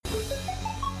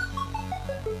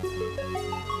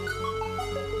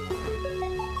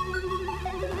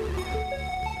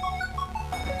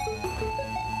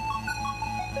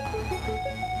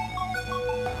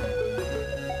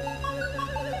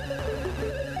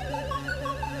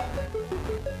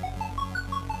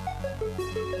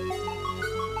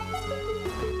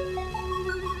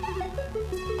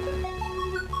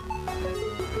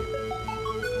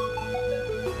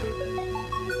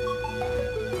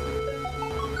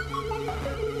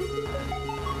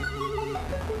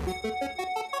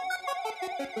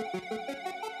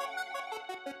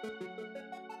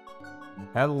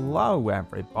Hello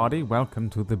everybody, welcome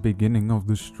to the beginning of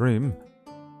the stream.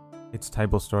 It's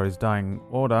Table Stories Dying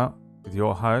Order with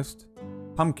your host,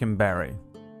 Pumpkinberry.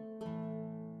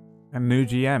 And new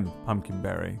GM,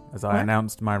 Pumpkinberry, as I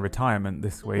announced my retirement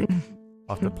this week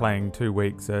after playing 2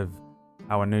 weeks of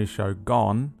our new show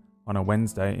Gone on a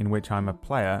Wednesday in which I'm a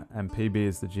player and PB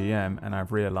is the GM, and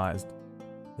I've realised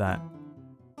that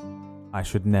I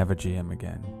should never GM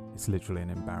again. It's literally an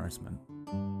embarrassment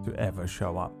to ever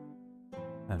show up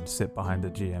and sit behind the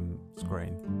GM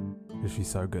screen because she's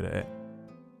so good at it.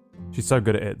 She's so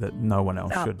good at it that no one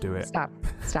else should do it. Stop.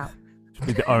 Should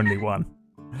be the only one.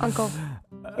 Uncle,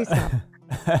 please stop.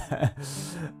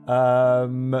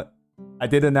 I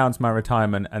did announce my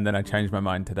retirement and then I changed my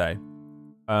mind today.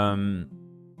 So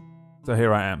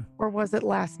here I am. Or was it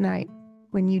last night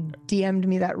when you DM'd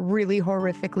me that really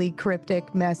horrifically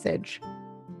cryptic message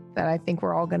that I think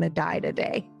we're all going to die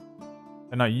today?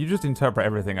 No, you just interpret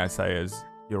everything I say as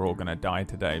you're all going to die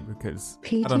today because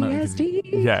PTSD. I don't know.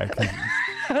 Yeah,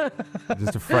 I'm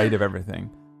just afraid of everything.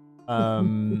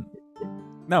 No,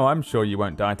 I'm sure you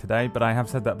won't die today, but I have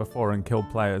said that before and killed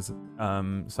players.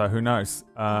 So who knows?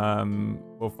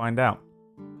 We'll find out.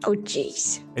 Oh,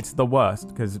 jeez. It's the worst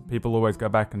because people always go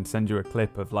back and send you a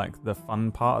clip of like the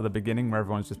fun part of the beginning where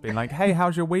everyone's just being like, hey,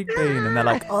 how's your week been? And they're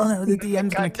like, oh no, the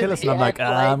DM's going to kill us. And I'm like,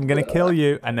 I'm going to kill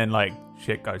you. And then like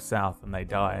shit goes south and they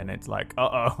die. And it's like,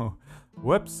 uh-oh,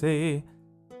 whoopsie.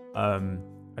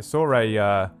 I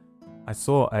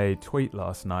saw a tweet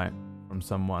last night from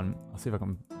someone. I'll see if I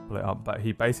can pull it up. But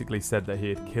he basically said that he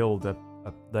had killed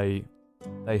they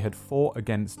had fought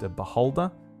against a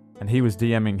beholder. And he was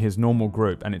DMing his normal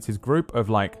group, and it's his group of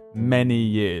like many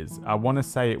years. I want to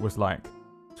say it was like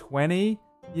 20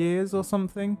 years or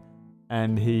something.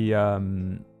 And he,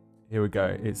 here we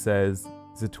go. It says,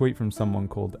 it's a tweet from someone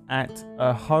called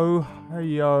 @ahoyojet.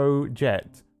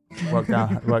 Work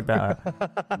that out.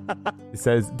 It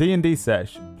says, D&D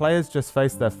sesh. Players just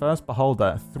faced their first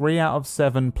beholder. 3 out of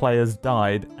 7 players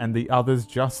died, and the others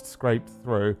just scraped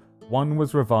through. 1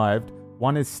 was revived.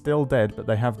 1 is still dead, but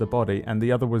they have the body, and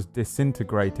the other was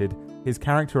disintegrated. His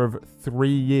character of 3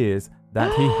 years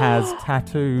that he has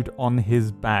tattooed on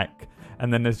his back.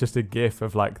 And then there's just a gif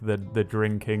of like the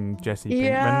drinking Jesse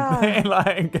Pinkman thing.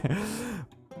 Like,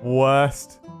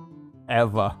 worst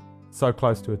ever. So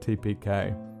close to a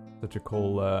TPK. Such a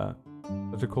cool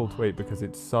tweet because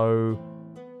it's so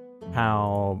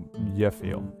how you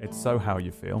feel. It's so how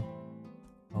you feel.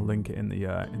 I'll link it in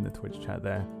the Twitch chat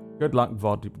there. Good luck,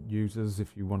 VOD users,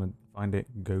 if you want to find it,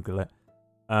 Google it.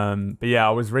 But yeah, I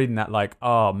was reading that like,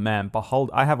 oh man,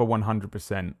 I have a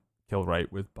 100% kill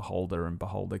rate with Beholder and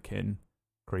Beholderkin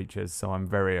creatures, so I'm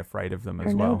very afraid of them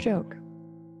as well. No joke.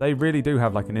 They really do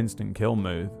have like an instant kill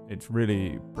move. It's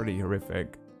really pretty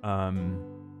horrific.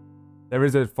 There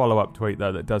is a follow-up tweet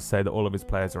though that does say that all of his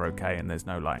players are okay and there's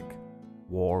no like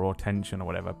war or tension or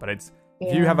whatever. But if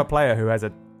you have a player who has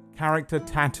a character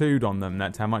tattooed on them,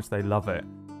 that's how much they love it.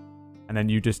 And then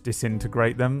you just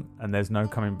disintegrate them and there's no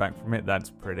coming back from it. That's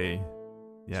pretty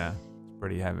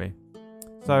heavy.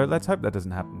 So let's hope that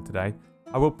doesn't happen today.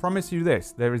 I will promise you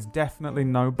this. There is definitely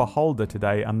no beholder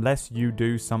today unless you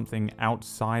do something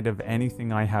outside of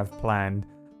anything I have planned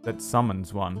that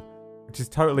summons one, which is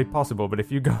totally possible. But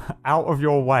if you go out of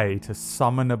your way to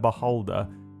summon a beholder,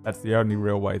 that's the only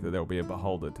real way that there'll be a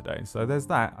beholder today. So there's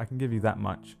that. I can give you that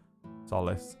much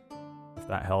solace if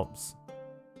that helps.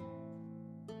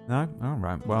 No?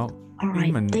 Alright, well,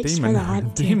 demon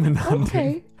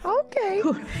hunting. Okay.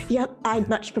 Yep, I'd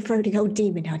much prefer to go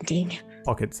demon hunting.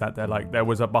 Pocket sat there like there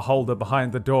was a beholder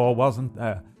behind the door, wasn't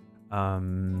there?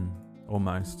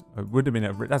 Almost. It would have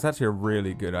been that's actually a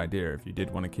really good idea if you did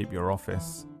want to keep your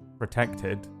office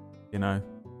protected. You know,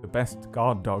 the best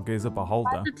guard dog is a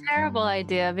beholder. That's a terrible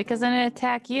idea because then they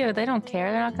attack you. They don't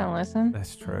care. They're not going to listen.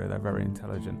 That's true. They're very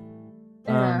intelligent.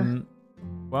 Yeah.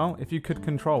 Well, if you could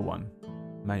control one.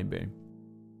 Maybe.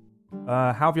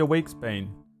 How have your weeks been?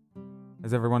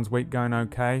 Is everyone's week going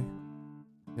okay?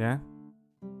 Yeah?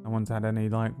 No one's had any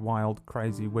like wild,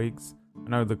 crazy weeks? I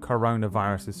know the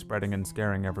coronavirus is spreading and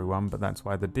scaring everyone, but that's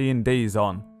why the D&D's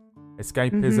on.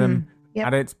 Escapism Yep.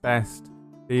 at its best.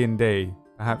 D&D.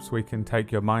 Perhaps we can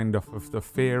take your mind off of the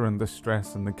fear and the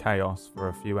stress and the chaos for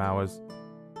a few hours,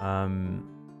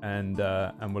 and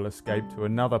we'll escape to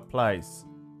another place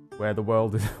where the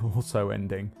world is also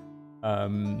ending.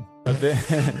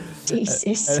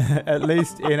 Jesus. At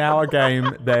least in our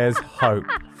game, there's hope.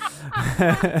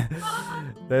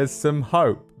 There's some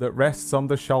hope that rests on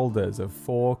the shoulders of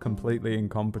 4 completely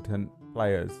incompetent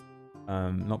players.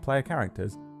 Not player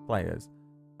characters, players.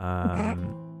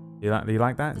 You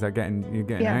like that? Is that you're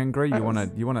getting angry? You wanna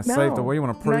save the world? You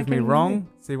wanna prove me wrong?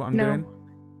 See what I'm doing?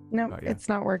 No, Oh, yeah. it's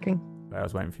not working. I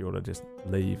was waiting for you all to just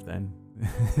leave then.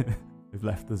 We've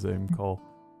left the Zoom call.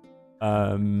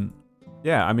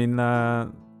 Yeah, I mean, I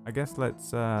guess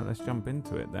let's jump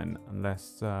into it then,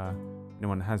 unless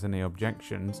anyone has any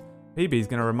objections. PB's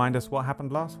going to remind us what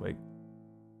happened last week.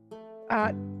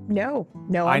 No,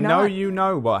 I I'm know not. you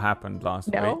know what happened last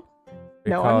week.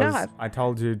 No, I'm because not. I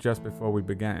told you just before we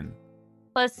began.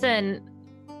 Listen,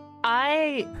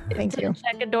 I Thank you. didn't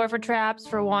check a door for traps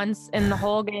for once in the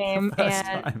whole game, First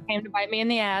and time. it came to bite me in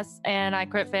the ass, and I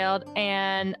crit failed.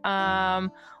 And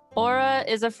Aura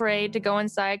is afraid to go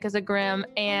inside because of Grim,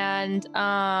 and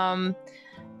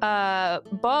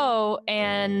Bo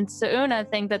and Sauna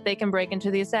think that they can break into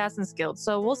the Assassin's Guild.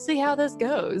 So we'll see how this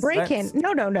goes. Break in. Let's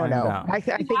No. find out. I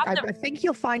think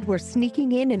you'll find we're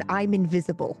sneaking in and I'm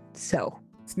invisible. So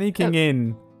Sneaking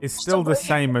in is still the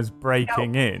same as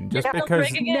breaking in. Just Yeah, because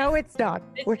breaking in. no, it's not.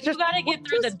 We're You just gotta get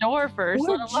through the door first.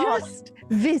 we're let alone- just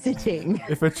visiting.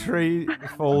 if a tree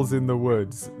falls in the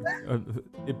woods,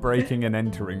 breaking and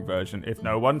entering version. If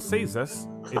no one sees us,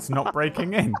 it's not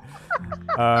breaking in.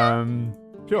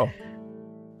 Sure.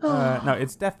 No,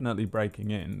 it's definitely breaking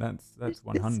in. That's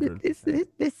 100.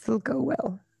 This will go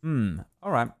well.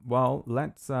 All right. Well,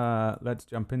 let's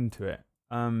jump into it.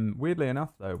 Weirdly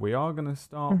enough, though, we are going to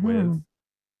start with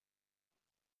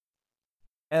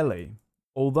Ellie.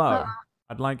 Although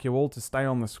I'd like you all to stay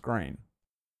on the screen.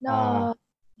 No.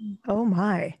 Oh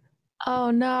my.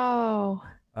 Oh no.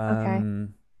 Okay.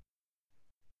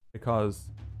 Because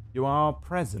you are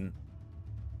present,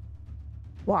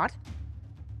 What?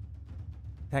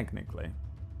 technically.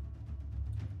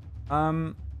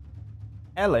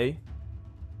 Ellie,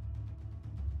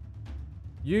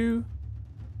 you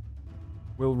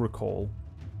will recall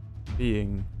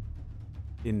being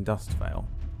in Dustvale,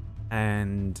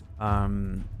 and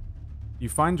you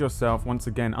find yourself once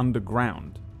again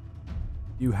underground.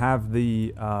 You have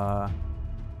the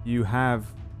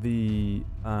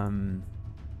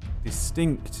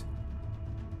distinct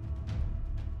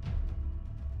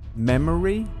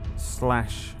memory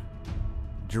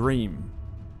 / dream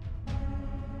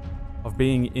of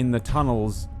being in the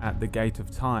tunnels at the Gate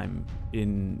of Time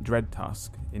in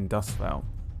Dreadtusk in Dustvale,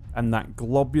 and that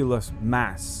globulous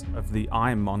mass of the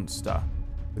Eye Monster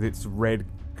with its red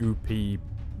goopy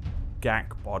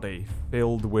gack body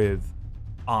filled with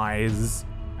eyes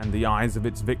and the eyes of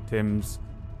its victims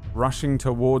rushing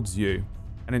towards you,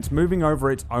 and it's moving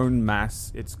over its own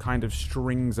mass. Its kind of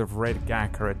strings of red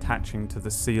gack are attaching to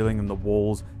the ceiling and the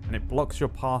walls, and it blocks your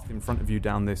path in front of you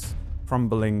down this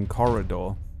crumbling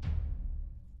corridor.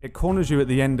 It corners you at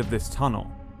the end of this tunnel.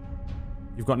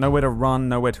 You've got nowhere to run,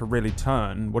 nowhere to really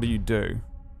turn. What do you do?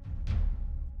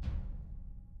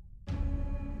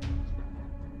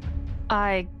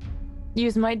 I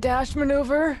use my dash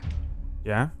maneuver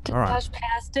Yeah? to Alright. dash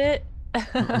past it.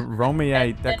 Roll me a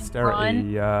And then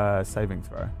dexterity saving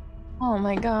throw. Oh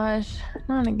my gosh.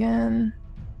 Not again.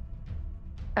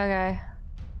 Okay.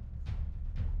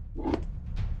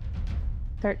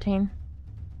 13.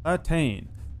 13.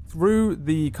 Through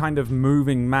the kind of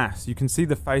moving mass, you can see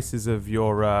the faces of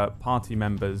your party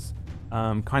members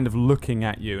kind of looking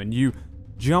at you, and you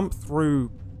jump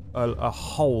through a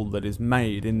hole that is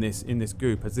made in this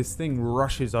goop. As this thing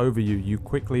rushes over you, you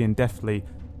quickly and deftly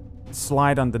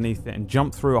slide underneath it and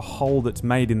jump through a hole that's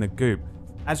made in the goop.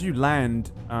 As you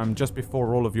land, just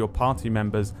before all of your party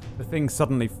members, the thing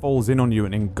suddenly falls in on you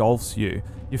and engulfs you.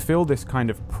 You feel this kind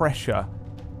of pressure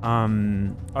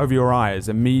over your eyes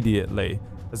immediately,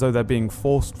 as though they're being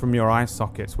forced from your eye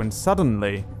sockets, when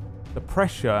suddenly the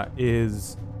pressure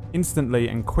is instantly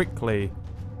and quickly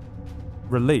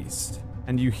released,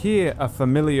 and you hear a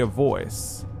familiar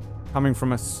voice coming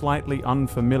from a slightly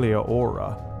unfamiliar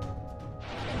aura.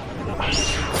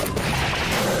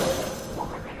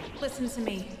 Listen to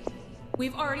me.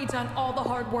 We've already done all the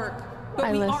hard work, but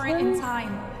I we aren't in listen?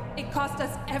 time. It cost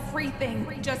us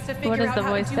everything just to What figure does out the how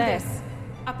to voice do say? this.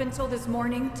 Up until this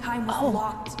morning, time was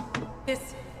locked.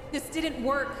 This didn't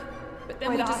work. but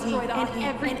then we destroyed Ahi,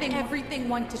 and everything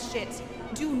went to shit.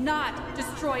 Do not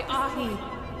destroy Ahi.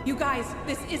 You guys,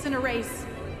 this isn't a race.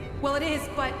 Well, it is,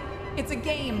 but it's a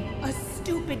game. A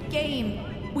stupid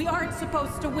game. We aren't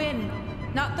supposed to win.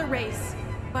 Not the race,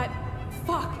 but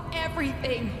fuck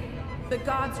everything. The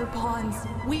gods are pawns.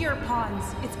 We are pawns.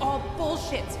 It's all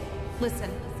bullshit.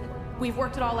 Listen, we've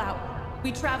worked it all out.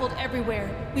 We traveled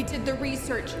everywhere. We did the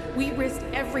research. We risked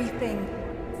everything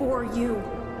for you.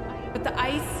 But the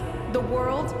ice, the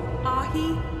world,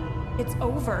 Ahi, it's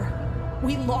over.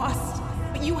 We lost,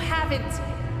 but you haven't.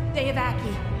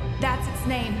 Deivaki, that's its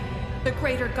name. The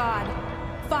greater god.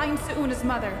 Find Su'una's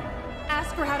mother.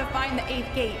 Ask her how to find the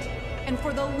 8th gate. And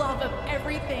for the love of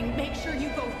everything, make sure you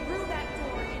go through that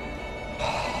door.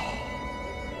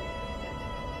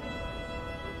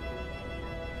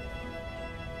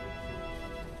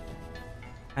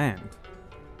 And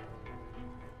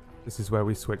this is where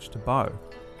we switch to Bo.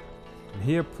 And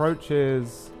he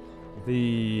approaches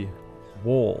the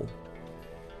wall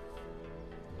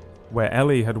where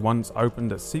Ellie had once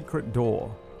opened a secret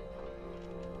door.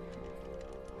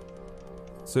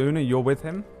 Su'una, you're with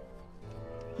him?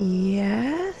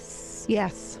 Yes.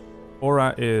 Yes.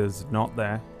 Aura is not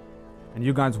there. And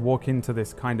you guys walk into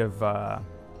this kind of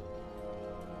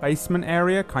basement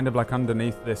area, kind of like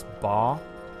underneath this bar.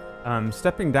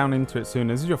 Stepping down into it soon.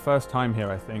 This is your first time here,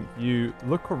 I think. You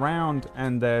look around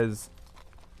and there's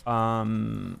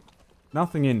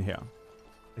nothing in here.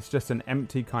 It's just an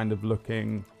empty kind of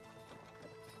looking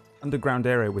underground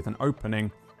area with an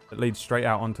opening that leads straight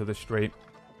out onto the street.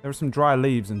 There are some dry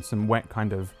leaves and some wet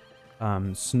kind of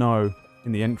snow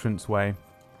in the entranceway.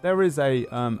 There is a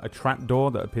trapdoor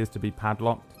that appears to be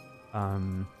padlocked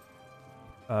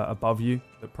above you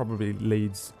that probably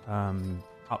leads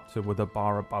up to the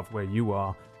bar above where you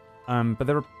are. But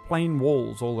there are plain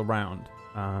walls all around.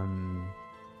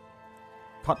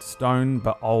 Cut stone,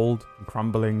 but old and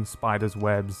crumbling, spiders'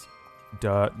 webs,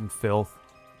 dirt and filth.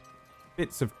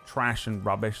 Bits of trash and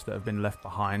rubbish that have been left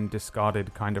behind,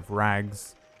 discarded kind of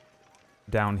rags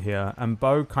down here. And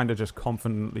Bo kind of just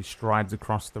confidently strides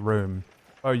across the room.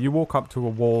 Bo, you walk up to a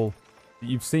wall that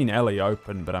you've seen Ellie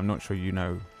open, but I'm not sure you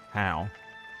know how.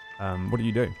 What do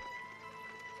you do?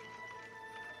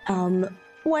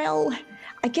 Well,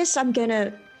 I guess I'm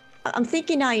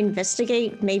thinking I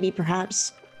investigate, maybe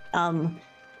perhaps,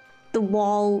 the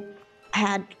wall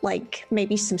had, like,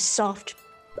 maybe some soft,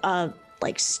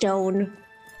 like stone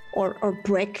or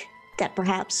brick that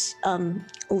perhaps,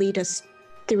 lead us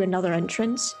through another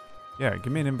entrance. Yeah,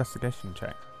 give me an investigation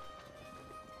check.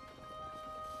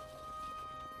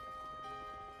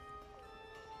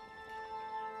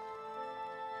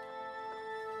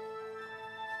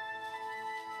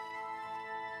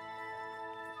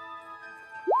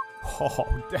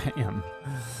 Oh, damn.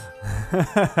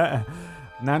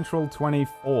 Natural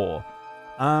 24.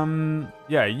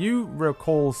 Yeah, you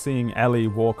recall seeing Ellie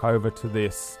walk over to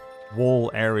this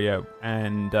wall area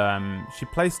and she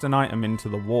placed an item into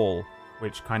the wall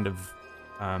which kind of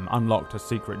unlocked a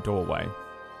secret doorway.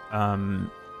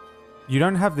 You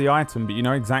don't have the item, but you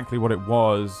know exactly what it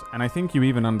was, and I think you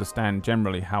even understand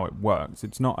generally how it works.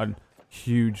 It's not a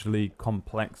hugely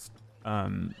complex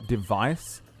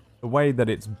device. The way that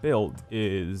it's built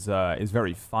is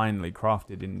very finely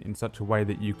crafted in such a way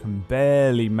that you can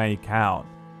barely make out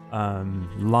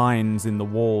lines in the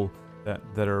wall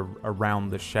that are around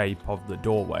the shape of the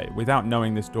doorway. Without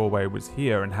knowing this doorway was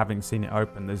here and having seen it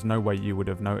open, there's no way you would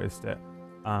have noticed it.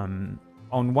 On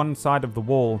one side of the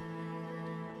wall,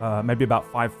 maybe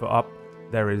about 5 foot up,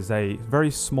 there is a very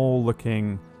small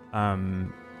looking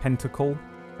pentacle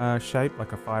shape,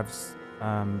 like a 5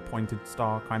 pointed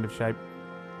star kind of shape.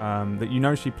 That you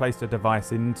know she placed a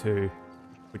device into,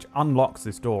 which unlocks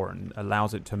this door and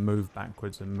allows it to move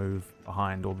backwards and move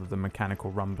behind all of the mechanical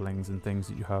rumblings and things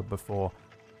that you heard before.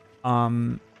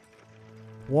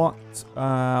 What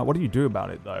do you do about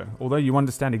it, though? Although you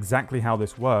understand exactly how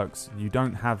this works, you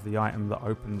don't have the item that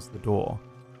opens the door.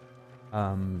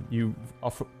 You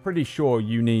are pretty sure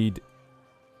you need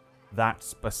that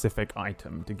specific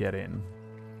item to get in.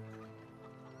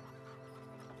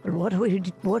 What do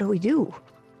we do?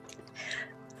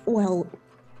 Well,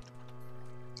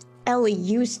 Ellie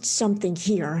used something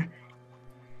here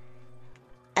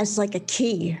as like a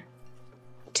key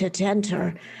to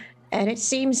enter, and it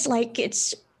seems like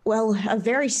it's, well, a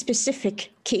very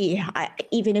specific key.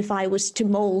 Even if I was to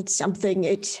mold something,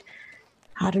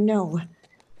 I don't know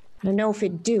if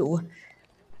it'd do.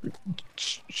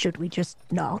 Should we just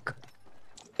knock?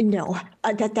 No,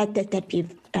 that'd be,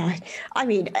 I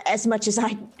mean, as much as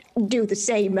I do the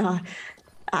same,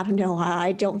 I don't know.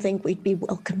 I don't think we'd be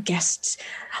welcome guests.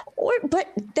 But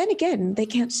then again, they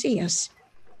can't see us.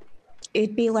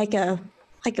 It'd be like a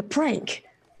prank,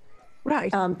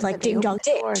 Right. like They Ding open Dong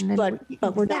the door Ditch. and then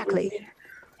But we're not exactly. really there.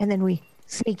 And then we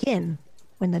sneak in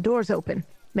when the doors open,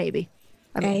 maybe.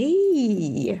 I mean,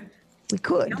 Hey, we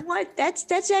could. you know what?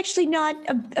 That's actually not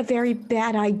a very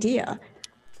bad idea.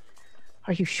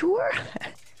 Are you sure?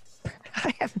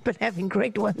 I haven't been having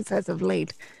great ones as of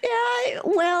late. Yeah,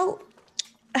 well,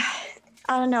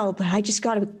 I don't know, but I just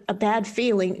got a bad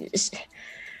feeling.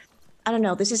 I don't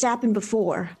know. This has happened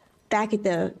before, back at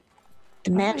the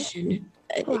mansion.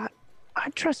 Well, I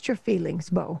trust your feelings,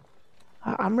 Bo.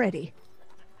 I'm ready.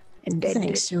 And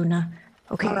Thanks, Una.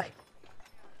 Okay. All right.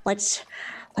 Let's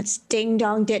ding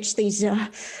dong ditch these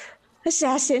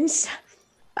assassins.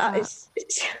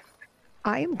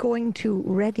 I am going to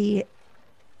ready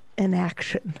an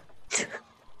action,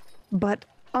 but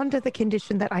under the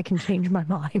condition that I can change my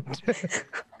mind.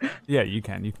 Yeah, you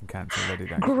can. You can cancel ready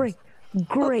that.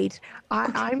 Great.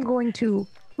 I'm going to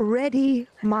ready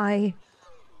my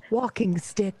walking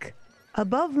stick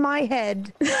above my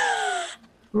head,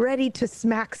 ready to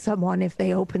smack someone if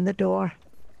they open the door,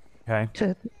 Okay.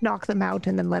 to knock them out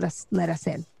and then let us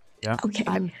in. Yeah. Okay.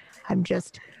 I'm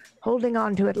just holding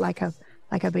on to it like a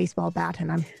baseball bat,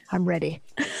 and I'm ready.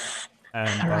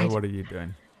 And All right. what are you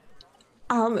doing?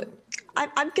 I'm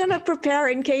gonna prepare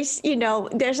in case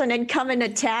there's an incoming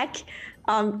attack.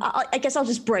 I guess I'll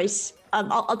just brace.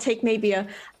 I'll take maybe a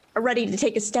ready to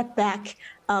take a step back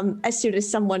as soon as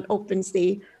someone opens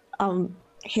the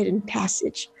hidden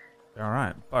passage. All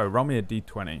right. Oh, roll me a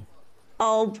d20.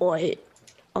 Oh boy.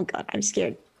 Oh god, I'm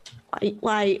scared.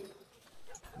 Why?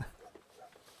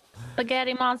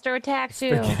 Spaghetti monster attacks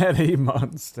you. Spaghetti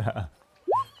monster.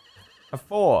 A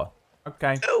 4.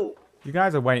 Okay. You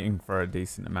guys are waiting for a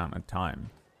decent amount of time.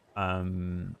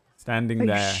 Standing Are you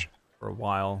there for a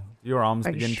while. Your arms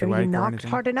Are begin you sure to you ache or knocked anything?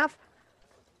 hard enough?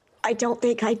 I don't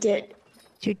think I did.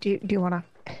 Do you wanna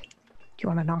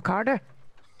knock harder?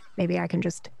 Maybe I can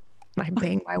just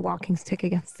bang my walking stick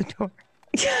against the door.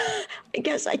 I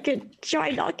guess I could try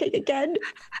knocking again.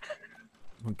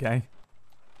 Okay.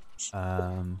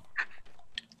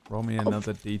 Roll me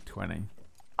another d20.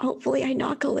 Hopefully I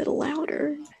knock a little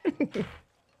louder.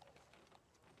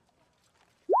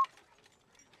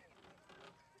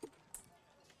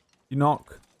 You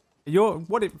knock.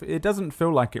 It doesn't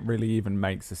feel like it really even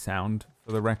makes a sound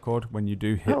for the record when you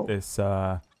do hit Oh. this.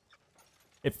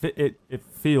 It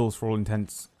feels for all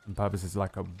intents and purposes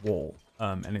like a wall.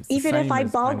 And it's the Even if same I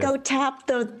as kind of- bongo tap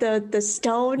the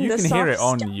stone, You the can hear it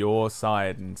soft on your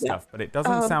side and stuff, but it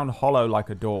doesn't sound hollow like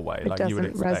a doorway, It like you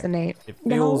would doesn't expect. resonate. It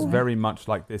feels No. very much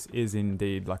like this is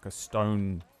indeed like a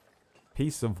stone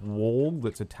piece of wall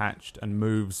that's attached and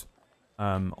moves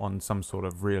on some sort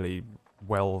of really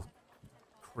well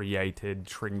created,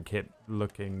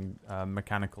 trinket-looking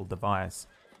mechanical device,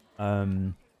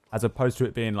 as opposed to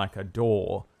it being like a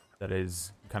door that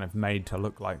is kind of made to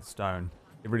look like stone.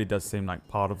 It really does seem like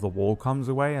part of the wall comes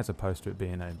away, as opposed to it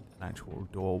being an actual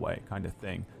doorway kind of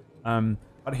thing.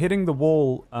 But hitting the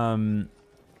wall,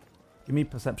 give me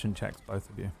perception checks, both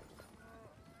of you.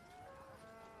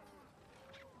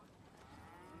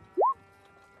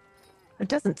 It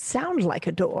doesn't sound like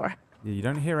a door. Yeah, you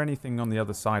don't hear anything on the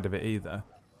other side of it either.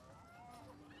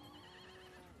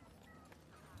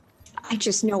 I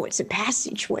just know it's a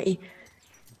passageway.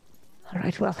 All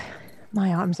right, well,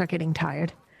 my arms are getting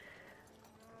tired.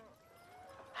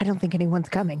 I don't think anyone's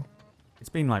coming. It's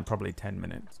been like probably 10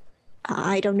 minutes.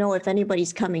 I don't know if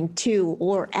anybody's coming to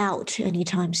or out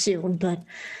anytime soon, but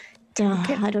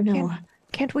I don't know.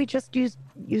 Can't we just use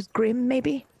Grim,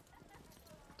 maybe?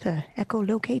 To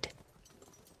echolocate?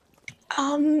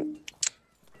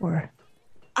 Or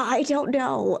I don't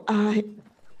know.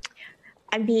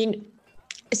 I mean,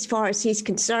 as far as he's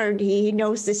concerned, he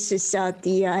knows this is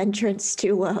the entrance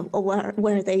to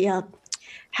where they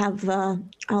have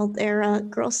all their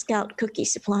Girl Scout cookie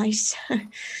supplies.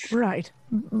 right.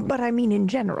 But I mean in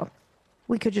general.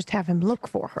 We could just have him look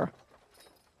for her.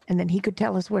 And then he could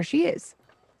tell us where she is.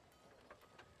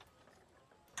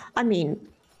 I mean,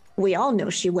 we all know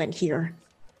she went here.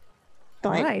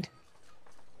 But Right.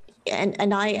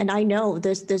 and I know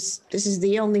this is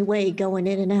the only way going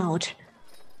in and out.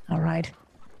 All right.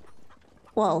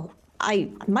 Well, I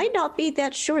might not be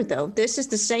that sure though. This is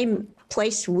the same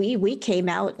place we came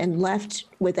out and left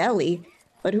with Ellie,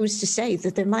 but who's to say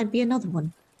that there might be another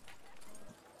one?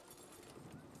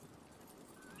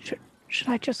 Should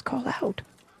I just call out?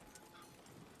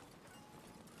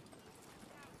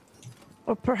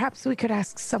 Or perhaps we could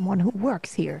ask someone who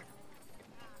works here.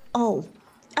 Oh,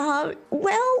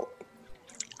 well,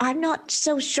 I'm not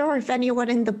so sure if anyone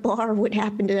in the bar would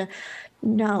happen to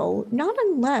know. Not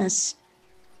unless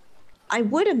I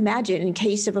would imagine in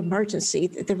case of emergency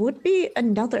that there would be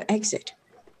another exit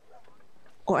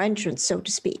or entrance, so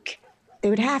to speak. There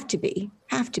would have to be,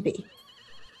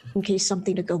 in case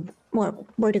something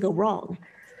were to go wrong.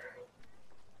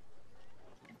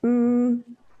 Can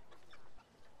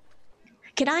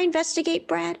I investigate,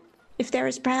 Brad, if there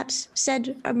is perhaps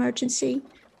said emergency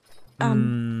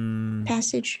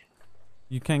passage?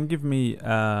 You can give me,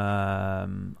 I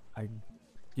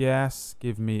guess,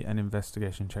 give me an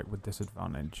investigation check with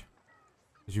disadvantage.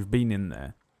 Because you've been in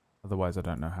there. Otherwise, I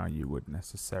don't know how you would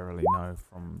necessarily know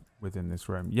from within this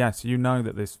room. Yes, you know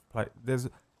that this place... There's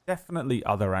definitely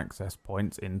other access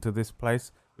points into this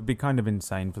place. It would be kind of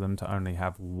insane for them to only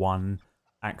have one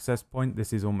access point.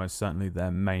 This is almost certainly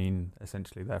their main,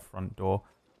 essentially their front door.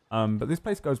 But this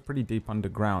place goes pretty deep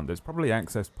underground. There's probably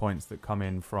access points that come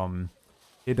in from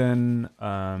hidden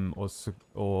or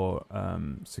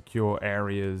secure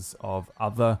areas of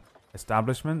other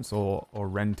establishments or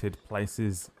rented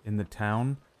places in the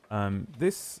town.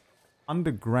 This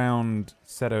underground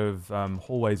set of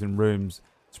hallways and rooms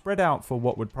spread out for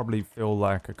what would probably feel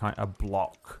like a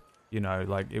block. You know,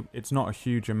 like it's not a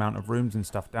huge amount of rooms and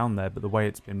stuff down there, but the way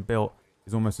it's been built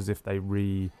is almost as if they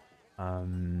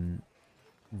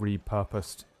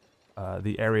repurposed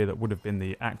the area that would have been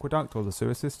the aqueduct or the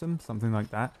sewer system, something like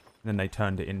that. And then they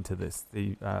turned it into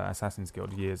the Assassin's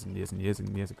Guild years and years and years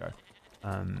and years ago.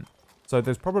 So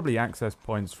there's probably access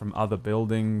points from other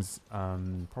buildings,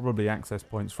 probably access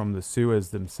points from the sewers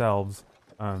themselves,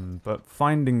 but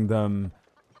finding them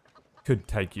could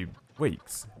take you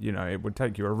weeks. You know, it would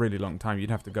take you a really long time. You'd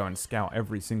have to go and scout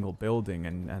every single building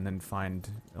and then find,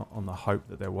 on the hope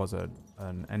that there was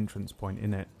an entrance point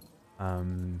in it.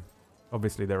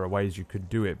 Obviously there are ways you could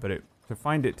do it, but to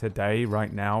find it today,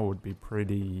 right now, would be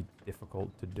pretty difficult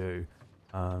to do.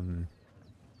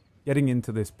 Getting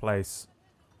into this place,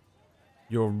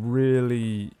 your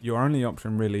only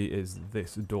option really is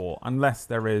this door, unless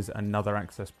there is another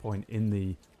access point in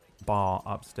the bar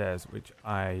upstairs, which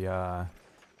I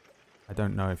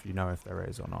don't know if you know if there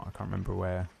is or not. I can't remember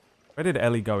where. Where did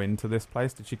Ellie go into this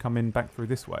place? Did she come in back through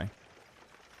this way?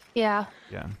 Yeah.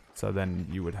 Yeah. So then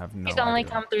you would have no She's only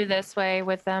idea. come through this way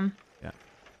with them. Yeah.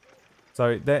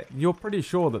 So you're pretty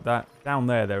sure that down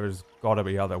there has got to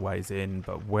be other ways in,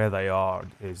 but where they are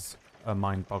is a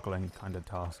mind-boggling kind of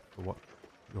task for what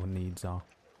your needs are.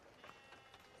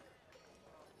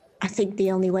 I think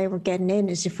the only way we're getting in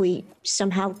is if we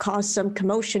somehow cause some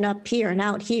commotion up here and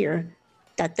out here,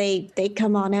 that they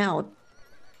come on out.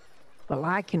 Well,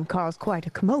 I can cause quite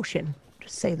a commotion.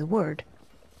 Just say the word.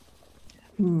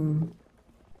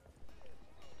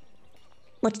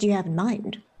 What do you have in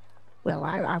mind? Well,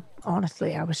 I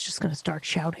honestly, I was just going to start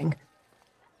shouting.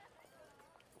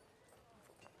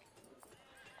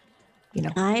 You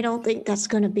know. I don't think that's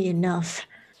going to be enough.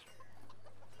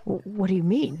 What do you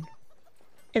mean?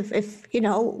 If you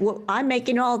know, I'm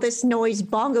making all this noise,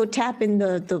 bongo tapping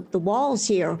the walls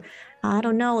here. I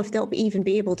don't know if they'll even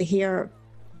be able to hear.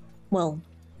 Well,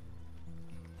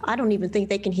 I don't even think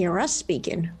they can hear us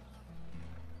speaking.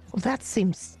 Well, that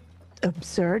seems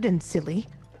absurd and silly.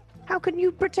 How can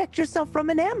you protect yourself from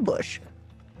an ambush?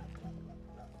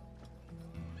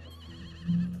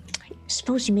 I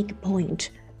suppose you make a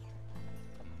point.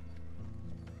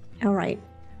 All right.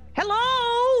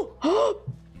 Hello? All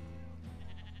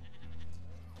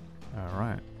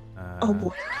right. Oh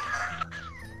boy.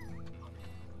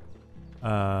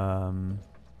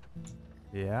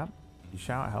 Yeah. You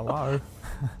shout hello.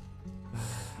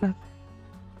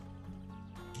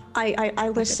 I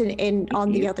listen in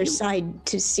on the other side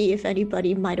to see if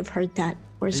anybody might have heard that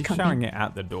or is He's coming. shouting it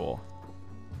at the door.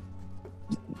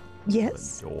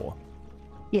 Yes. The door.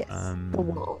 Yes. The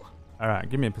wall. All right.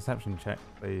 Give me a perception check,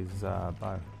 please,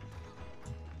 Bo.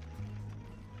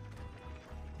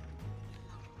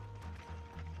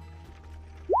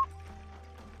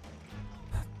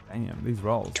 Damn, these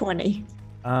rolls. 20.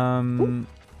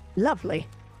 Lovely.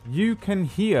 You can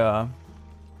hear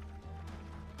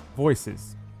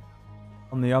voices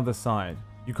on the other side.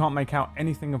 You can't make out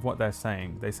anything of what they're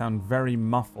saying. They sound very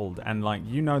muffled, and like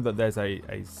you know that there's a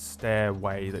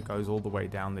stairway that goes all the way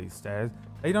down these stairs.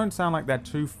 They don't sound like they're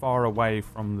too far away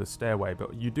from the stairway,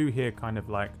 but you do hear kind of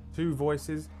like two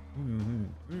voices.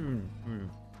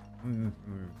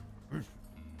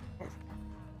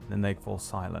 Then they fall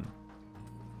silent.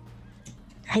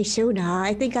 Hey, Suna,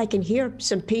 I think I can hear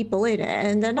some people in it,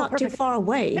 and they're not too perfect. far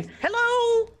away.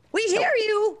 Hello? We hear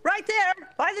you right there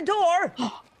by the door.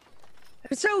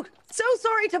 So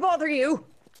sorry to bother you.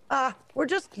 We're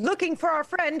just looking for our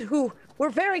friend who we're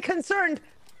very concerned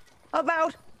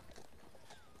about?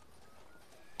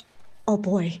 Oh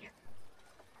boy.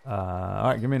 All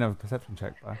right, give me another perception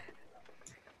check, bro.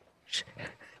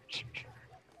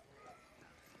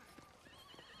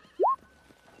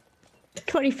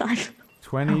 25.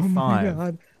 25.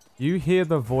 God. You hear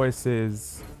the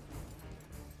voices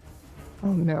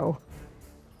Oh no.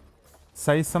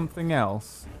 say something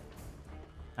else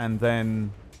and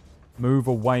then move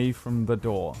away from the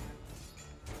door.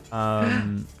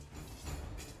 You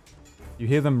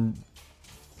hear them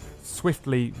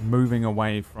swiftly moving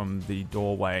away from the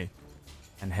doorway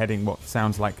and heading what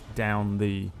sounds like down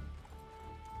the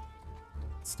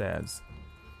stairs.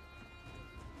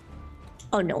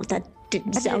 Oh no, that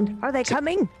didn't sound. Are they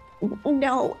coming?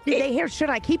 No, Did they hear? Should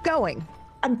I keep going?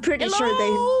 I'm pretty Hello? sure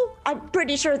they. I'm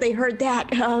pretty sure they heard that.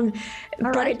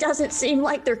 But right. it doesn't seem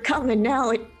like they're coming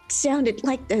now. It sounded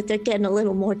like they're getting a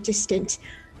little more distant.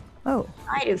 Oh,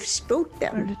 I'd have spooked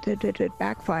them. it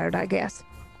backfired, I guess.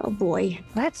 Oh boy.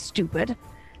 That's stupid.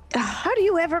 How do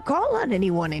you ever call on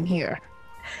anyone in here?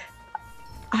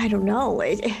 I don't know.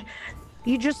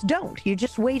 You just don't. You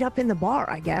just wait up in the bar,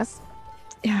 I guess.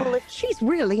 Well, if she's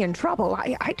really in trouble,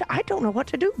 I don't know what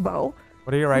to do, Bo.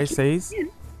 What are your ACs?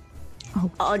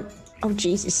 Oh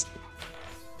Jesus.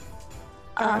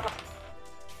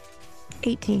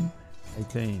 18.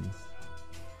 18.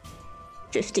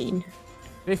 15.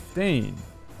 15.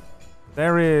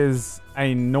 There is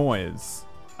a noise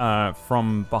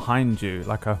from behind you,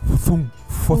 like a thump,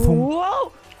 thump,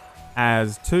 Whoa!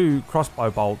 as two crossbow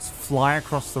bolts fly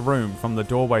across the room from the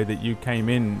doorway that you came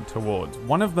in towards.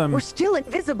 One of them, We're still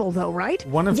invisible, though, right?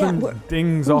 one of Yeah, them we're-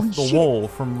 dings holy off the shit. wall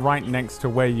from right next to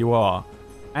where you are,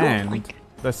 and my God.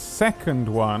 the second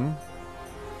one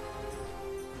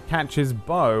catches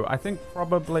Bo. I think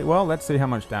probably. Well, let's see how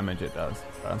much damage it does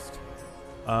first.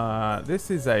 This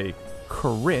is a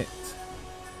crit,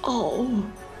 Oh.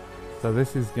 so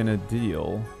this is gonna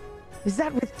deal. Is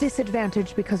that with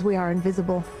disadvantage because we are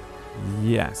invisible?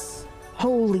 Yes,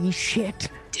 Holy shit.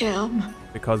 Damn.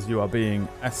 because you are being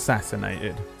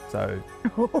assassinated. So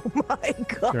Oh my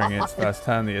god. during its first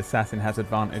turn, the assassin has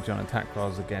advantage on attack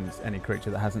rolls against any creature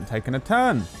that hasn't taken a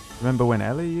turn. Remember when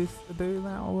Ellie used to do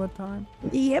that all the time?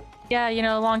 Yep. Yeah, you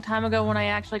know, a long time ago when I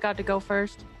actually got to go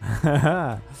first.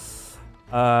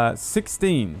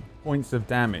 16 points of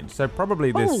damage. So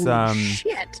probably this Holy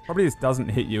shit. probably this doesn't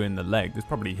hit you in the leg. This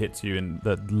probably hits you in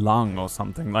the lung or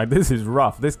something. Like, this is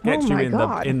rough. This gets you my in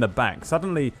God. the back.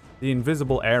 Suddenly, the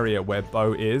invisible area where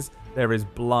Bo is, there is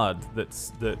blood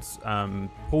that's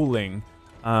pooling.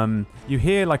 You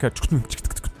hear like a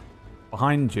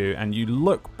behind you, and you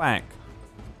look back.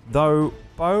 Though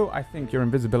Bo, I think your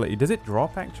invisibility, does it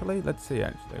drop actually? Let's see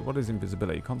actually. What is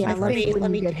invisibility? Yeah, Concentration. let me-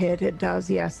 When you get hit, it does,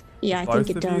 yes. Yeah, I Both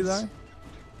think it of you, does. though?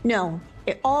 No.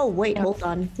 Oh, wait, Yeah. hold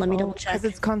on. Let me double check. Because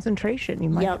it's concentration. You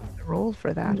might Yep. have to roll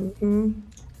for that. Mm-hmm.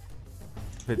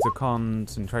 If it's a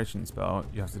concentration spell,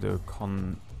 you have to do a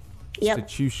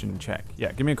constitution check.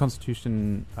 Yeah, give me a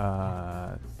constitution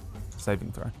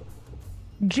saving throw. Try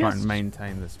and Just,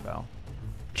 maintain the spell.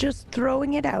 just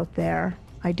throwing it out there.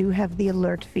 I do have the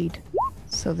alert feat,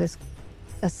 so this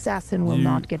assassin will You-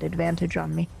 not get advantage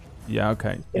on me. Yeah,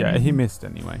 okay. Yeah, he missed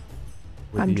anyway.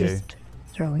 With I'm you. just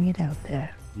throwing it out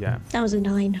there, Yeah. That was a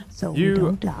 9. so we You,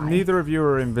 don't die. neither of you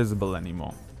are invisible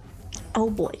anymore. Oh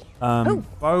boy.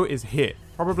 Bo is hit.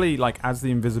 Probably like as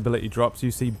the invisibility drops,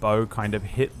 you see Bo kind of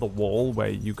hit the wall where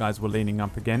you guys were leaning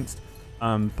up against.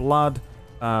 Blood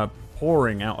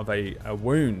pouring out of a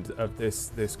wound of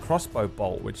this crossbow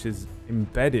bolt, which is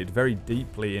embedded very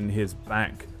deeply in his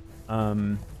back.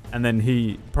 And then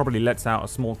he probably lets out a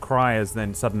small cry as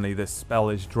then suddenly this spell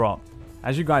is dropped.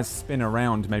 As you guys spin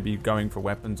around, maybe going for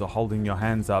weapons or holding your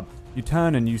hands up, you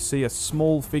turn and you see a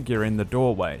small figure in the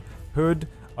doorway. Hood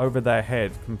over their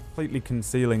head, completely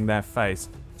concealing their face.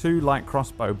 Two light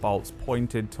crossbow bolts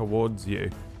pointed towards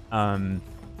you. And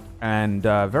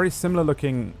very similar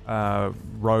looking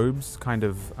robes, kind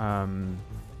of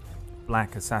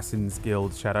Black Assassin's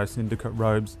Guild, Shadow Syndicate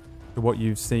robes, to what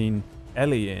you've seen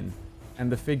Ellie in.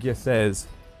 And the figure says,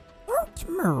 Don't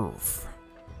move.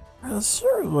 I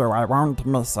assure you I won't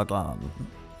miss again.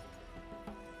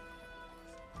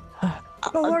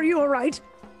 Oh, are you all right?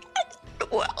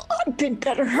 Well, I've been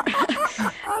better.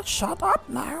 Shut up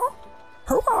now.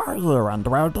 Who are you and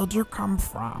where did you come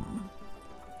from?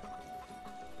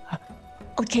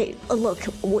 Okay, look,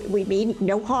 we mean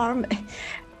no harm.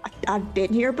 I've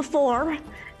been here before.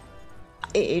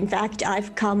 In fact,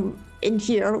 I've come in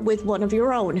here with one of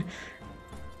your own.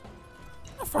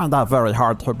 I find that very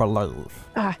hard to believe.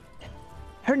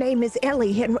 Her name is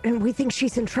Ellie, and we think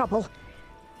she's in trouble.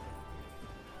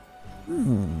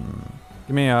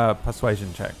 give me a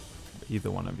persuasion check. either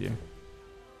one of you.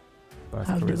 Both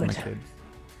I'll do charisma it. kids.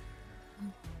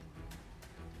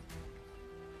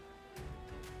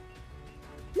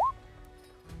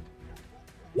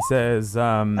 He says,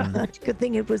 Good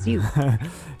thing it was you.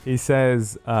 he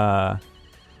says, How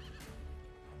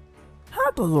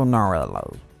do you know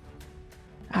Ellie?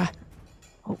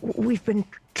 We've been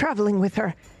traveling with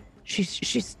her.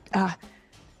 She's a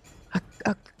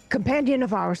companion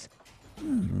of ours.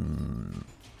 And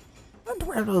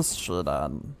where is she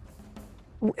then?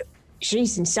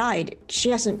 She's inside. She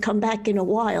hasn't come back in a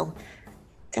while.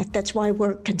 That's why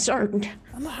we're concerned.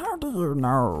 And how do you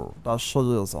know that she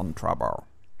is in trouble?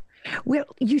 Well,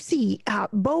 you see,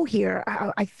 Bo here,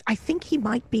 I think he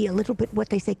might be a little bit what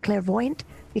they say clairvoyant,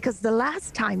 because the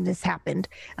last time this happened,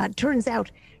 turns out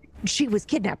she was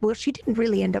kidnapped. Well, she didn't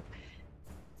really end up.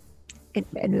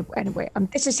 Anyway,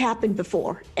 This has happened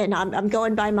before, and I'm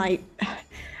going by my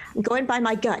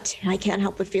gut, and I can't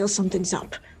help but feel something's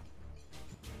up.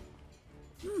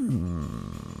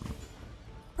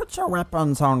 Put your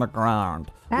weapons on the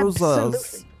ground. Absolutely.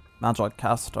 Uses magic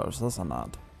casters, isn't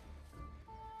it?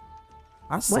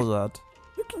 I see it.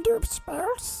 You can do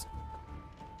spells.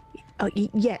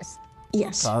 yes.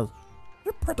 Yes. Okay.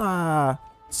 You put a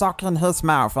sock in his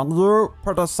mouth, and you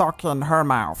put a sock in her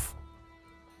mouth.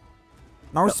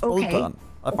 No speaking.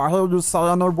 If I hear you say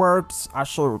any words, I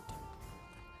shoot.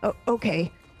 Okay.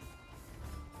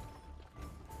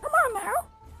 Come on now.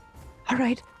 All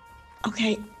right.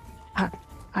 Okay.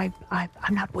 I'm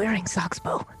not wearing socks,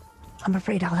 Bo. I'm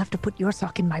afraid I'll have to put your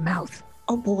sock in my mouth.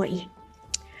 Oh boy.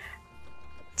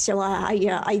 So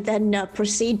I then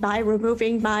proceed by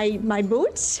removing my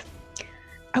boots.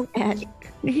 Oh, And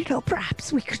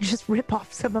perhaps we could just rip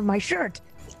off some of my shirt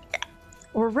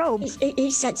or robe. he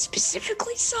said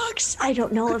specifically socks. I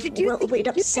don't know Could you think- we'd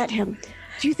upset him.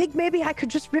 Do you think maybe I could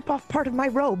just rip off part of my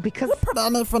robe? Because Put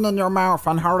anything in your mouth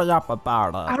and hurry up about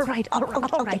it. all right.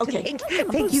 Okay.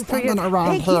 Thank you for your standing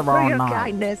around here all night.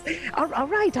 kindness. All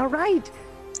right.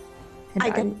 And I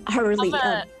then hurriedly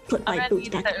put I'm my gonna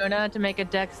boots need back. Una to make a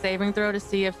dex saving throw to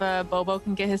see if Bobo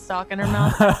can get his sock in her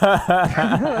mouth.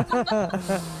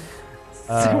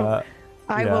 So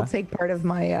I yeah. will take part of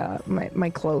my my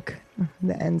cloak,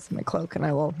 the ends of my cloak, and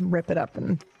I will rip it up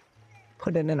and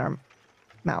put it in our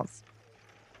mouths.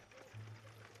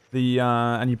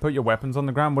 and you put your weapons on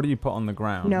the ground. What do you put on the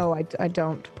ground? No, I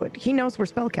don't put. He knows we're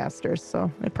spellcasters,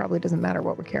 so it probably doesn't matter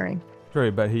what we're carrying.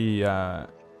 True, but he.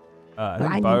 I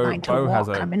think I need Bo mine to walk. has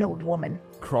I'm a an old woman.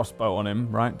 crossbow on him,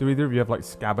 right? Do either of you have like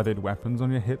scabbarded weapons on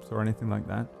your hips or anything like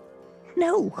that?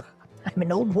 No, I'm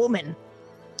an old woman.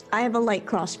 I have a light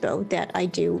crossbow that I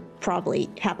do probably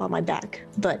have on my back,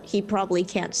 but he probably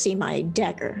can't see my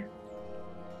dagger.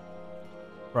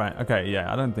 Right. Okay.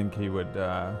 Yeah. I don't think he would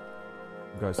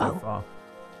go so Oh. far.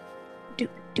 Do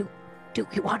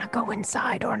you want to go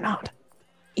inside or not?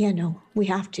 Yeah, no, we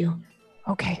have to.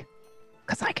 Okay,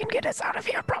 because I can get us out of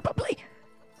here probably.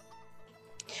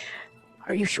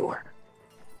 Are you sure?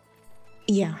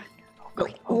 Yeah.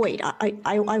 Okay, Wait,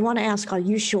 I want to ask, are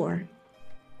you sure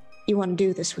you want to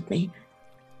do this with me?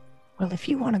 Well, if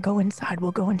you want to go inside,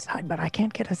 we'll go inside, but I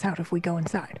can't get us out if we go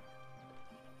inside.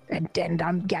 And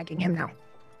I'm gagging him now.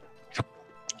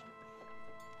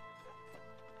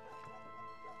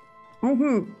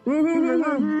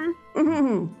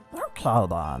 Okay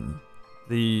then.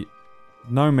 The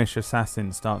gnomish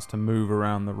assassin starts to move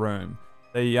around the room.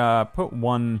 They put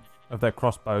one of their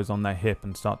crossbows on their hip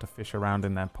and start to fish around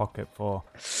in their pocket for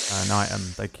an item.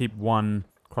 They keep one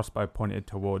crossbow pointed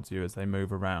towards you as they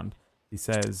move around. He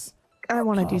says, I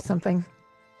want to do something.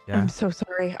 yeah, I'm so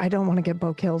sorry. I don't want to get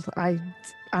Bo killed.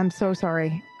 I'm so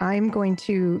sorry. I'm going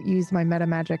to use my meta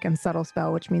magic and subtle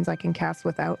spell, which means I can cast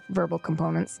without verbal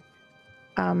components.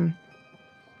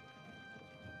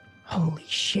 Holy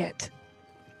shit.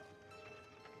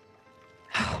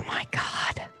 Oh my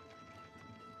god.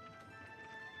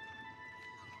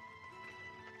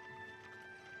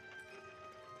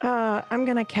 I'm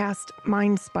gonna cast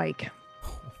Mind Spike.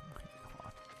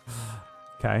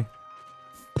 okay.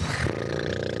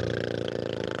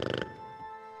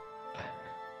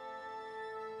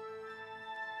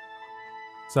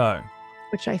 So,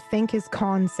 Which I think is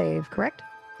con save, correct?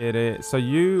 it is. So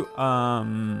you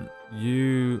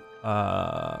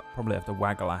probably have to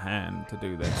waggle a hand to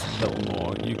do this a little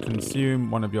more. You consume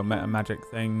one of your meta magic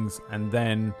things and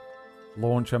then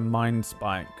launch a mind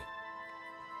spike.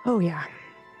 Oh yeah.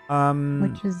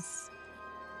 Which is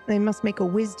they must make a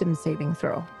wisdom saving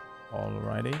throw.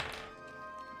 Alrighty.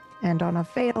 And on a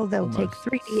fail, they'll take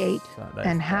Almost 3d8 that's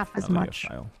and half as definitely a much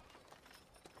fail.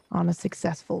 on a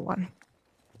successful one.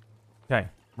 Okay,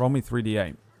 roll me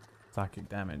 3d8 psychic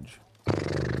damage.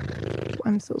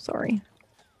 I'm so sorry.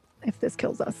 If this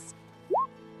kills us.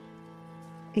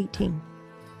 18.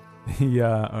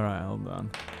 Yeah, alright, hold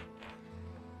on.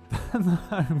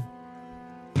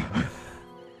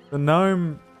 The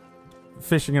gnome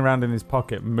fishing around in his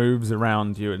pocket moves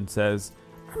around you and says,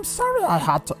 I'm sorry I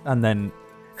had to. and then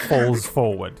falls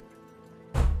forward.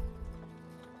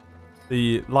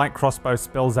 The light crossbow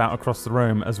spills out across the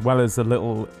room, as well as a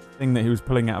little thing that he was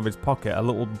pulling out of his pocket, a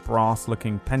little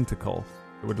brass-looking pentacle.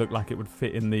 It would look like it would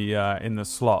fit in the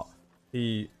slot.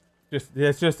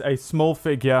 There's just a small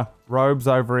figure, robes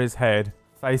over his head,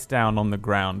 face down on the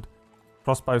ground.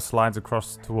 Crossbow slides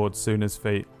across towards Suna's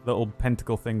feet. Little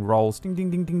pentacle thing rolls, ding, ding,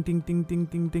 ding, ding, ding, ding, ding,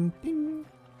 ding, ding, ding,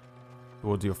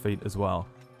 towards your feet as well.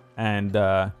 And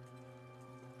the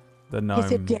gnome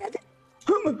Is it dead?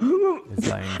 is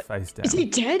laying face down. Is he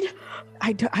dead?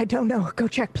 I don't know. Go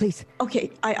check, please.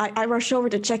 Okay, I rush over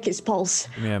to check his pulse.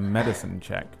 Give me a medicine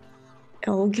check.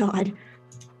 Oh God.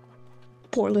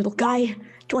 Poor little guy.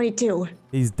 22.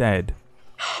 He's dead.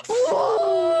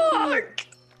 Fuck!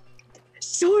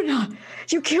 Sona,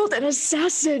 you killed an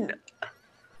assassin.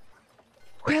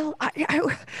 Well, I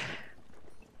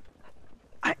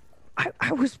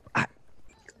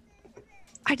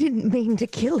didn't mean to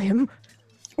kill him.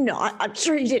 No, I'm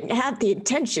sure you didn't have the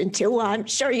intention to. I'm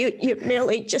sure you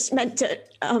merely just meant to,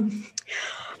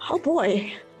 oh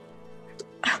boy.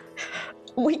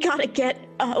 We gotta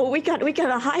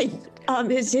hide,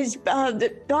 his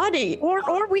body.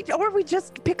 Or we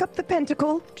just pick up the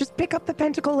pentacle. Just pick up the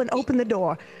pentacle and open the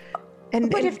door.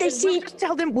 But if they see-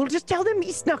 we'll just tell them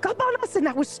he snuck up on us and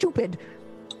that was stupid.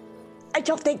 I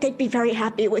don't think they'd be very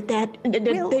happy with that.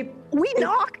 Well, we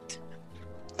knocked.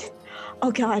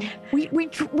 Oh God. We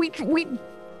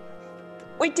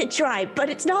did try, but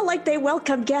it's not like they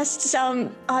welcome guests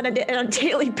on a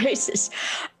daily basis.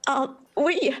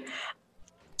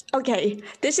 Okay,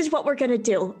 this is what we're gonna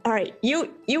do. All right, you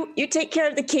take care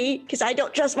of the key because I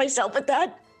don't trust myself with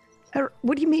that.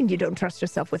 What do you mean you don't trust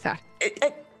yourself with that?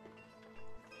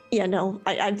 Yeah, no,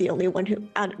 I'm the only one who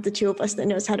out of the two of us that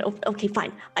knows how to. Okay,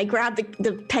 fine. I grab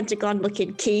the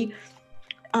pentagon-looking key.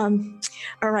 All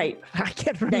right. I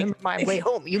can't remember my way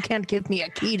home. You can't give me a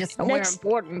key to somewhere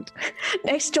important.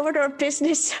 Next order of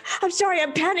business. I'm sorry,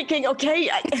 I'm panicking. Okay.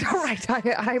 It's all right.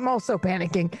 I'm also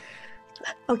panicking.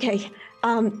 Okay.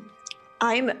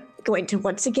 I'm going to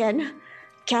once again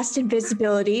cast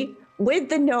invisibility with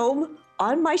the gnome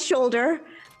on my shoulder.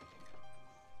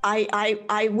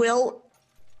 I will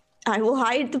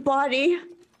hide the body.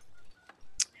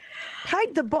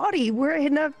 Hide the body. We're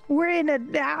in a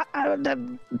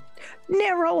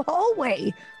narrow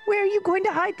hallway. Where are you going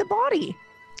to hide the body?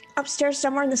 Upstairs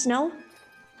somewhere in the snow.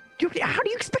 How do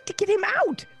you expect to get him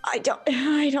out? I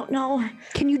don't know.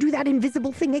 Can you do that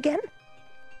invisible thing again?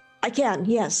 I can,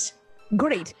 yes.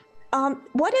 Great.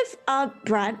 What if,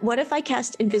 Brad, what if I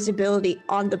cast invisibility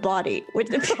on the body?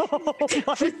 Oh my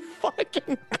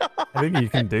fucking God. I think you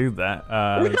can do that.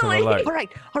 Really? Look.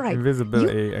 All right.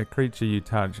 Invisibility, a creature you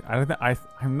touch.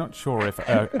 I'm not sure if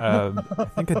I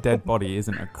think a dead body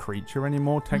isn't a creature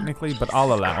anymore technically, but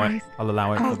I'll allow it. I'll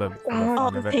allow it for the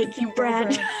fun of it. Thank you,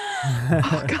 Brad.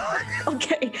 Oh, God.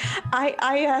 Okay,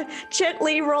 I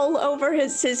gently roll over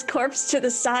his corpse to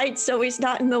the side so he's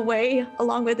not in the way,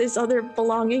 along with his other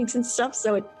belongings and stuff,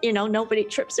 so it, nobody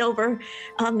trips over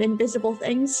invisible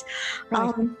things.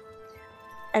 Right.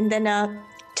 And then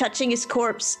touching his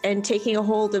corpse and taking a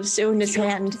hold of Suna's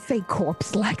hand. Say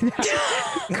corpse like that.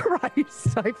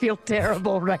 Christ, I feel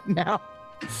terrible right now.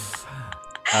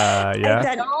 Yeah. And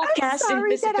then cast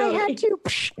Sorry that I had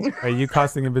invisibility. to. Are you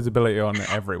casting invisibility on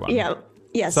everyone? Yeah.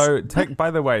 Yes. So, by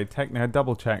the way, I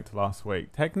double checked last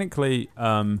week. Technically,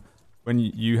 when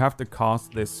you have to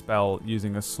cast this spell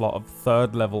using a slot of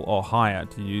 3rd level or higher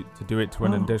to do it to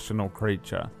an additional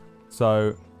creature.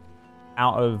 So,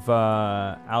 out of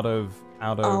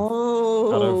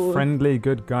friendly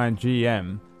good guy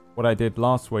GM, what I did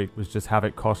last week was just have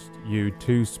it cost you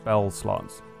 2 spell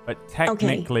slots. But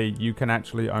technically, you can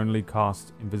actually only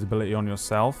cast invisibility on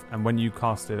yourself, and when you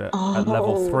cast it at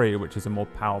level 3, which is a more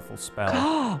powerful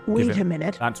spell, Wait a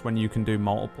minute. that's when you can do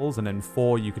multiples, and then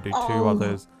 4 you could do 2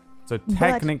 others. So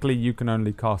technically, you can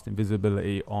only cast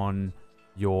invisibility on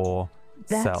yourself.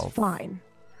 That's fine.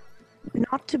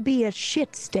 Not to be a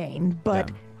shit stain,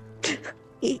 but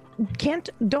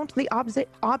don't the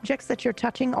objects that you're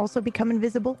touching also become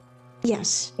invisible?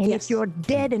 Yes. And if you're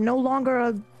dead and no longer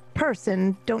a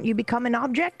person, don't you become an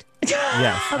object?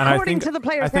 Yes, According to the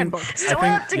player's handbook. So I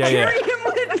have to carry him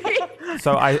with me.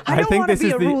 So I think this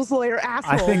is a rules lawyer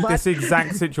asshole. I think but... this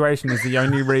exact situation is the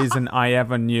only reason I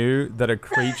ever knew that a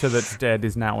creature that's dead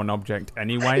is now an object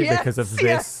anyway, because of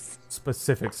this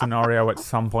specific scenario at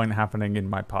some point happening in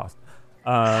my past.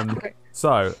 Okay.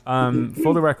 So,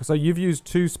 for the record, so you've used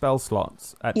 2 spell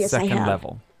slots at Yes, I second have.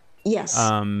 level. Yes.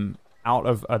 Out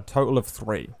of a total of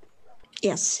 3.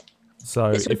 Yes.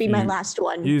 So This would if be my you last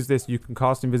one. use this, you can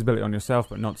cast invisibility on yourself,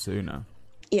 but not Suna.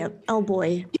 Yep. Oh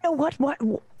boy. You know what?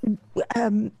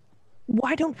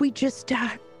 Why don't we just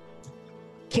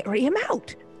carry him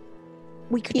out?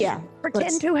 We could Yeah, pretend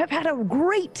let's- to have had a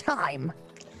great time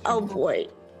Oh boy.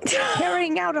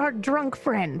 carrying out our drunk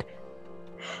friend.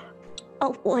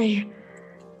 Oh boy.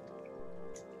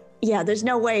 Yeah, there's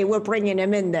no way we're bringing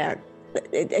him in there.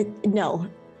 No.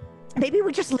 Maybe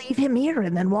we just leave him here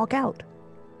and then walk out.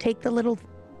 Take the little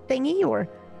thingy, or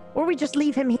we just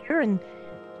leave him here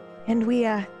and we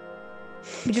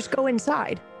just go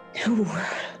inside.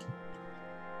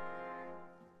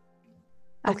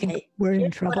 I think Okay. we're in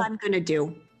Here's trouble. what I'm gonna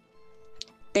do.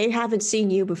 They haven't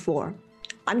seen you before.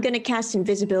 I'm gonna cast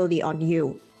invisibility on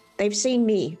you. They've seen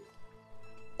me.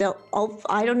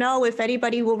 I don't know if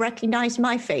anybody will recognize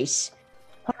my face.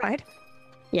 All right.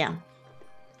 Yeah.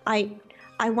 I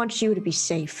want you to be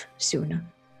safe, Suna.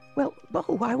 Well, Bo,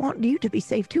 I want you to be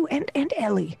safe too, and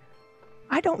Ellie.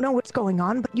 I don't know what's going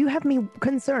on, but you have me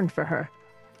concerned for her.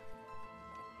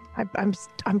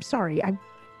 I'm sorry.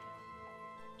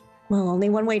 Well, only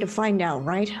one way to find out,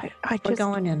 right? I We're just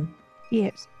going in.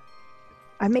 yes.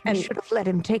 I maybe And- should have let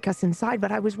him take us inside,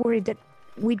 but I was worried that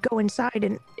we'd go inside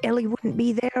and Ellie wouldn't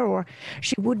be there, or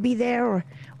she would be there, or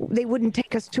they wouldn't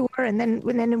take us to her, and then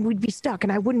we'd be stuck,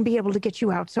 and I wouldn't be able to get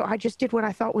you out. So I just did what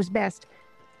I thought was best.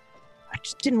 I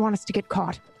just didn't want us to get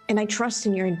caught. And I trust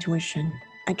in your intuition.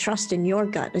 I trust in your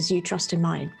gut as you trust in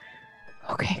mine.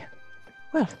 Okay.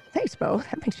 Well, thanks, Bo.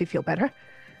 That makes me feel better.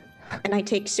 And I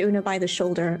take Suna by the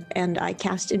shoulder and I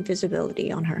cast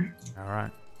invisibility on her, All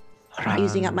right.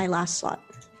 using up my last slot.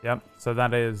 Yep. So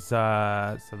that is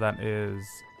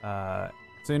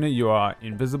Suna, you are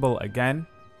invisible again.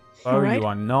 Bo, All right. you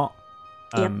are not.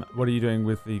 Yep. What are you doing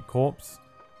with the corpse?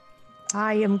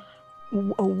 I am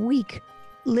a weak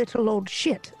little old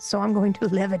shit, so I'm going to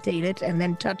levitate it and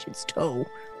then touch its toe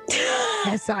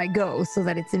as I go so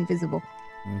that it's invisible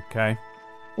Okay.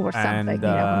 or something. And,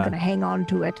 I'm going to hang on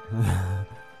to it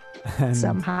And,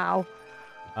 somehow.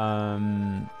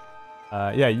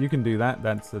 yeah, you can do that.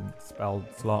 That's a spell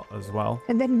slot as well.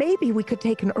 And then maybe we could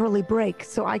take an early break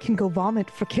so I can go vomit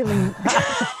for killing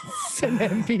some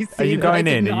NPC. Are you that I going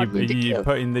did in? Are not need to you kill.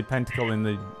 putting the pentacle in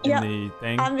the Yeah.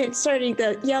 thing? I'm inserting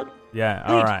the, yep. Yeah.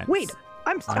 All right. Wait,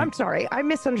 I'm Fine. sorry. I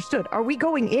misunderstood. Are we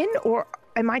going in or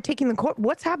am I taking the court?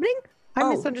 What's happening? I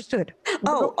Oh. misunderstood. We're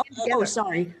Oh, going oh, together.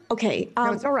 sorry. Okay.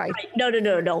 No, it's all right.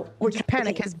 No. We're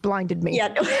Panic has blinded me.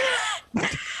 Yeah. No.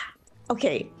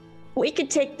 Okay. We could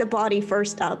take the body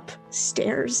first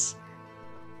upstairs.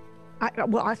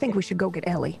 I think we should go get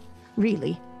Ellie.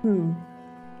 Really.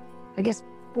 I guess,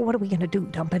 well, what are we going to do?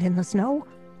 Dump it in the snow?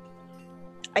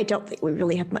 I don't think we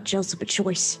really have much else of a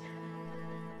choice.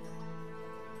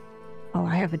 Oh,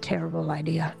 I have a terrible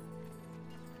idea.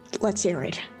 Let's hear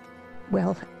it.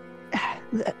 Well,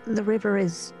 the river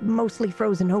is mostly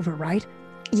frozen over, right?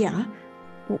 Yeah.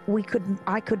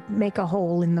 I could make a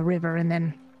hole in the river and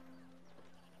then,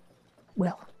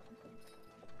 well,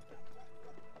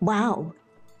 Wow.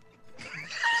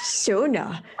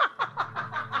 Suna.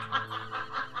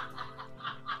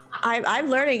 I'm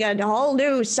learning a whole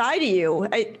new side of you.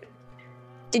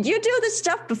 Did you do this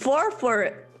stuff before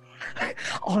for...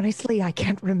 honestly, I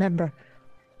can't remember.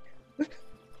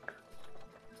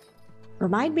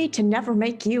 Remind me to never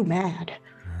make you mad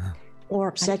or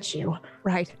upset you.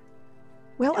 Right.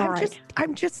 Well, All right.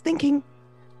 I'm just thinking,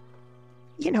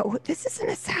 this is an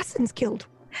assassin's guild.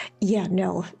 Yeah,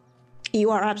 no. You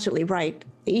are absolutely right.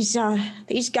 These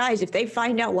guys, if they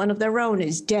find out one of their own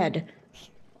is dead,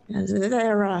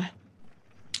 they're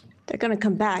gonna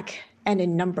come back, and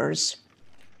in numbers.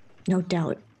 No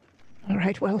doubt. All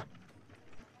right, well,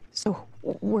 so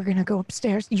we're gonna go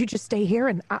upstairs. You just stay here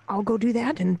and I'll go do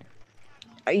that and,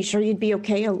 Are you sure you'd be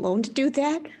okay alone to do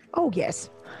that? oh yes,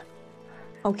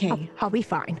 Okay. I'll be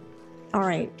fine. All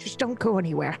right. Just don't go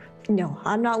anywhere. No,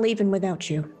 I'm not leaving without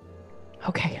you.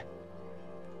 Okay.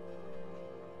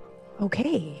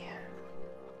 Okay.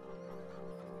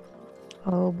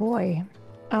 Oh boy.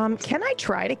 Can I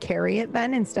try to carry it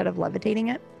then instead of levitating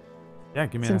it Yeah,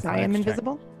 give me since an I am athletics check.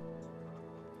 invisible?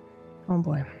 Oh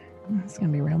boy. It's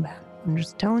gonna be real bad. I'm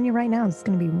just telling you right now, it's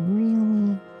gonna be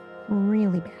really,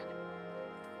 really bad.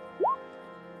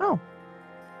 Oh,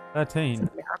 it's 13.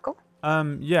 a miracle.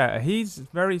 Yeah, he's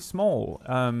very small.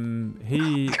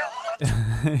 He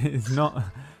it's not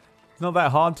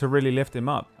that hard to really lift him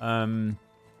up.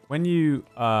 When you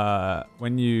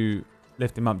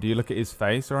lift him up, do you look at his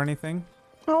face or anything?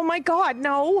 Oh my God,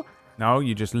 no. No,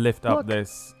 you just lift up Look.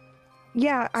 this.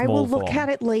 Yeah, I Small will look form. at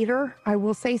it later. I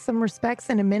will say some respects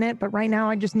in a minute, but right now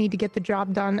I just need to get the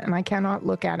job done, and I cannot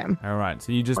look at him, All right,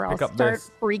 so you just or pick I'll up start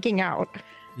this. freaking out.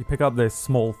 You pick up this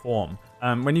small form.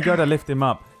 When you go to lift him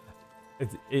up,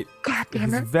 it God damn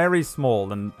is it! very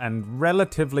small and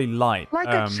relatively light. Like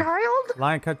a child?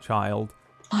 Like a child.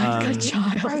 Like a Um,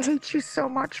 child. I hate you so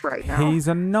much right now. He's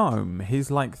a gnome. He's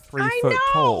like 3 I foot know.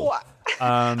 tall.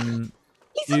 Um,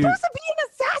 He's you- supposed to be an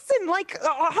assassin, like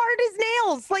hard as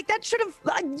nails. Like that should have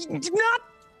not.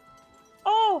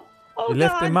 Oh you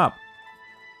lift God. him up.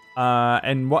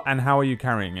 And how are you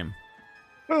carrying him?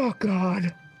 Oh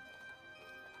God.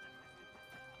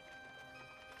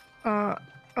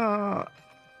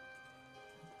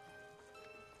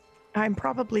 I'm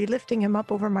probably lifting him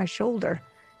up over my shoulder,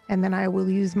 and then I will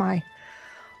use my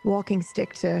walking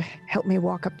stick to help me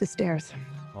walk up the stairs,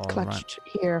 All right. clutched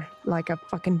here like a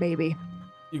fucking baby.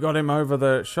 You got him over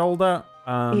the shoulder.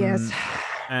 Yes,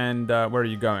 And where are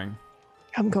you going?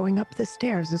 I'm going up the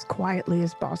stairs as quietly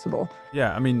as possible.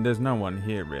 Yeah, I mean, there's no one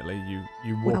here really.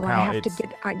 You walk Well, out. I have it's... to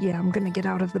get. Yeah, I'm gonna get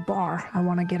out of the bar. I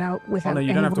want to get out Oh without. no,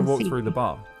 you don't have to anyone walk through seeing the me.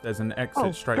 bar. There's an exit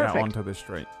Oh, straight out perfect. onto the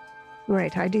street.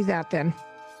 Right, I do that then.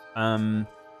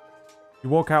 You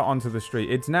walk out onto the street.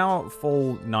 It's now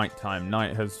full nighttime.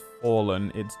 Night has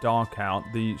fallen. It's dark out.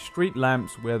 The street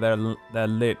lamps where they're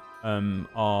lit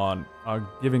are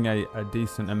giving a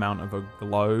decent amount of a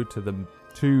glow to the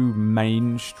two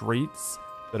main streets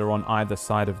that are on either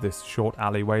side of this short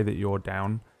alleyway that you're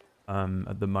down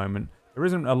at the moment. There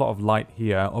isn't a lot of light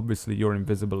here. Obviously, you're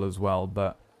invisible as well,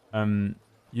 but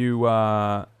you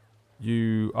are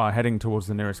heading towards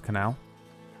the nearest canal.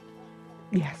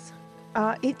 Yes.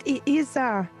 It is.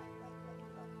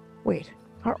 Wait,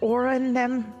 are Aura and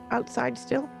them outside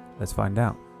still? Let's find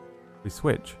out. We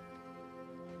switch.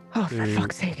 Oh, for To-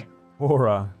 fuck's sake!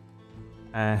 Aura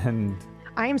and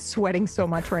I am sweating so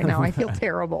much right now. I feel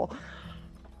terrible.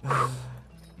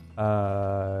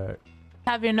 uh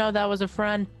Have you know that was a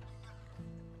friend?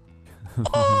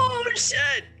 Oh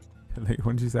shit!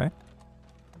 what did you say?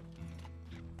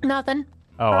 Nothing.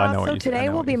 Oh, I know what So you said. I today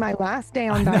know will what be you my last day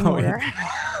on I know what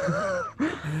you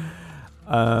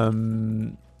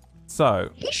Dine. So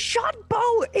He shot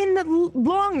Bo in the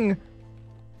lung.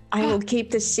 I will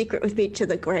keep this secret with me to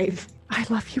the grave. I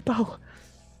love you, Bo. All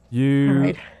you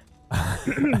right.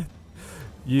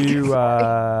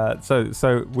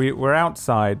 we're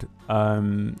outside.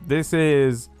 This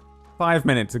is 5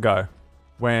 minutes ago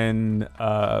when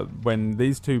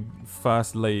these two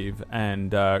first leave,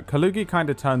 and Kalugi kind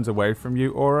of turns away from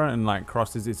you, Aura, and like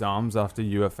crosses his arms after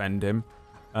you offend him,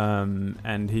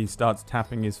 and he starts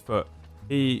tapping his foot.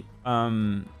 He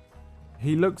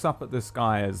looks up at the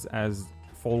sky as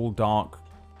full dark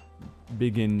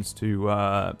begins to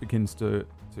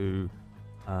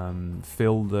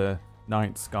fill the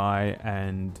night sky,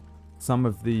 and some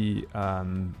of the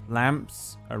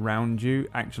lamps around you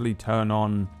actually turn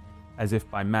on as if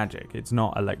by magic. It's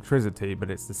not electricity,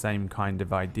 but it's the same kind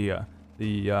of idea.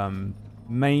 The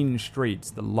main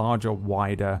streets, the larger,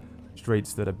 wider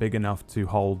streets that are big enough to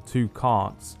hold two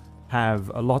carts, have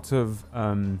a lot of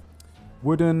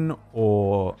wooden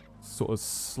or sort of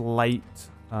slate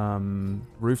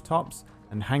rooftops,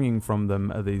 and hanging from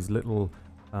them are these little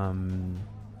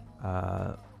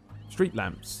street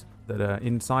lamps that are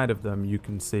inside of them. You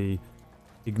can see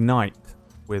ignite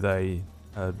with a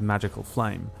magical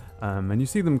flame, and you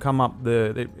see them come up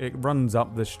it runs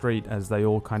up the street as they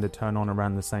all kind of turn on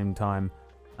around the same time.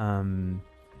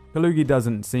 Kalugi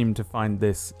doesn't seem to find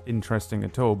this interesting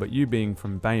at all, but you being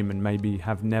from Bame and maybe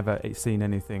have never seen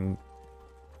anything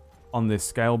on this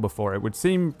scale before, it would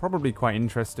seem probably quite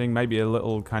interesting, maybe a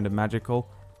little kind of magical,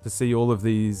 to see all of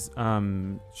these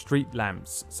street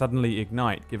lamps suddenly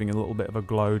ignite, giving a little bit of a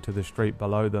glow to the street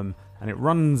below them, and it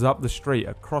runs up the street.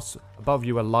 Across above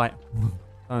you, a light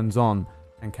turns on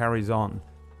and carries on,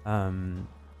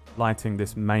 lighting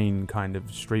this main kind of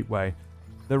streetway.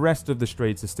 The rest of the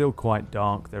streets are still quite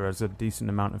dark. There is a decent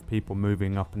amount of people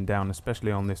moving up and down,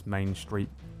 especially on this main street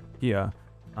here.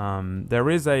 There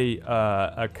is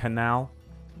a canal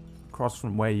across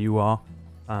from where you are,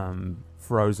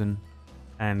 frozen,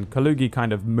 and Kalugi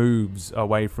kind of moves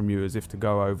away from you as if to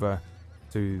go over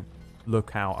to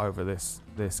look out over this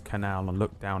canal and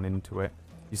look down into it.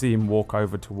 You see him walk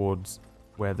over towards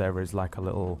where there is like a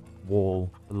little wall,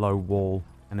 a low wall,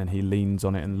 and then he leans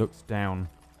on it and looks down,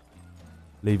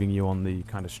 leaving you on the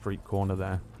kind of street corner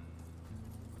there.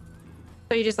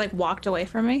 So you just like walked away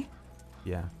from me?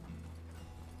 Yeah.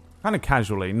 Kind of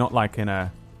casually, not like in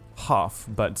a huff,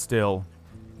 but still.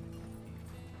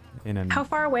 in an. How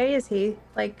far away is he?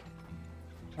 Like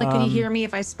could he hear me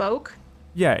if I spoke?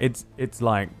 Yeah, it's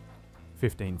like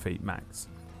 15 feet max.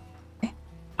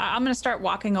 I'm gonna start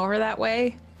walking over that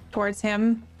way towards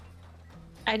him.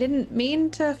 I didn't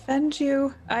mean to offend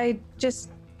you. I just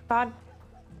thought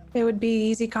it would be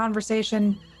easy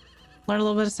conversation. Learn a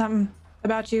little bit of something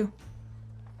about you.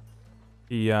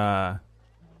 He turns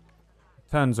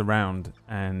around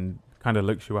and kind of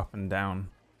looks you up and down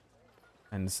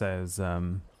and says,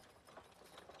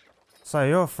 So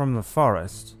you're from the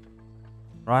forest,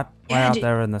 right? Way Yeah, out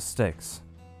there in the sticks.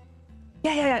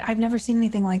 Yeah. I've never seen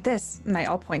anything like this. And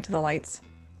I'll point to the lights.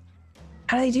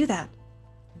 How do they do that?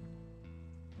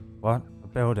 What? A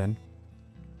building?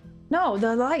 No,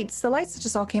 the lights. The lights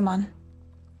just all came on.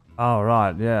 Oh,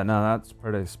 right. Yeah, no, that's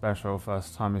pretty special.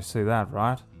 First time you see that,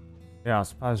 right? Yeah, I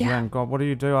suppose you Yeah. ain't got... What do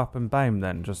you do up in BAME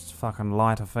then? Just fucking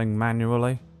light a thing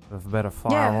manually? With a bit of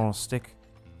fire Yeah. on a stick?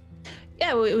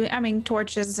 Yeah, I mean,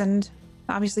 torches and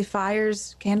obviously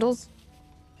fires, candles.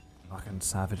 Fucking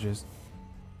savages.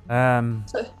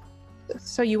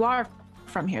 So you are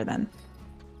from here then?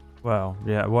 Well,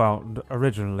 yeah,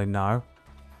 originally no.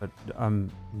 But,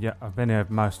 yeah, I've been here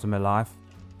most of my life.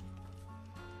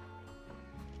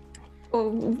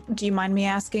 Well, do you mind me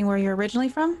asking where you're originally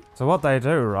from? So what they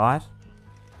do, right?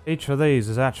 Each of these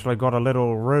has actually got a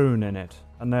little rune in it.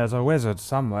 And there's a wizard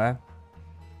somewhere,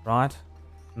 right?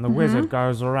 And the wizard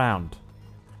goes around.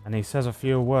 And he says a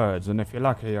few words, and if you're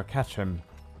lucky, you'll catch him.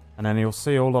 And then he'll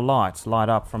see all the lights light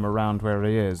up from around where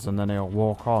he is, and then he'll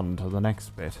walk on to the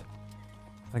next bit.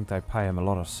 I think they pay him a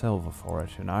lot of silver for it,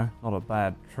 you know? Not a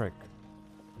bad trick.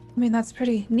 I mean, that's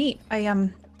pretty neat.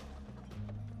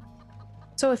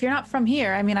 So if you're not from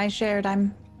here, I mean, I'm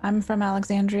from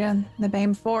Alexandria in the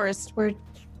BAME Forest. Where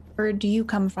do you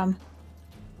come from?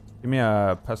 Give me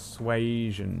a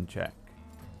persuasion check.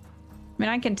 I mean,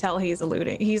 I can tell he's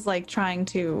alluding. He's like trying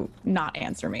to not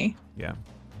answer me. Yeah.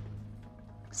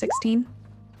 16?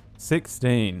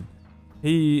 16.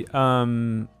 He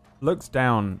looks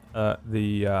down at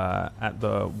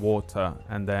the water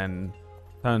and then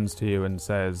turns to you and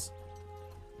says,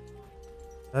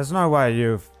 "There's no way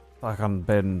you've fucking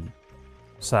been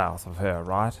south of here,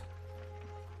 right?"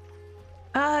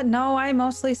 No, I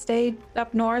mostly stayed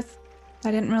up north. I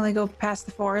didn't really go past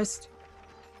the forest.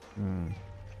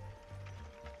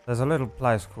 There's a little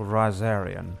place called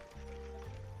Rysarian.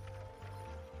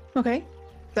 Okay.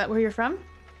 Is that where you're from?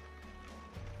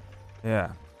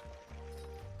 Yeah.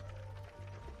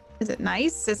 Is it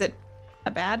nice? Is it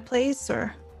a bad place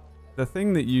or? The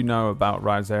thing that you know about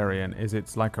Rysarian is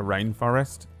it's like a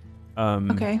rainforest.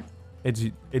 Okay.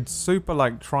 It's super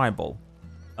like tribal.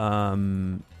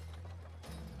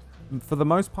 For the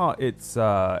most part, it's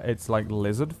like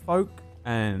lizard folk,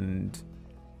 and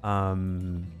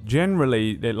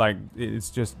generally it's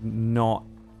just not.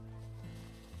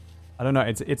 I don't know.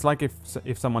 It's like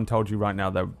if someone told you right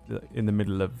now they're in the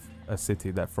middle of a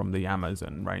city, they're from the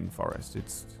Amazon rainforest.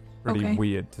 It's pretty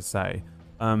weird to say.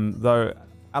 Though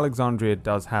Alexandria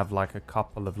does have like a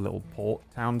couple of little port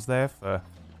towns there for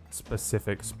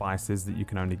specific spices that you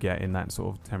can only get in that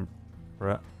sort of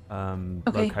temperate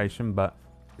location, but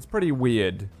it's pretty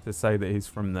weird to say that he's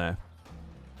from there.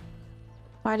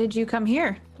 Why did you come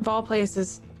here, of all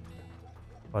places?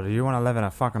 Well, do you want to live in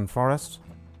a fucking forest?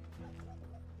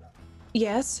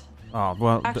 Yes. Oh,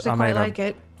 well, Actually, quite like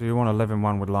it. Do you want to live in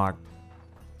one with like...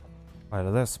 Wait,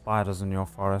 are there spiders in your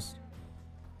forest?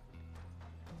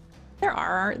 There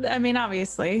are. I mean,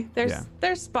 obviously,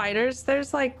 there's spiders.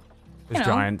 There's like, there's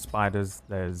giant spiders.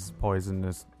 There's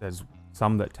poisonous. There's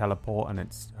some that teleport, and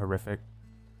it's horrific.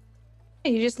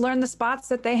 You just learn the spots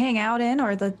that they hang out in,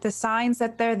 or the signs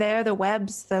that they're there, the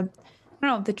webs, I don't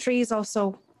know, the trees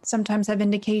also sometimes have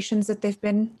indications that they've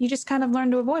been. You just kind of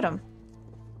learn to avoid them.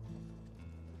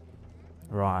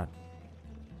 Right.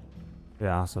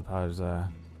 Yeah, I suppose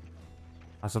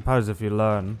if you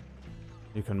learn,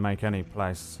 you can make any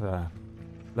place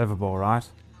livable, right?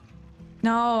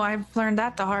 No, I've learned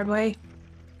that the hard way.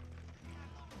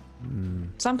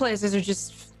 Some places are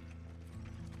just,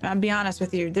 I'll be honest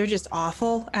with you, they're just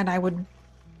awful, and I don't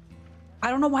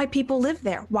know why people live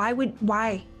there. Why?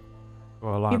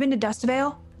 Well, You been to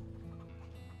Dustvale?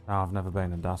 No, I've never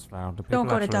been to Dustvale. Do Don't people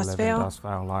go to actually live in Dustvale.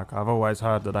 Dustvale? Like, I've always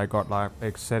heard that they got like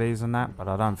big cities and that, but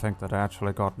I don't think that they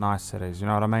actually got nice cities. You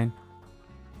know what I mean?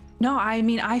 No, I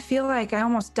mean, I feel like I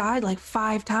almost died like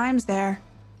 5 times there.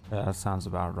 Yeah, that sounds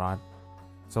about right.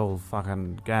 It's all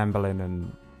fucking gambling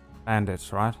and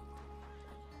bandits, right?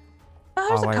 There's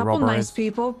a Highway couple robberies, nice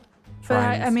people, but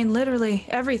I trains. mean, literally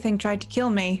everything tried to kill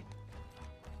me.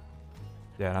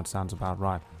 Yeah, that sounds about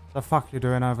right. The fuck you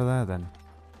doing over there then?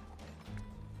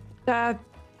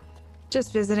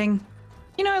 Just visiting.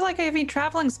 You know, like, I mean,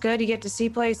 traveling's good. You get to see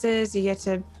places. You get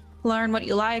to learn what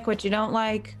you like, what you don't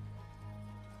like.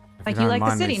 Like, you like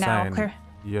the city now.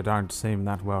 You don't seem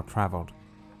that well traveled.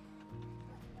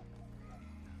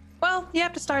 Well, you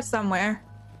have to start somewhere,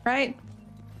 right?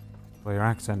 Well, your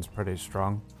accent's pretty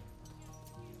strong.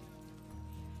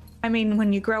 I mean,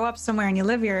 when you grow up somewhere and you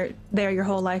live there your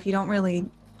whole life, you don't really,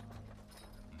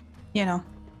 you know.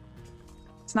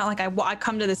 It's not like I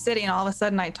come to the city and all of a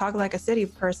sudden I talk like a city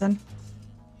person.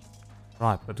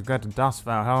 Right, but to get to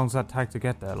Dustvale, how long does that take to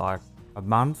get there? Like a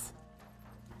month?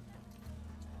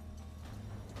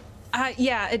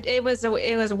 Yeah, it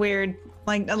was weird.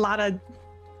 Like a lot of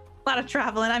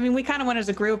traveling. I mean, we kind of went as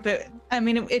a group.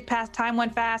 Time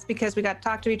went fast because we got to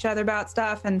talk to each other about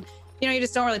stuff, and you know, you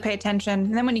just don't really pay attention.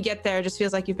 And then when you get there, it just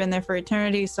feels like you've been there for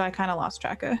eternity. So I kind of lost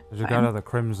track of. Did you go to the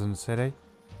Crimson City?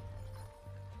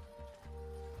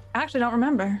 I actually don't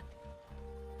remember.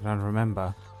 You don't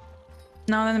remember?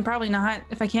 No, then probably not.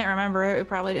 If I can't remember it, we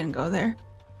probably didn't go there.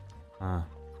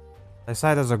 They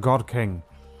say there's a God King.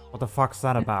 What the fuck's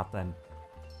that about then?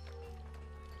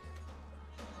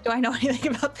 Do I know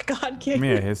anything about the God King? Give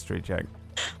me a history check.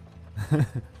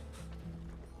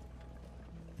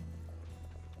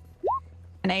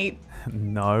 An 8.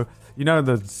 No. You know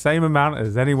the same amount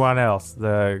as anyone else.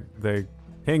 The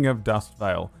King of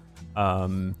Dustvale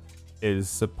is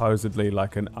supposedly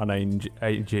like an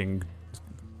unaging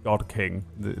God King.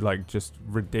 Like just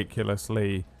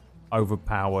ridiculously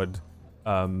overpowered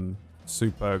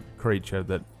super creature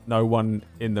that no one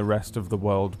in the rest of the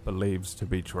world believes to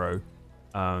be true.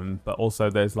 But also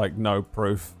there's like no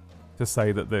proof to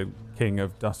say that the King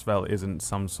of Dustvale isn't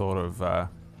some sort of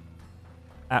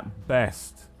at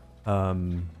best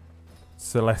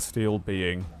celestial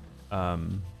being,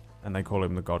 and they call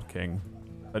him the God King.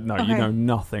 But no, you know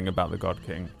nothing about the God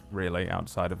King really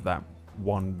outside of that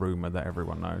one rumor that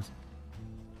everyone knows.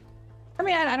 I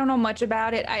mean, I don't know much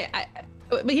about it.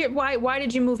 But here, why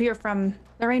did you move here from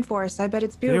the rainforest? I bet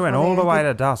it's beautiful. You went all the way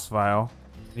to Dustvale.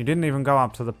 You didn't even go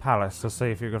up to the palace to see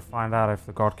if you could find out if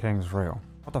the God King's real.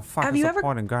 What the fuck is the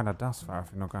point in going to Dustvale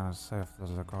if you're not going to see if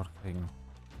there's a God King?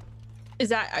 Is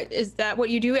that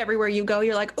what you do everywhere you go?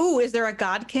 You're like, ooh, is there a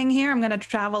God King here? I'm going to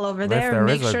travel over there and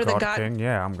make sure the God King,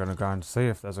 yeah, I'm going to go and see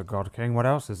if there's a God King. What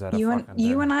else is there to fucking do?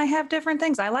 You and I have different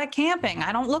things. I like camping.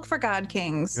 I don't look for God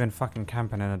Kings. You've been fucking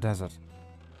camping in a desert.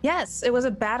 Yes, it was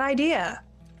a bad idea.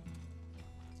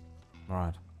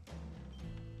 Right.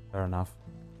 Fair enough.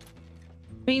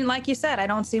 I mean, like you said, I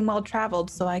don't seem well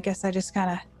traveled, so I guess I just kind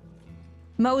of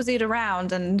moseyed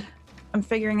around and I'm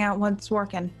figuring out what's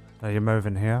working. Are you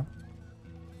moving here?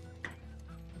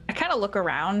 I kind of look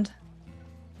around.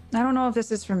 I don't know if this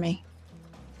is for me.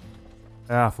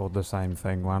 Yeah, I thought the same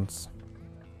thing once.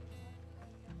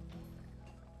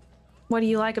 What do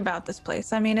you like about this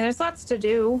place? I mean, there's lots to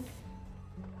do.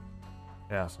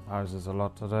 Yeah, I suppose there's a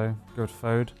lot to do. Good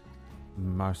food.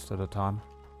 Most of the time.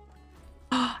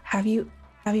 Have you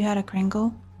had a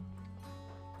Kringle?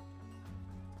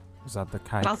 Is that the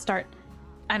cake? I'll start.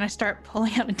 And I start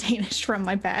pulling out a Danish from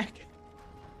my bag.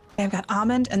 I've got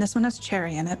almond, and this one has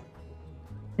cherry in it.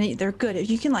 And they're good.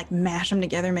 If you can like mash them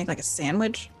together, make like a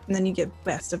sandwich, and then you get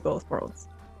best of both worlds.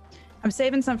 I'm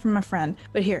saving some for my friend,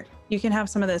 but here, you can have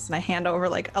some of this, and I hand over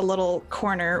like a little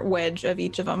corner wedge of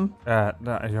each of them. No,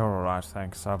 you're alright,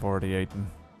 thanks. I've already eaten.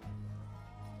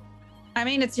 I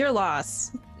mean, it's your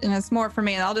loss, and it's more for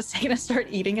me, and I'll just take it and start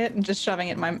eating it and just shoving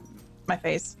it in my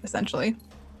face, essentially.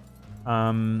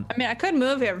 I mean, I could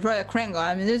move here for a Kringle.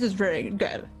 I mean, this is really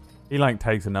good. He like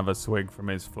takes another swig from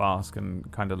his flask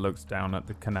and kind of looks down at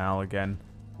the canal again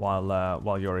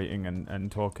while you're eating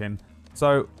and talking.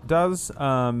 So does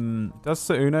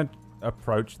Sauna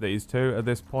approach these two at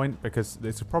this point? Because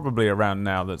it's probably around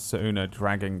now that Sauna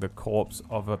dragging the corpse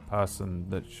of a person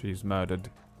that she's murdered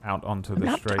out onto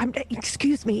the street.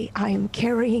 Excuse me, I am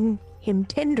carrying him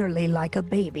tenderly like a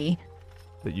baby.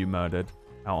 That you murdered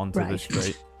out onto the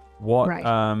street. What? Right.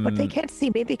 But they can't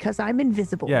see me because I'm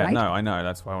invisible, yeah, right? No, I know.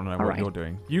 That's why I want to know what you're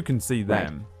doing. You can see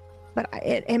them. But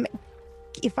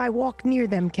if I walk near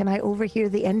them, can I overhear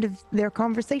the end of their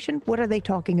conversation? What are they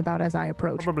talking about as I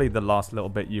approach? Probably the last little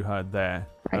bit you heard there.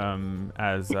 Right.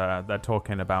 As they're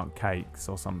talking about cakes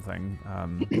or something.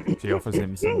 She offers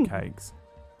him some cakes.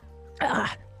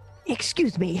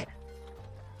 Excuse me.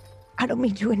 I don't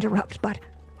mean to interrupt, but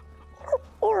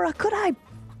Aura, could I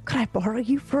borrow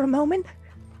you for a moment?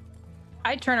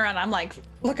 I turn around. I'm like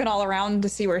looking all around to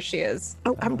see where she is.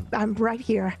 Oh, I'm right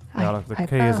here. Yeah, look, the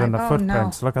key is in the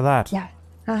footprints. No. Look at that. Yeah.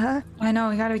 I know.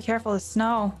 We gotta be careful of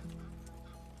snow.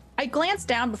 I glance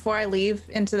down before I leave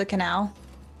into the canal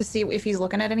to see if he's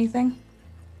looking at anything.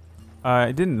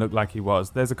 It didn't look like he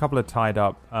was. There's a couple of tied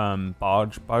up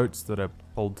barge boats that are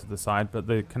pulled to the side, but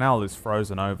the canal is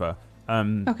frozen over.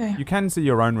 Okay. You can see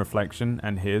your own reflection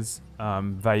and his.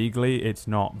 Vaguely, it's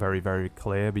not very, very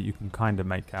clear, but you can kind of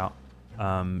make out.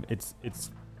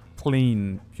 It's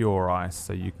clean, pure ice,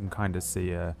 so you can kind of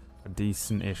see a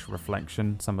decent-ish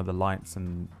reflection. Some of the lights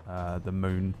and the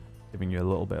moon giving you a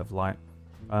little bit of light.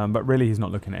 But really, he's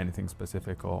not looking at anything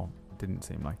specific, or didn't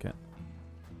seem like it.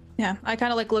 Yeah, I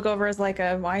kind of like look over as like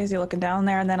why is he looking down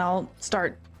there? And then I'll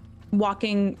start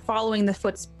walking, following the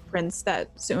footprints that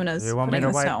Suna's putting in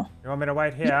the snow. You want me to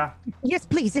wait here? Yes,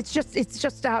 please. It's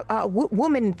just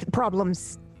woman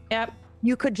problems. Yep.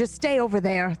 You could just stay over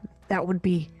there. That would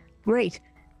be great.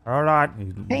 All right.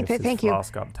 He Thank lifts his you.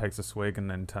 flask up, takes a swig,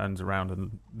 and then turns around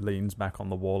and leans back on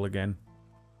the wall again.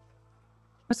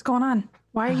 What's going on?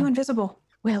 Why are you invisible?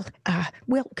 Well,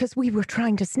 because we were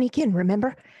trying to sneak in,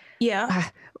 remember? Yeah.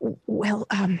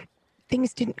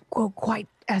 Things didn't go quite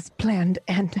as planned,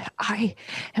 and I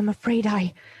am afraid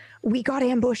we got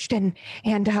ambushed, and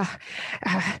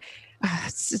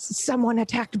someone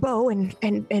attacked Bo, and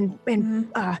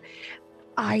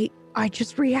I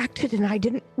just reacted, and I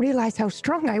didn't realize how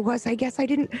strong I was. I guess I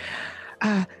didn't.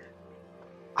 I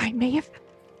may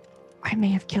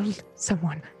have killed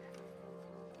someone.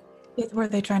 Were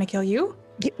they trying to kill you?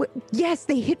 Yes,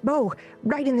 they hit Bo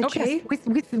right in the chest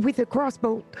with a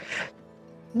crossbow.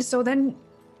 So then,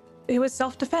 it was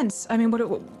self-defense. I mean,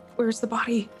 where's the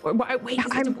body? Wait,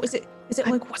 is it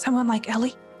like someone like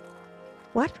Ellie?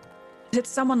 What? Is it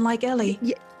someone like Ellie?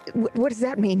 Yeah, what does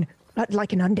that mean?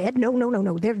 Like an undead?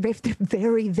 No. They're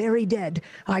very, very dead.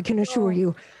 I can assure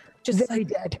you. Just very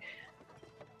dead.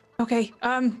 Okay.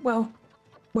 Well,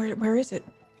 where is it?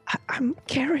 I'm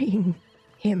carrying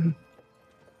him.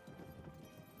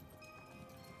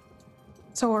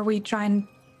 So are we trying?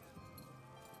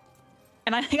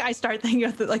 And I start thinking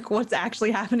of like what's actually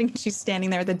happening. She's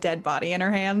standing there with a dead body in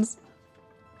her hands.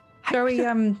 So are we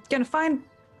gonna find?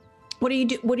 What are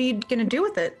you gonna do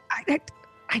with it?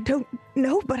 I don't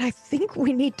know, but I think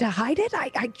we need to hide it.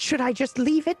 Should I just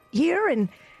leave it here and?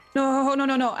 No. And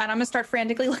I'm gonna start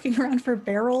frantically looking around for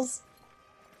barrels.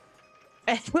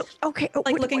 Well, okay.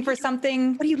 Like looking for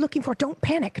something. What are you looking for? Don't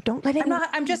panic. Don't let anyone.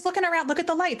 I'm just looking around. Look at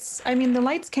the lights. I mean, the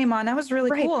lights came on. That was really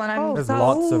cool. And There's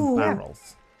lots of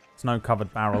barrels.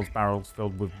 Snow-covered barrels, barrels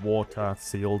filled with water,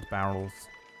 sealed barrels.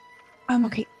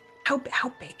 Okay. How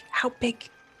big?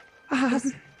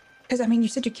 Because I mean, you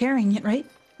said you're carrying it, right?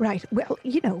 Right. Well,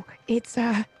 it's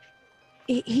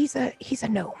he's a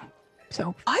gnome.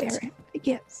 So what?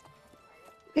 Yes.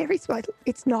 Very small.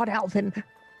 It's not Alvin.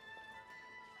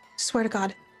 Swear to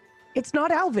God. It's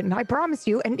not Alvin, I promise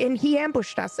you. And he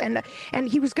ambushed us, and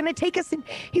he was gonna take us in.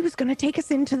 He was gonna take us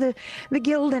into the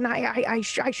guild, and I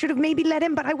should have maybe let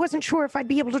him, but I wasn't sure if I'd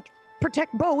be able to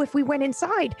protect Bo if we went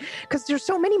inside, because there's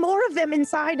so many more of them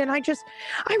inside, and I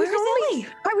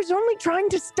was only trying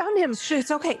to stun him. It's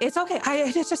okay.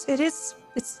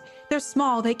 They're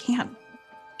small. They can't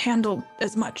handle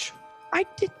as much. I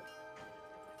did.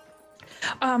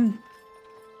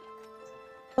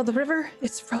 Well, the river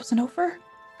is frozen over.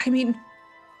 I mean,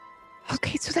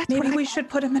 okay, so that's maybe we should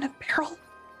put him in a barrel.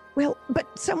 Well,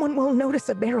 but someone will notice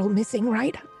a barrel missing,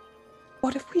 right?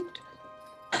 What if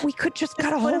we could just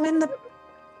cut a put hole him in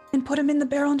the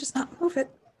barrel and just not move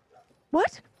it?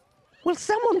 What? Well,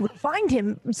 someone would find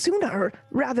him sooner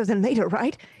rather than later,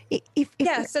 right?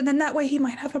 Yes, and then that way he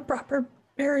might have a proper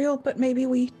burial. But maybe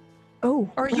we. Oh,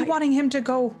 or are you wanting him to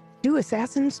go? Do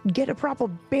assassins get a proper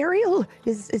burial?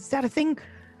 Is that a thing?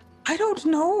 I don't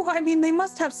know. I mean, they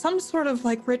must have some sort of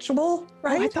like ritual,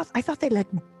 right? Oh, I thought they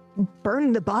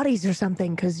burn the bodies or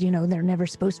something, because they're never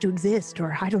supposed to exist,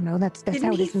 or I don't know. That's Didn't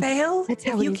how it he is. fail? That's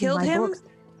how if you killed him. Books.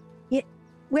 Yeah.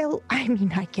 Well, I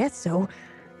mean, I guess so.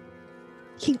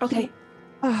 Okay.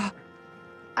 I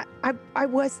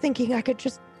was thinking I could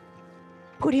just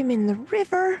put him in the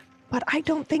river, but I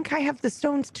don't think I have the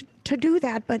stones to do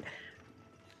that. But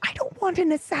I don't want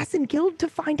an assassin guild to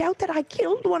find out that I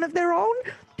killed one of their own.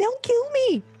 They'll kill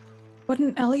me.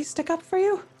 Wouldn't Ellie stick up for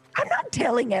you? I'm not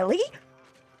telling Ellie.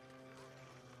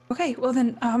 Okay, well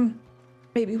then,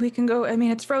 maybe we can go. I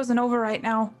mean, it's frozen over right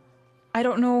now. I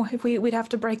don't know if we'd have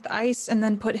to break the ice and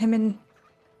then put him in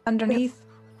underneath.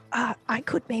 I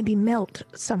could maybe melt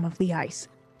some of the ice.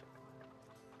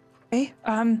 Okay,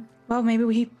 well,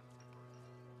 maybe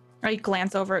I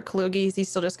glance over at Kalugi. He's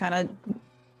still just kind of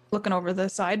looking over the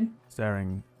side.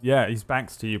 Staring. Yeah, his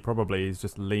back's to you probably. He's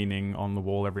just leaning on the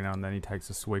wall every now and then. He takes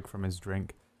a swig from his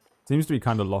drink. Seems to be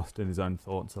kind of lost in his own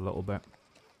thoughts a little bit.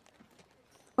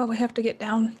 Well, we have to get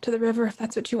down to the river if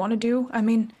that's what you want to do. I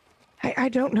mean, I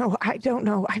don't know. I don't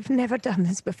know. I've never done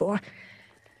this before.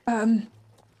 I'll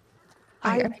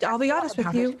be honest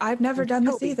with you. I've never done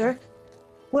this either.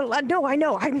 Well, no, I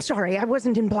know. I'm sorry. I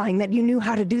wasn't implying that you knew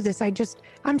how to do this.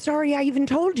 I'm sorry I even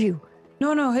told you.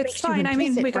 No, it's Makes you fine. I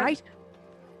mean, implicit, right?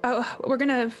 We'll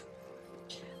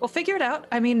figure it out.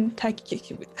 I mean,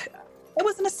 it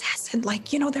was an assassin. Like,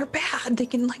 they're bad.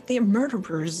 They're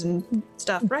murderers and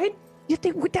stuff, right? You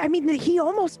think? I mean, he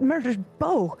almost murdered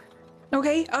Bo.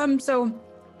 Okay. So,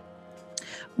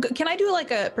 can I do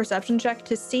like a perception check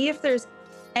to see if there's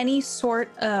any sort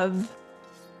of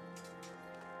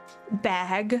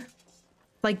bag,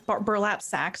 like burlap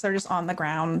sacks that are just on the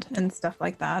ground and stuff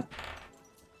like that?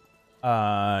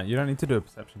 You don't need to do a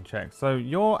perception check. So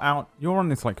you're on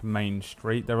this like main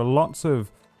street. There are lots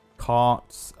of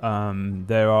carts.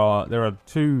 There are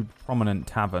two prominent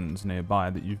taverns nearby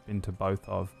that you've been to both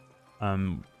of.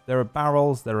 There are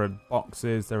barrels, there are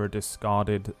boxes, there are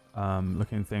discarded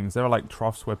looking things. There are like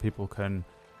troughs where people can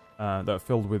that are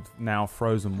filled with now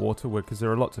frozen water, because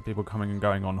there are lots of people coming and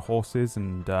going on horses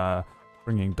and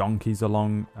bringing donkeys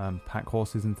along, pack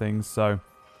horses and things. So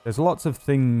there's lots of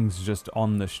things just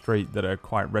on the street that are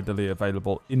quite readily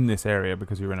available in this area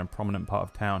because you're in a prominent part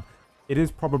of town. It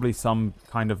is probably some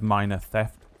kind of minor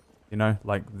theft,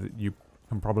 like you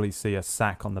can probably see a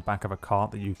sack on the back of a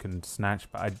cart that you can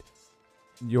snatch, but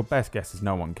your best guess is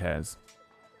no one cares.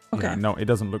 Okay. No, it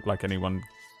doesn't look like anyone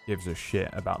gives a shit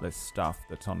about this stuff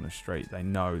that's on the street. They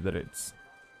know that it's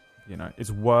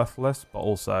worthless, but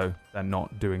also they're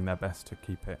not doing their best to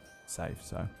keep it safe.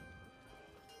 So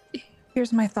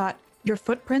here's my thought. Your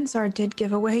footprints are a dead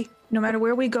giveaway. No matter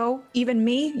where we go, even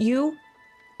me, you,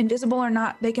 invisible or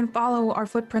not, they can follow our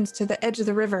footprints to the edge of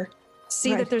the river.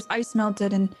 See that there's ice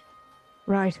melted and...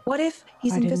 Right. What if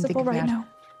he's invisible right now?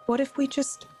 What if we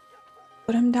just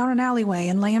put him down an alleyway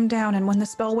and lay him down, and when the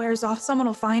spell wears off, someone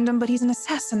will find him, but he's an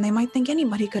assassin. They might think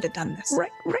anybody could have done this. Right.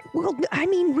 Well, I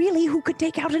mean, really, who could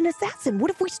take out an assassin?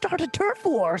 What if we start a turf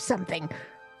war or something?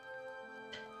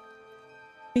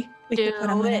 We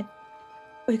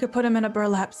could put him in a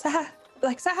burlap sack,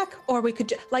 or we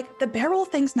could the barrel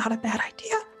thing's not a bad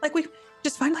idea. Like, we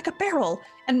just find like a barrel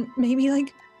and maybe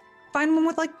like find one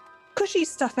with like cushy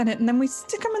stuff in it, and then we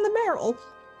stick him in the barrel.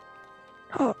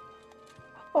 Oh,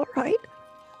 all right.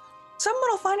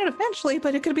 Someone will find it eventually,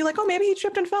 but it could be like, oh, maybe he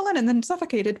tripped and fell in and then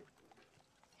suffocated.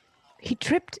 He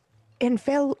tripped and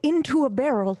fell into a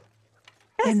barrel.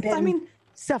 Yes, and then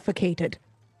suffocated.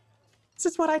 This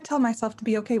is what I tell myself to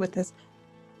be okay with this.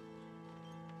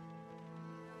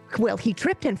 Well, he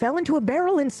tripped and fell into a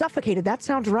barrel and suffocated. That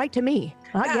sounds right to me.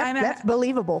 That's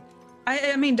believable.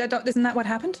 I mean, isn't that what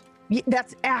happened? Yeah,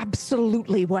 that's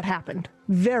absolutely what happened.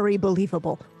 Very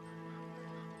believable.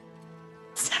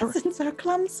 Assassins are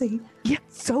clumsy. Yeah,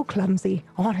 so clumsy,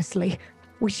 honestly.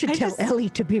 We should tell Ellie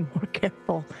to be more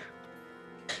careful.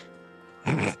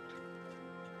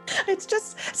 It's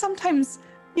just sometimes,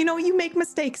 you make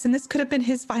mistakes, and this could have been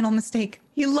his final mistake.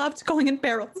 He loved going in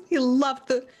barrels. He loved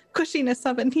the cushiness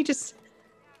of it, and he just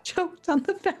choked on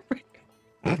the fabric.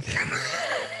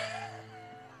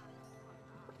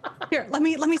 Here, let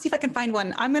me see if I can find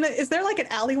one. Is there like an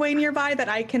alleyway nearby that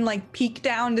I can like peek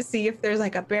down to see if there's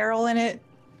like a barrel in it?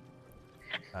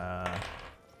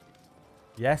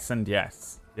 Yes and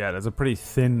yes. Yeah, there's a pretty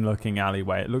thin looking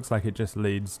alleyway. It looks like it just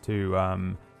leads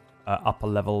to upper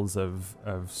levels of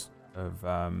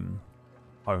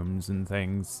homes and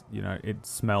things. It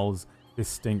smells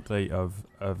distinctly of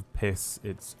piss.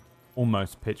 It's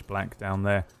almost pitch black down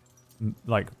there.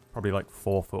 Probably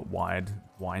 4 foot wide,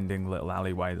 winding little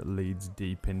alleyway that leads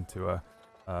deep into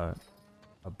a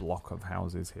block of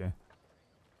houses here.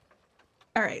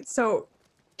 All right, so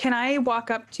can I walk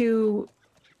up to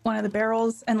one of the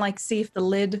barrels and see if the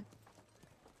lid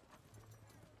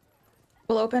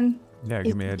will open? Yeah,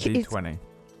 give me a D20.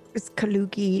 Is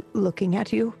Kalugi looking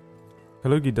at you?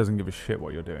 Kalugi doesn't give a shit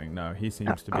what you're doing. No, he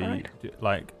seems to be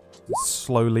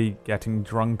slowly getting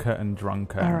drunker and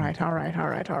drunker. All right.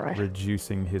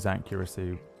 Reducing his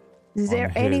accuracy. Is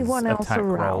there anyone else attack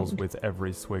around? Rolls with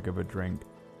every swig of a drink.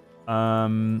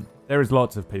 There is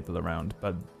lots of people around,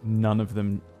 but none of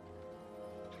them,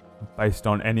 based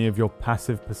on any of your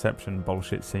passive perception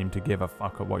bullshit, seem to give a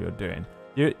fuck at what you're doing.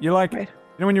 You're like,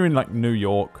 when you're in New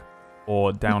York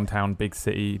or downtown big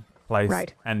city place,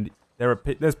 right? And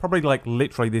there's probably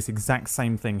literally this exact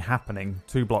same thing happening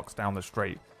 2 blocks down the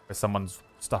street, where someone's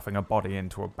stuffing a body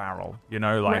into a barrel.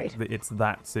 It's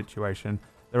that situation.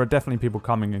 There are definitely people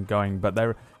coming and going, but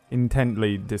they're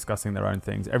intently discussing their own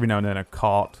things. Every now and then a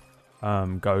cart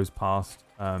goes past,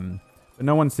 but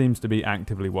no one seems to be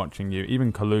actively watching you.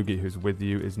 Even Kalugi, who's with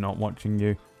you, is not watching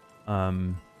you.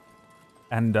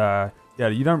 And yeah,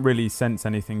 you don't really sense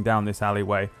anything down this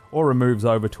alleyway. Aura moves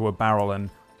over to a barrel and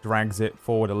drags it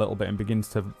forward a little bit and begins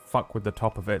to fuck with the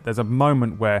top of it. There's a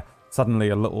moment where suddenly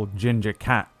a little ginger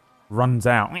cat runs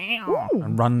out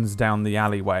and runs down the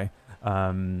alleyway.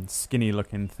 Skinny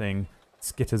looking thing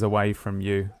skitters away from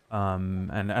you.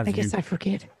 And as I guess I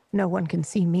forget. No one can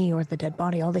see me or the dead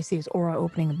body. All they see is Aura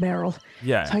opening a barrel.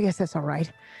 Yeah. So I guess that's all right.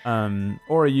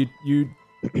 Aura, you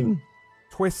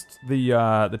twist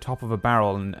the top of a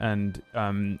barrel and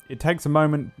it takes a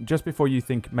moment just before you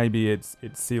think maybe it's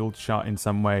sealed shut in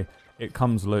some way. It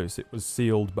comes loose. It was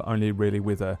sealed, but only really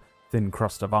with a thin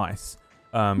crust of ice.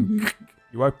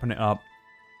 You open it up.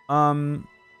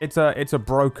 It's a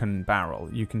broken barrel.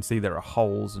 You can see there are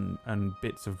holes and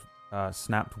bits of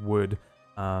snapped wood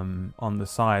on the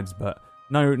sides, but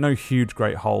no huge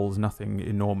great holes, nothing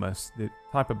enormous. The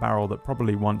type of barrel that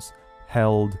probably once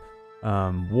held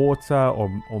water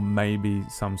or maybe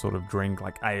some sort of drink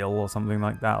like ale or something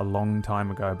like that a long time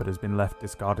ago, but has been left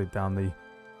discarded down the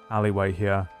alleyway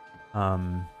here.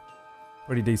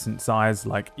 Pretty decent size,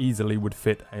 like easily would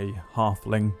fit a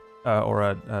halfling or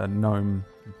a gnome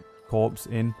corpse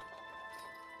in.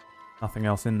 Nothing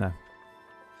else in there.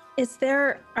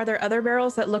 Are there other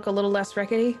barrels that look a little less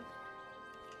rickety?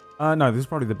 No, this is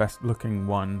probably the best looking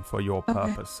one for your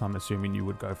purpose. I'm assuming you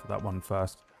would go for that one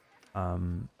first.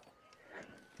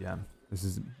 Yeah, this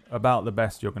is about the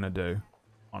best you're going to do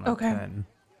on a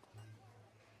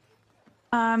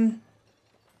 10.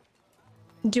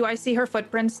 Do I see her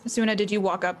footprints? Suna, did you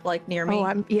walk up like near me? Oh,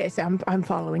 I'm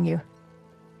following you.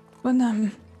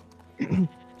 When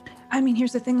I mean,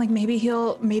 here's the thing, like maybe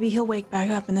he'll wake back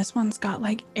up and this one's got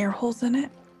like air holes in it.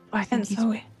 I think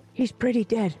he's pretty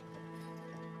dead.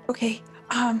 Okay.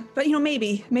 But you know,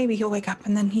 maybe he'll wake up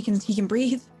and then he can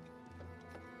breathe.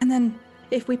 And then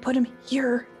if we put him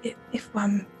here, if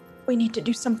we need to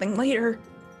do something later,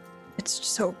 it's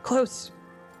just so close.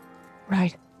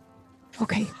 Right.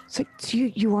 Okay. So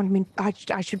you want me?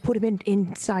 I should put him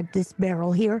inside this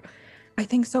barrel here. I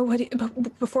think so.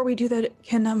 But before we do that,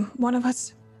 can one of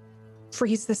us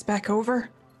freeze this back over?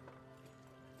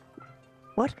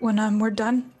 What? When we're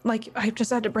done? Like I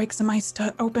just had to break some ice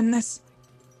to open this.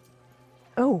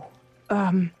 Oh.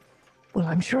 Well,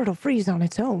 I'm sure it'll freeze on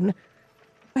its own.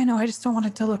 I know, I just don't want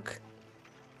it to look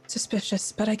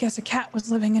suspicious, but I guess a cat was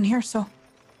living in here, so.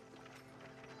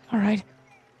 All right.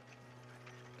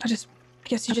 I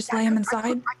guess you just lay him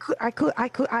inside. I'll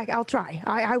try.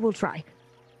 I will try.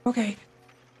 Okay.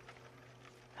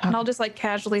 And I'll just like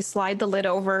casually slide the lid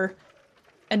over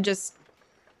and just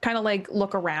kind of like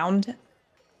look around.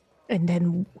 And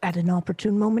then at an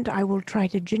opportune moment, I will try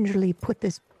to gingerly put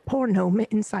this poor gnome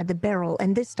inside the barrel.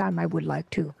 And this time I would like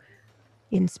to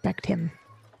inspect him.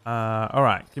 All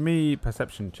right, give me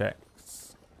perception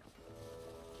checks.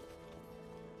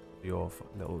 Your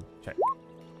little check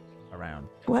around.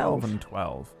 12 and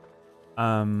 12.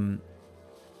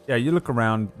 Yeah, you look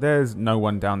around. There's no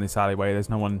one down this alleyway. There's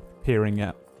no one peering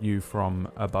at you from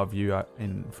above you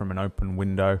from an open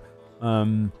window.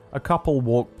 A couple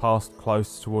walk past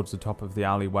close towards the top of the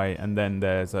alleyway, and then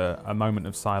there's a moment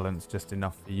of silence, just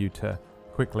enough for you to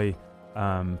quickly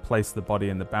place the body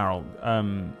in the barrel.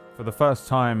 For the first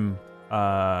time,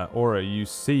 Aura, you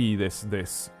see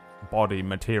this body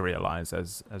materialize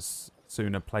as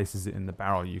Suna places it in the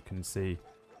barrel. You can see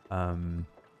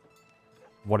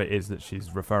what it is that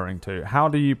she's referring to. How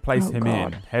do you place him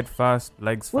in? Head first,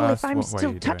 legs first? Well, if I'm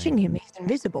still touching him, he's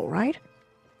invisible, right?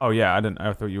 Oh yeah,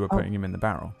 I thought you were putting him in the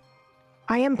barrel.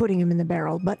 I am putting him in the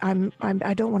barrel, but I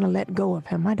don't want to let go of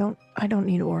him. I don't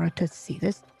need Aura to see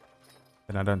this.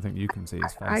 Then I don't think you can see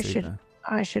his face either.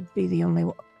 I should be the only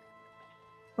one.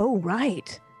 Oh,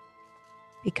 right.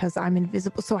 Because I'm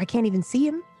invisible, so I can't even see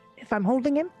him if I'm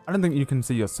holding him? I don't think you can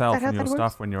see yourself and your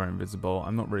stuff when you're invisible.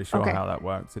 I'm not really sure how that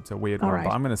works. It's a weird one,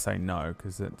 but I'm going to say no,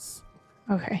 because it's...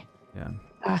 Okay.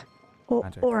 Yeah.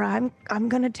 Aura, I'm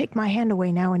going to take my hand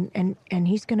away now, and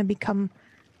he's going to become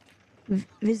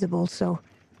visible, so...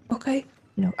 Okay.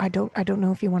 You know, I don't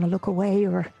know if you want to look away,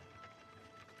 or...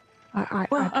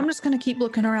 I'm just going to keep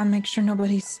looking around, make sure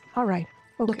nobody's... All right.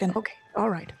 Looking. Okay, all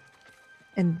right.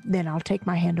 And then I'll take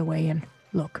my hand away and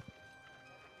look.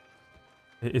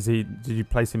 Did you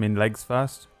place him in legs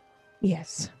first?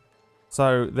 Yes.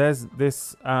 So there's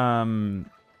this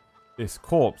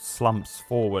corpse slumps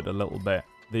forward a little bit.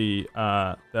 The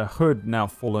hood now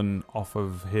fallen off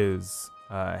of his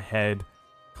head,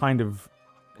 kind of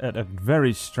at a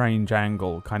very strange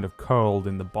angle, kind of curled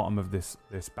in the bottom of this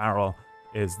barrel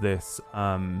is this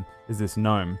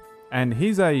gnome, and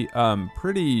he's a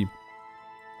pretty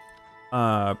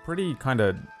kind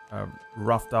of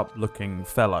roughed up looking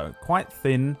fellow, quite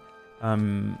thin,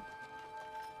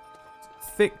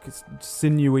 thick,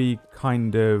 sinewy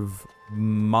kind of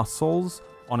muscles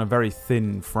on a very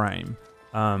thin frame.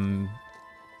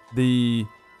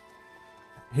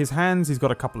 His hands, he's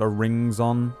got a couple of rings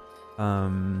on.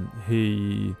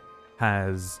 He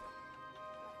has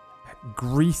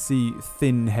greasy,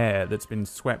 thin hair that's been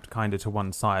swept kind of to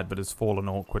one side but has fallen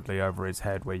awkwardly over his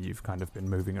head where you've kind of been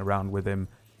moving around with him.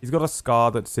 He's got a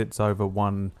scar that sits over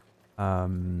one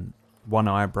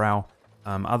eyebrow.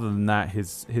 Other than that,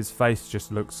 his face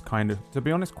just looks kind of, to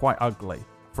be honest, quite ugly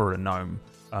for a gnome.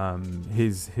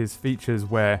 His features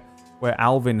where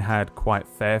Alvin had quite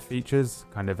fair features,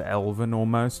 kind of elven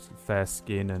almost, fair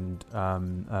skin and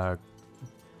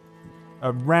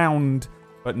a round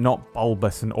but not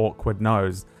bulbous and awkward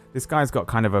nose. This guy's got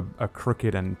kind of a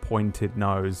crooked and pointed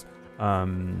nose,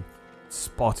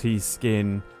 spotty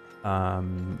skin,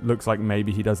 looks like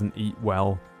maybe he doesn't eat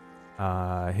well.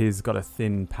 He's got a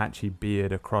thin patchy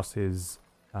beard across his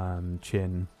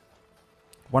chin.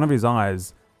 One of his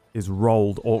eyes is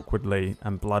rolled awkwardly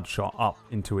and bloodshot up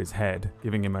into his head,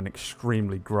 giving him an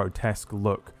extremely grotesque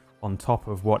look on top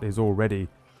of what is already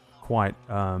quite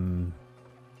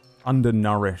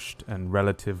undernourished and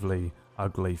relatively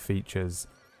ugly features.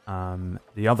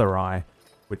 The other eye,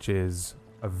 which is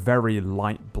a very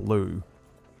light blue,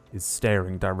 is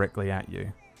staring directly at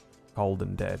you, cold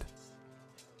and dead.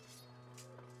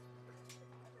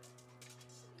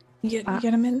 You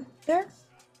get him in there?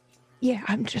 Yeah,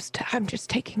 I'm just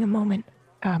taking a moment.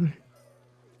 I'm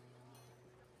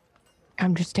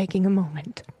just taking a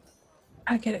moment.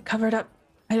 I get it covered up.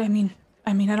 I mean,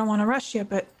 I don't want to rush you,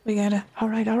 but we gotta. All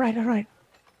right.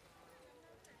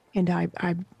 And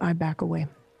I back away.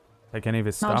 Take any of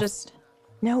his stuff? I'll just.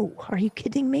 No, are you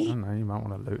kidding I me? don't know, you might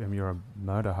want to loot him. You're a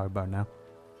murder hobo now.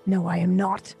 No, I am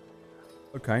not.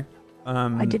 Okay.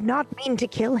 I did not mean to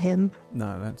kill him.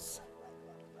 No, that's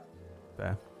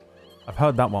fair. I've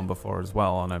heard that one before as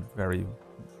well on a very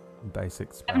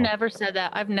basic spell. I've never said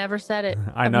that. I've never said it.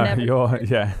 I know,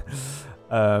 yeah.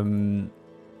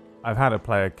 I've had a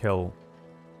player kill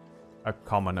a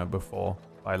commoner before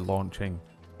by launching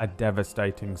a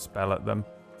devastating spell at them.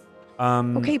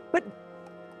 Okay, but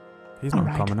He's not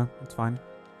Alright. a commoner. It's fine.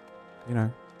 You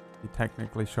know, he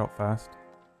technically shot first.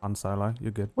 On solo,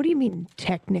 you're good. what do you mean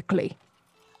technically?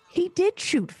 He did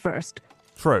shoot first.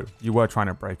 True. You were trying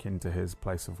to break into his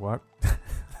place of work.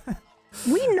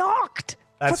 We knocked.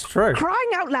 That's For true. Crying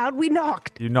out loud, we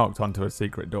knocked. You knocked onto a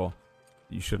secret door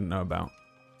you shouldn't know about.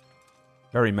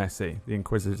 Very messy. The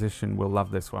Inquisition will love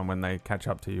this one when they catch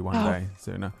up to you one day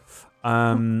sooner.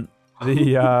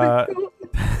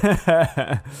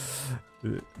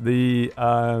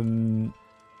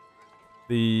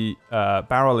 The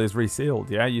barrel is resealed,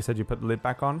 yeah? You said you put the lid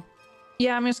back on?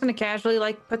 Yeah, I'm just gonna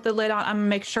casually put the lid on. I'm gonna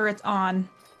make sure it's on,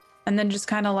 and then just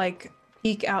kind of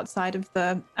peek outside of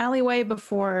the alleyway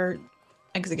before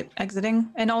exiting.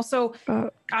 And also,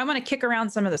 I'm gonna kick around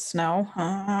some of the snow.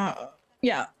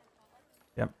 Yeah.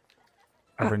 Yep.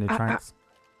 Cover any tracks?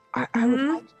 I would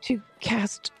like to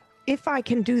cast, if I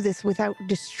can do this without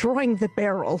destroying the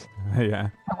barrel. Yeah.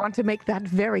 I want to make that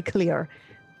very clear.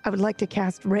 I would like to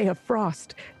cast Ray of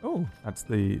Frost. Oh, that's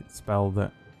the spell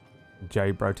that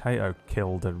Jay Brotato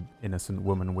killed an innocent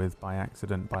woman with by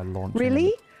accident by launching.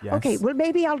 Really? Yes. Okay, well,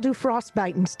 maybe I'll do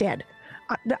Frostbite instead.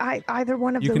 Either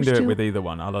one of You those can do two. it with either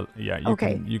one. I'll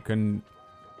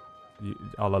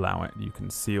allow it. You can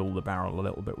seal the barrel a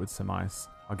little bit with some ice.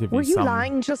 I'll give you Were you some.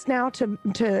 lying just now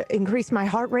to increase my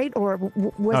heart rate, or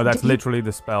was No, that's did you- literally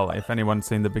the spell. If anyone's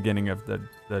seen the beginning of the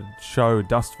show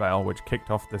Dustvale, which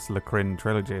kicked off this Lacrin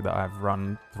trilogy that I've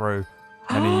run through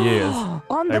many years.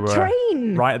 on They the were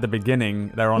train? Right at the beginning,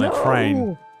 they're on a train,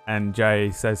 No. and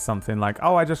Jay says something like,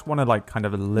 "Oh, I just want to kind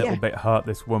of a little Yeah. bit hurt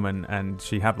this woman," and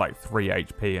she had 3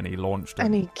 HP, and he launched her.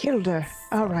 And he killed her.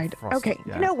 All right. Frost, Okay.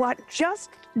 yeah. You know what? Just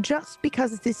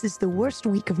because this is the worst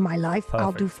week of my life,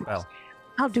 I'll do Perfect Frost. spell.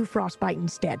 I'll do Frostbite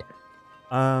instead.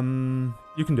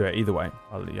 You can do it either way.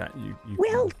 You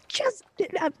Well, can. just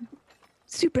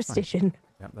superstition.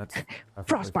 Yeah, that's perfectly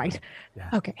Frostbite. fine. Yeah.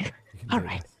 Okay. You can All do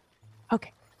right. this.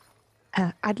 Okay.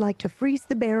 I'd like to freeze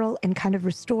the barrel and kind of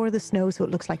restore the snow so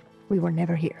it looks like we were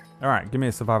never here. All right, give me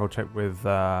a survival check with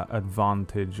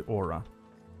advantage aura.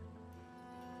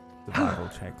 Survival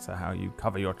check, so how you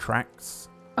cover your tracks.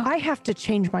 I have to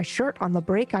change my shirt on the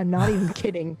break. I'm not even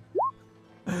kidding.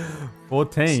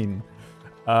 14.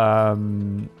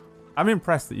 I'm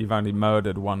impressed that you've only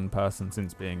murdered one person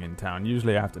since being in town.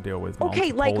 Usually I have to deal with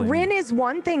Okay, multiple in- Rin is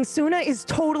one thing. Suna is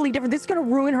totally different. This is going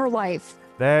to ruin her life.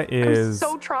 There I'm is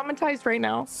so traumatized right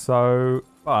now.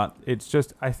 but it's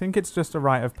just, I think it's just a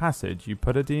rite of passage. You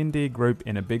put a D&D group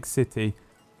in a big city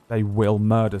they will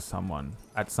murder someone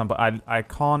at some point. I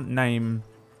can't name.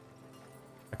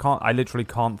 I literally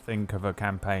can't think of a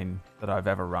campaign that I've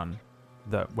ever run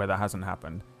where that hasn't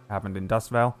happened. It happened in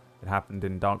Dustvale. It happened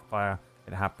in Darkfire.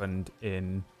 It happened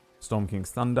in Storm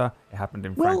King's Thunder. It happened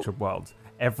in Fractured Worlds.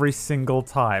 Every single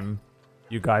time,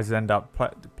 you guys end up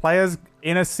players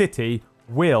in a city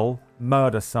will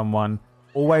murder someone.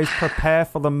 Always prepare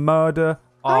for the murder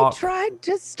arc. I tried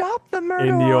to stop the murder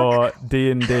in your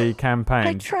D&D I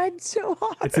campaign. tried so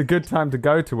hard. It's a good time to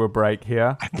go to a break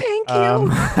here. Thank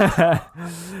you.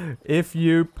 If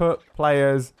you put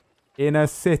players in a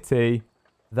city,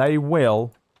 they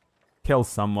will kill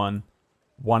someone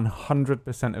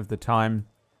 100% of the time.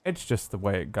 It's just the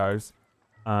way it goes.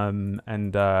 Yeah,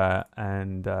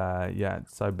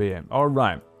 so be it. All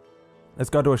right. Let's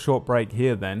go to a short break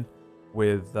here then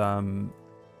with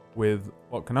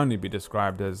what can only be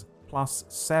described as plus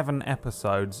 7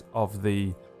 episodes of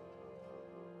the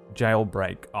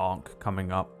jailbreak arc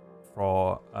coming up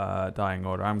for Dying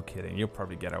Order. I'm kidding. You'll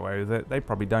probably get away with it.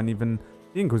 The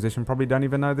Inquisition probably don't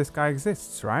even know this guy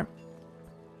exists, right?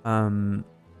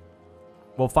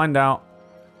 We'll find out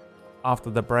after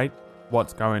the break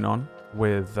what's going on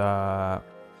with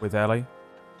Ellie.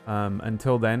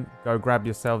 Until then, go grab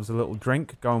yourselves a little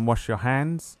drink. Go and wash your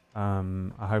hands.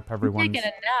 I hope everyone's taking a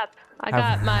nap. I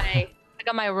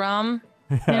got my rum.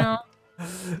 You know.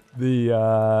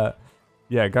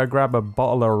 Go grab a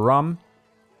bottle of rum,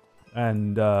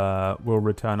 and we'll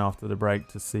return after the break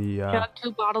to see. Got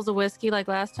 2 bottles of whiskey like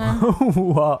last time.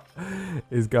 What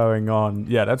is going on?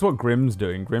 Yeah, that's what Grim's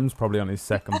doing. Grim's probably on his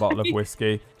 2nd bottle of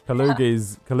whiskey.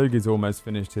 Kalugi's almost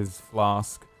finished his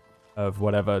flask of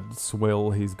whatever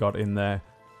swill he's got in there,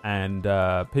 and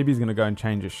PB's gonna go and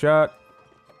change his shirt.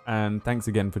 And thanks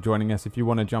again for joining us. If you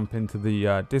want to jump into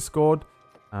the Discord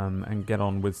and get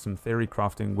on with some theory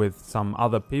crafting with some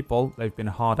other people, they've been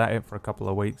hard at it for a couple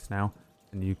of weeks now,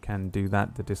 and you can do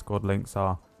that. The Discord links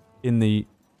are in the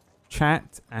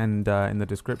chat and in the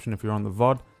description if you're on the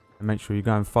VOD. And make sure you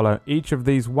go and follow each of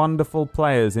these wonderful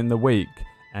players in the week,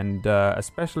 and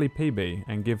especially PB,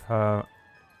 and give her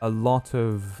a lot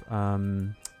of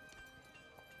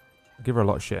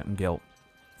shit and guilt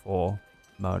for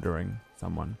murdering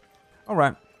someone. All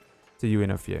right, see you in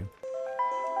a few.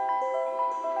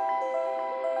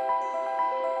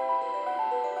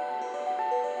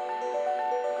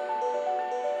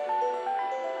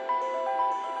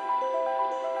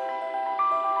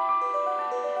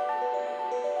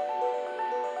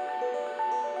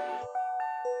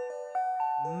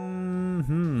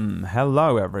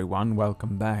 Hello everyone,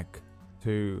 welcome back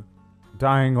to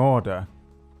Dying Order.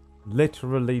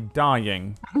 Literally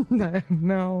dying.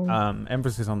 No.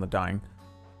 Emphasis on the dying.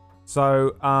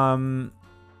 So,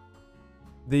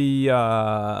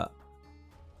 the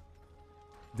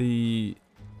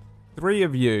 3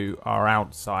 of you are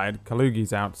outside.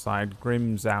 Kalugi's outside.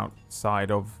 Grim's outside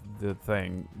of the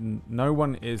thing. No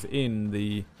one is in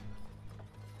the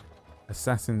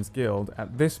Assassin's Guild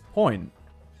at this point,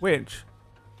 which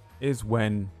is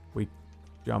when we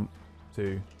jump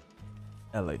to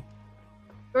Ellie.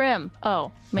 Grim.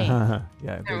 Oh, me.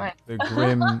 Yeah, the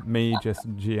Grim, me just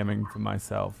GMing for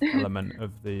myself element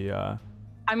of the...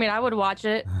 I mean, I would watch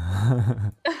it.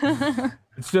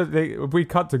 It's just, if we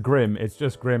cut to Grim, it's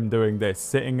just Grim doing this,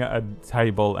 sitting at a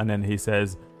table, and then he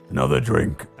says, another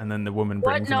drink, and then the woman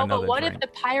brings him another but what drink. if the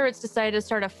pirates decided to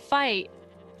start a fight?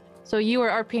 So you were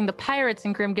RPing the pirates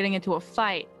and Grim getting into a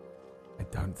fight. I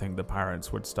don't think the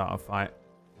pirates would start a fight.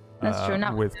 That's true,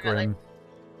 not with really. Grim.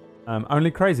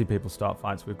 Only crazy people start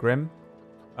fights with Grim.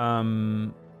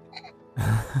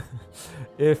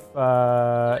 This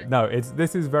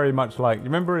is very much like, you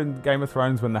remember in Game of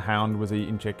Thrones when the Hound was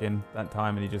eating chicken that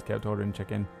time and he just kept ordering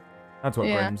chicken? That's what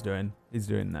Grim's doing. He's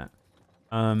doing that.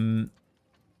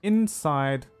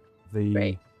 Inside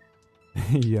the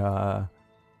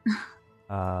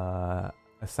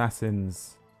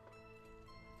Assassin's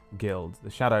Guild, the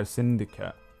Shadow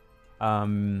Syndicate,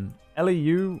 Ellie,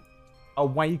 you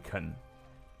awaken.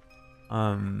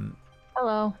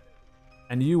 Hello.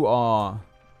 And you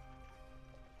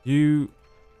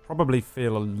probably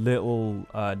feel a little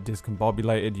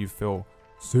discombobulated. You feel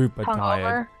super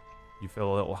tired. You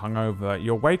feel a little hungover.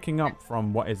 You're waking up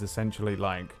from what is essentially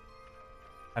like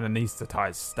an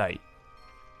anesthetized state.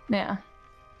 Yeah.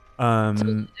 So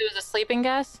it was a sleeping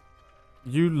gas?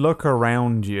 You look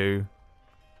around you.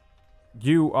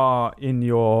 You are in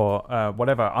your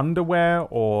whatever underwear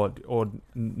or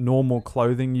normal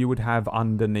clothing you would have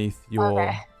underneath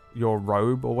your your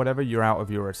robe or whatever. You're out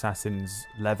of your assassin's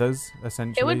leathers,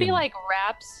 essentially. It would be and- like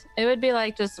wraps. It would be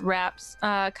like just wraps.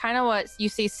 Kind of what you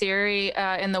see Ciri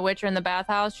in The Witcher in the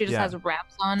bathhouse. She just Yeah. has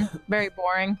wraps on. Very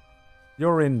boring.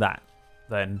 You're in that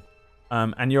then,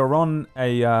 and you're on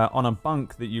a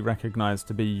bunk that you recognize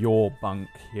to be your bunk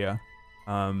here.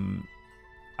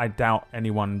 I doubt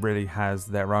anyone really has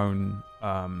their own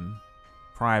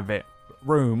private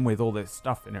room with all this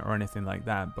stuff in it or anything like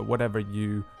that. But whatever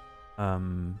you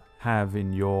have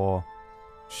in your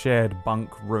shared bunk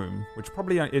room, which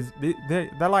probably is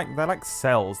they're like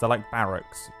cells, they're like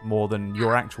barracks more than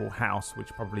your actual house, which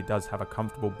probably does have a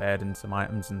comfortable bed and some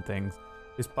items and things.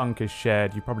 This bunk is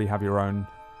shared. You probably have your own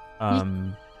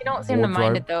You don't seem to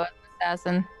mind it though, as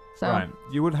an assassin. So. Right.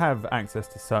 You would have access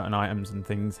to certain items and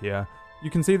things here. You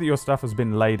can see that your stuff has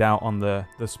been laid out on the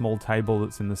small table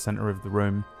that's in the center of the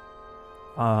room.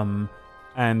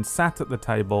 And sat at the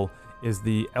table is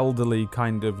the elderly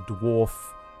kind of dwarf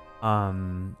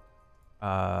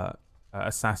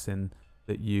assassin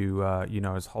that you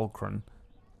know as Holcron.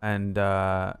 And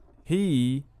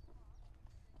he...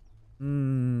 I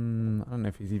don't know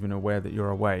if he's even aware that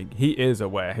you're awake. He is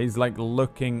aware. He's like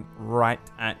looking right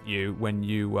at you when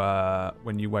you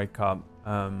wake up.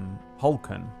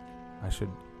 Holcron, I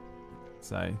should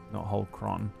say, not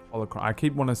Holcron. Holocron. I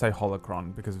keep wanting to say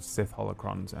Holocron because of Sith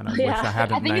Holocrons, and I wish I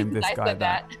hadn't named this guy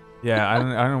that. Yeah, I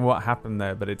don't know what happened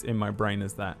there, but it's in my brain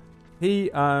as that. He's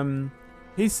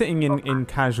sitting in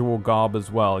casual garb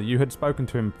as well. You had spoken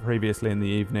to him previously in the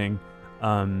evening.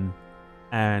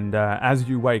 And as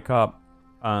you wake up,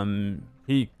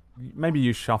 maybe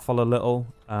you shuffle a little,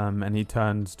 and he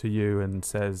turns to you and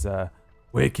says,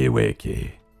 "Wakey,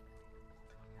 wakey."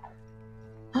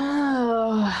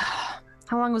 Oh,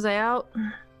 how long was I out?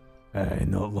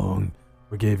 Not long.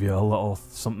 We gave you a little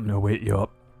something to wake you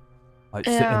up. Like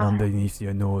sitting underneath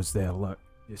your nose there, look.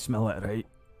 You smell it, right?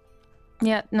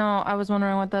 Yeah, no, I was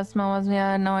wondering what that smell was.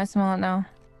 Yeah, no, I smell it now.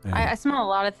 I smell a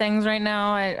lot of things right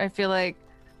now. I feel like...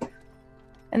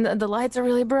 And the lights are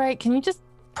really bright. Can you just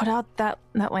put out that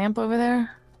lamp over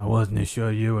there? I wasn't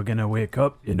sure you were gonna wake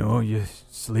up, you know. You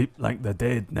sleep like the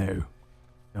dead now.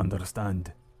 You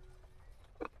understand?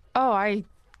 Oh, I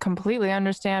completely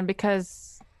understand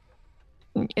because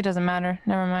it doesn't matter.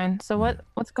 Never mind. So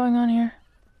what's going on here?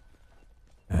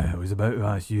 I was about to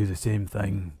ask you the same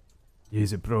thing.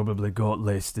 You've probably got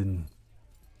less than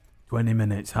 20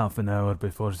 minutes, half an hour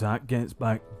before Zach gets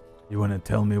back. You want to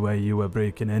tell me why you were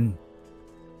breaking in?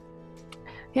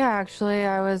 Yeah, actually,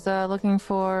 I was looking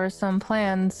for some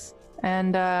plans,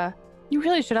 and you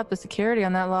really should up the security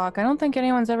on that lock. I don't think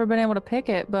anyone's ever been able to pick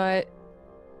it, but...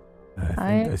 I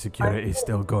think the security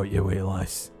still got you,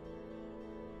 lass.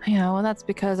 Yeah, well, that's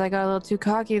because I got a little too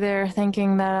cocky there,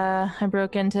 thinking that I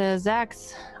broke into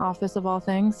Zach's office of all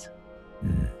things.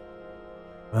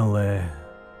 Well,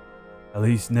 at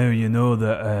least now you know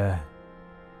that,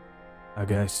 I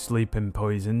guess sleeping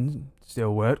poison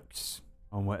still works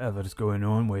on whatever's going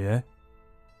on with you.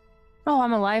 Oh,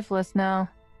 I'm a lifeless now.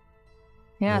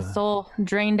 Yeah, soul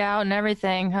drained out and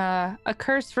everything. A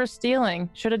curse for stealing.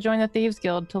 Should have joined the Thieves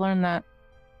Guild to learn that.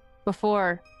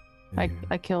 Before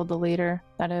I killed the leader,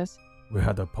 that is. We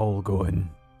had a poll going.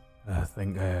 I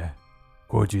think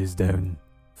Gorgie's down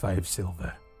 5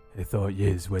 silver. He thought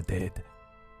yous were dead.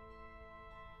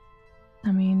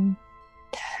 I mean,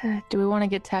 do we want to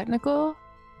get technical?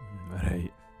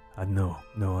 Right. No,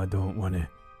 I don't want to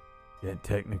get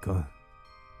technical.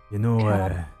 You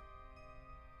know,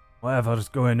 whatever's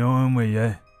going on with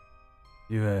you,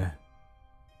 you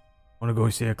want to go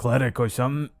see a cleric or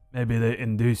something? Maybe they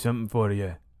can do something for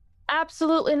you.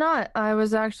 Absolutely not. I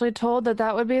was actually told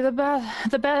that would be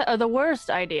the worst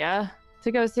idea,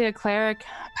 to go see a cleric,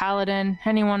 paladin,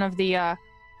 anyone of the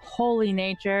holy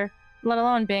nature, let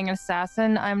alone being an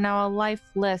assassin. I'm now a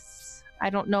lifeless. I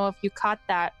don't know if you caught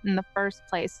that in the first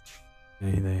place.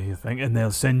 You're thinking they'll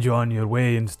send you on your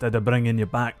way instead of bringing you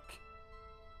back?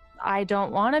 I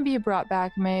don't want to be brought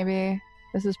back, maybe.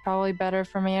 This is probably better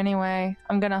for me anyway.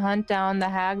 I'm gonna hunt down the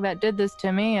hag that did this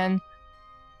to me and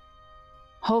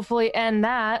hopefully end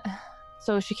that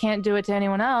so she can't do it to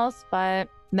anyone else, but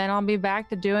then I'll be back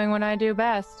to doing what I do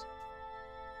best.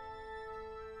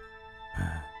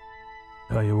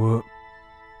 Tell you what,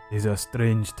 these are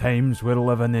strange times we're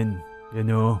living in, you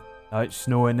know. It's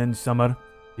snowing in summer.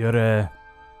 You're a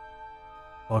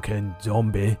fucking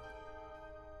zombie.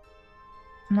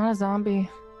 I'm not a zombie.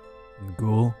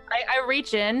 Ghoul. I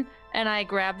reach in and I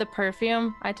grab the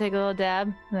perfume. I take a little dab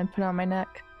and then put it on my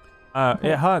neck.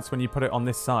 It hurts when you put it on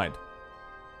this side.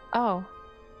 Oh.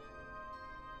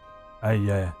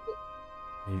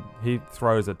 He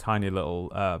throws a tiny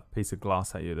little piece of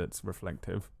glass at you that's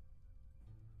reflective.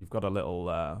 You've got a little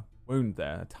wound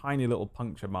there, a tiny little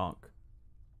puncture mark.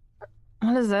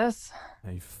 What is this?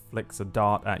 He flicks a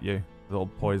dart at you, a little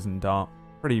poison dart.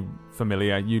 Pretty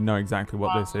familiar. You know exactly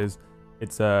what this is.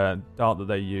 It's a dart that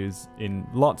they use in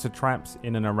lots of traps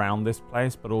in and around this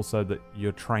place, but also that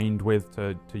you're trained with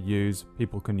to use.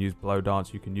 People can use blow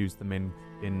darts. You can use them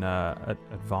in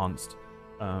advanced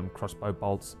crossbow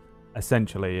bolts.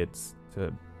 Essentially, it's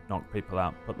to knock people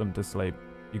out, put them to sleep.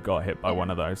 You got hit by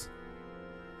one of those.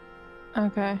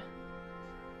 Okay.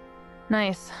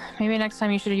 Nice. Maybe next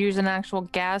time you should use an actual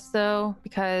gas, though,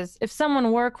 because if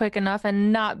someone were quick enough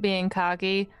and not being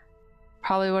cocky,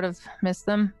 probably would have missed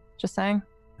them. Just saying.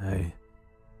 Aye.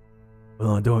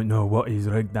 Well, I don't know what he's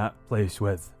rigged that place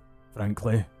with,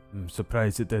 frankly. I'm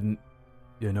surprised it didn't,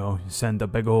 send a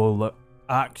big old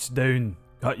axe down,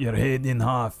 cut your head in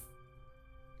half.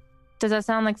 Does that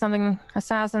sound like something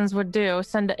assassins would do?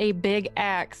 Send a big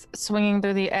axe swinging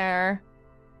through the air?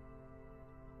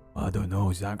 I don't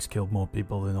know. Zach's killed more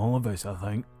people than all of us, I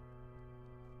think.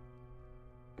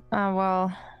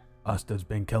 Well... Bastard's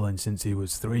been killing since he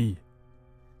was 3.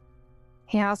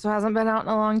 He also hasn't been out in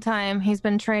a long time. He's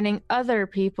been training other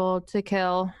people to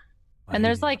kill. And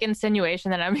there's like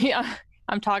insinuation that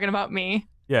I'm talking about me.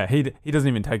 Yeah, he doesn't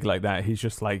even take it like that. He's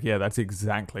just like, yeah, that's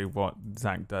exactly what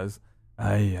Zach does.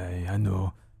 Aye, I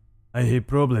know. He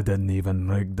probably didn't even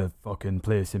rig the fucking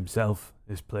place himself.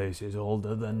 This place is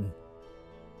older than...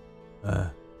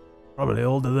 probably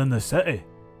older than the city,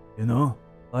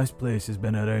 This place has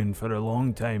been around for a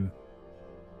long time.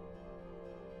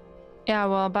 Yeah,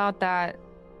 well, about that,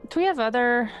 do we have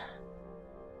other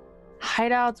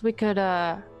hideouts we could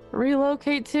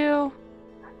relocate to?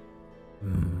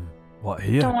 What,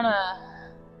 here? Don't want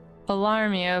to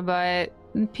alarm you, but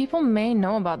people may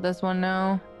know about this one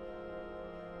now.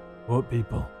 What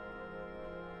people?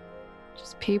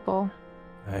 Just people.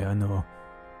 Hey, I know.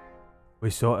 We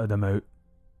sorted them out.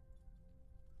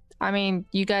 I mean,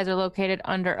 you guys are located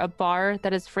under a bar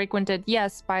that is frequented,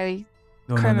 yes, by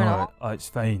criminal. No, it's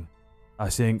fine. I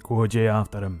sent Koji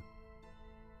after him.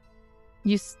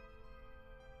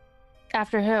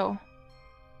 After who?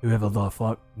 Whoever the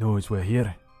fuck knows we're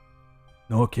here.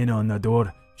 Knocking on the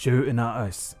door, shooting at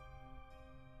us.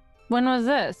 When was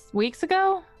this? Weeks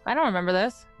ago? I don't remember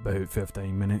this. About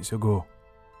 15 minutes ago.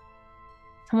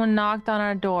 Someone knocked on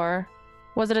our door.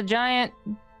 Was it a giant,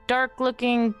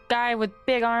 dark-looking guy with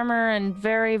big armor and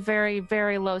very, very,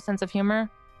 very low sense of humor?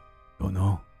 Don't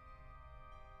know.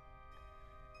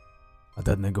 I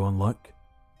didn't go and look.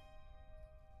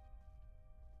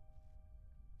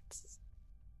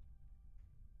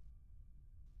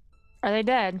 Are they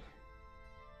dead?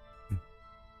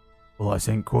 Well, I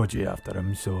sent Koji after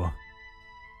him, so...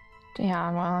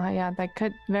 Yeah, well, yeah, that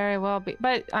could very well be.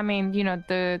 But, I mean,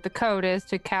 the code is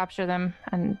to capture them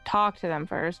and talk to them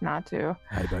first, not to...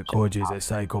 Aye, but Koji's a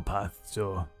psychopath,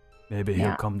 so... Maybe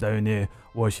he'll come down here,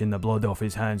 washing the blood off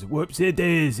his hands.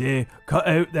 Whoopsie-daisy, cut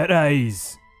out their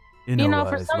eyes!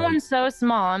 For someone so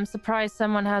small, I'm surprised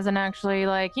someone hasn't actually,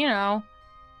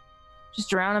 just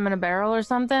drowned him in a barrel or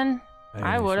something.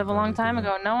 I would have a long time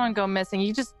ago. No one go missing.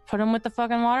 You just put him with the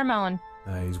fucking watermelon.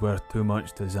 He's worth too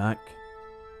much to Zach.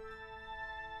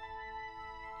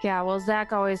 Yeah, well,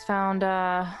 Zach always found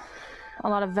a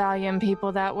lot of value in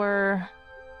people that were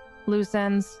loose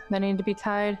ends that needed to be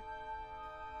tied.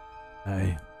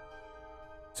 Aye.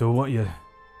 So what you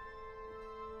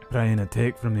trying to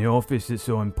take from the office is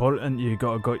so important you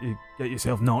get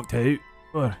yourself knocked out?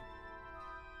 Or?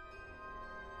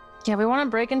 Yeah, we want to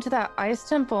break into that ice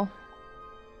temple.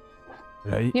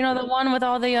 Right. The one with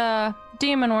all the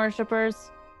demon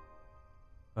worshippers.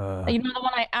 The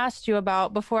one I asked you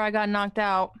about before I got knocked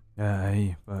out.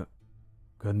 Aye, but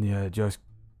couldn't you just...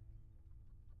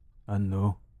 I don't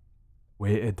know.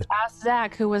 Waited. Ask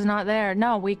Zach, who was not there.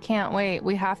 No, we can't wait.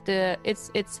 We have to...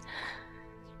 It's...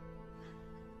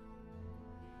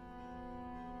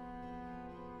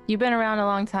 You've been around a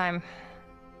long time.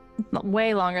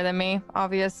 Way longer than me,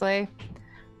 obviously.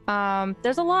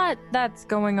 There's a lot that's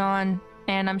going on,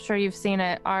 and I'm sure you've seen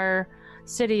it. Our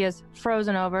city is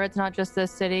frozen over. It's not just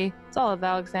this city. It's all of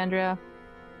Alexandria.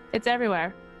 It's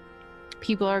everywhere.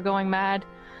 People are going mad.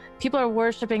 People are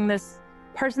worshiping this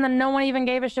person that no one even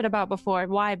gave a shit about before.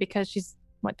 Why? Because she's,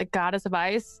 the goddess of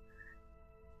ice?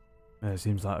 It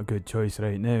seems like a good choice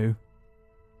right now.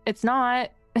 It's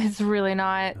not. It's really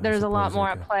not. There's a lot more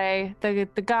at play. The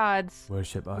gods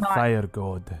worship a fire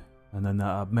god, and then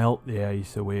that'll melt the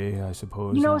ice away, I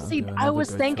suppose. I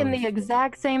was thinking the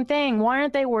exact same thing. Why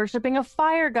aren't they worshiping a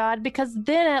fire god? Because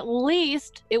then at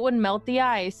least it would melt the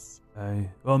ice. Aye.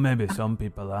 Well, maybe some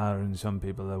people are, and some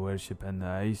people are worshipping the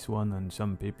ice one, and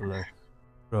some people are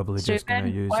Probably just gonna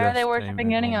Stupid. use Why are they this worshiping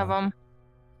time any to of them?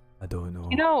 I don't know.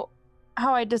 You know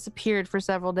how I disappeared for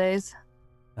several days?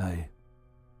 Aye.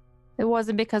 It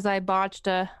wasn't because I botched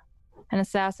an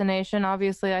assassination.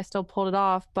 Obviously, I still pulled it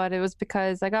off, but it was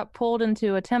because I got pulled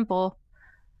into a temple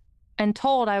and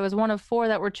told I was one of 4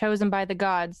 that were chosen by the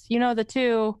gods. You know, the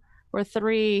 2 or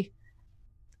 3.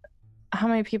 How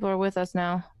many people are with us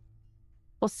now?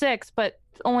 Well, 6, but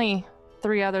only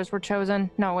 3 others were chosen.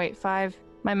 No, wait, 5.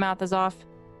 My math is off.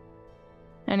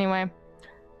 Anyway,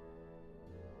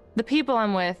 the people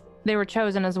I'm with, they were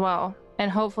chosen as well. And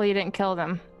hopefully you didn't kill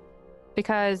them.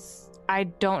 Because I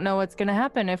don't know what's going to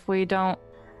happen if we don't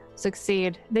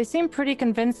succeed. They seem pretty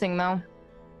convincing, though.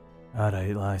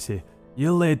 Alright, lassie.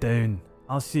 You lay down.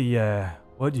 I'll see,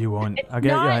 what do you want? It's I'll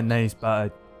get you a not- nice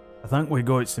bit. I think we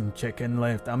got some chicken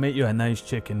left. I'll make you a nice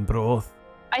chicken broth.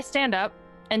 I stand up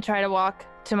and try to walk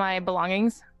to my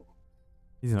belongings.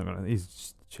 He's not gonna. He's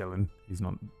just chilling. He's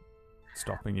not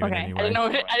stopping you in Okay, any way. I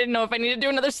didn't know if I need to do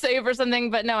another save or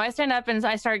something, but no, I stand up and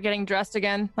I start getting dressed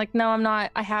again. Like, no, I'm not.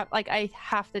 I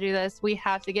have to do this. We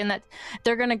have to get in that.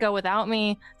 They're gonna go without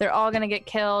me. They're all gonna get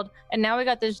killed. And now we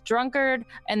got this drunkard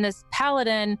and this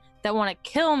paladin that want to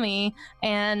kill me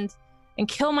and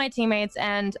kill my teammates,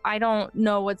 and I don't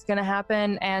know what's gonna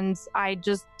happen. And I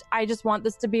just want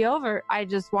this to be over. I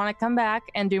just want to come back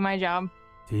and do my job.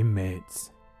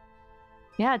 Teammates.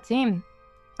 Yeah, team.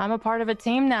 I'm a part of a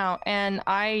team now, and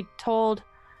I told,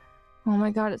 oh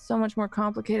my god, it's so much more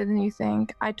complicated than you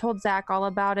think. I told Zach all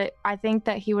about it. I think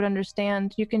that he would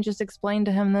understand. You can just explain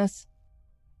to him this.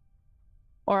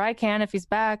 Or I can if he's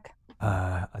back.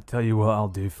 I tell you what I'll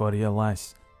do for you,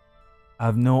 lass.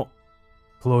 I've not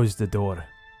closed the door,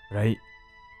 right?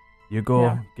 You go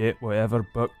Yeah. get whatever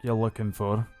book you're looking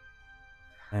for.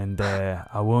 And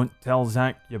I won't tell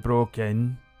Zach you broke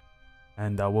in.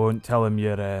 And I won't tell him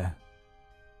you're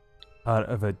part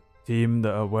of a team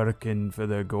that are working for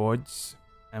the gods.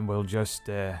 And we'll just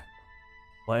let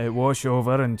it wash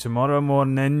over, and tomorrow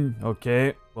morning,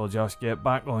 okay, we'll just get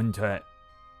back onto it.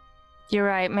 You're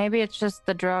right. Maybe it's just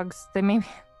the drugs. They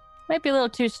might be a little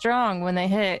too strong when they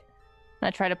hit. And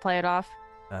I try to play it off.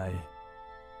 Aye.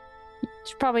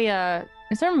 It's probably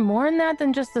is there more in that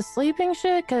than just the sleeping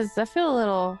shit? Because I feel a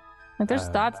little like there's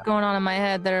thoughts going on in my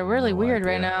head that are really no weird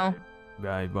right idea. now.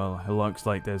 Right, well, it looks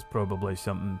like there's probably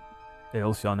something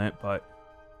else on it, but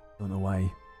don't know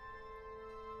why.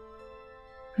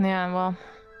 Yeah, well,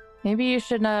 maybe you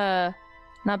should not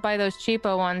buy those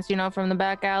cheapo ones, from the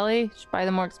back alley. You should buy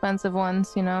the more expensive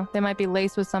ones, They might be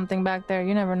laced with something back there.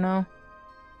 You never know.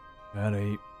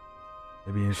 Alright.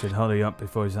 Maybe you should hurry up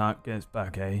before Zach gets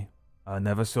back, eh? I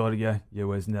never saw you. You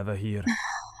was never here.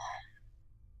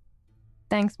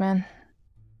 Thanks, man.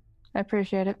 I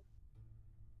appreciate it.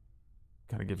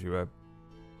 Kind of gives you a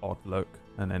odd look,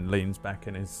 and then leans back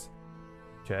in his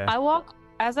chair.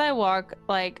 As I walk,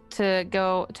 like, to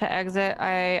go to exit,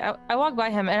 I walk by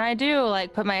him, and I do,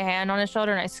 like, put my hand on his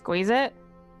shoulder and I squeeze it.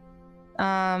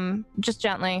 Just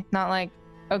gently, not, like,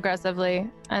 aggressively.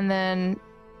 And then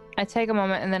I take a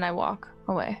moment, and then I walk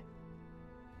away.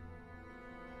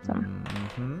 So.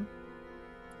 Mm-hmm.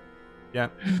 Yeah,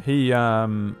 he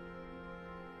kind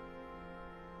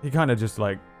of just,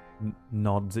 like,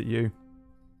 nods at you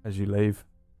as you leave.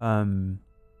 And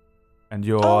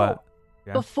you're... Oh,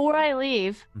 yeah. Before I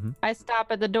leave, Mhm. I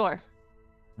stop at the door.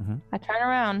 Mhm. I turn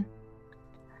around.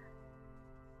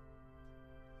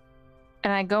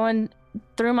 And I go in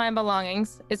through my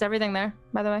belongings. Is everything there,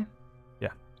 by the way?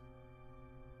 Yeah.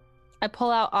 I pull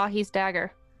out Ahi's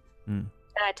dagger. Mm.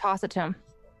 And I toss it to him.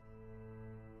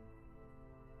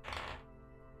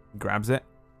 Grabs it.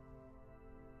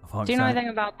 Do you know anything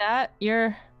about that?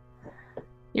 You're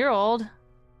old.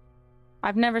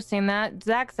 I've never seen that.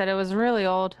 Zach said it was really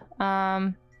old.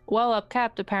 Well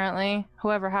upkept, apparently.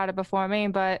 Whoever had it before me,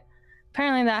 but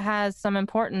apparently that has some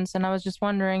importance. And I was just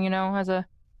wondering, as a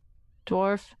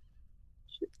dwarf,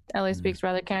 Ellie speaks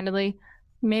rather candidly.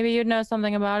 Maybe you'd know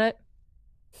something about it.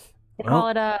 They call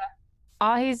it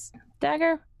Ahi's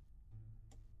dagger.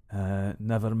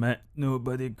 Never met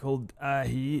nobody called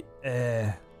Ahi.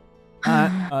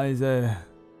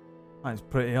 That's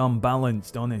pretty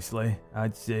unbalanced, honestly.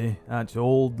 I'd say that's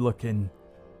old looking.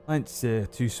 That's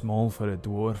too small for a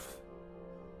dwarf.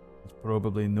 It's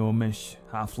probably gnomish,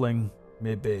 halfling,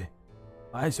 maybe.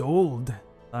 That's old,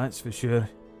 that's for sure.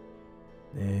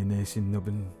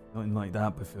 Nothing like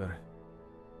that before.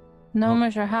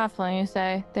 Gnomish or halfling, you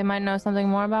say? They might know something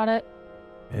more about it?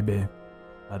 Maybe.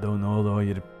 I don't know though.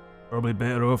 You're probably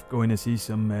better off going to see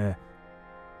somebody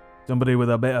with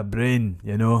a bit of brain,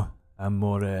 I'm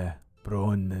more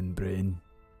brawn than brain.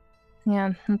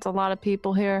 Yeah, it's a lot of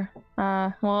people here.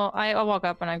 Well, I'll walk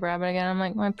up and I grab it again. I'm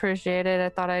like, I appreciate it. I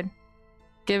thought I'd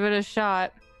give it a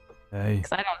shot. Hey.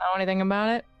 Because I don't know anything about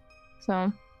it.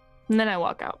 So, and then I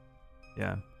walk out.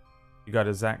 Yeah. You go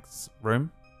to Zach's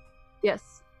room?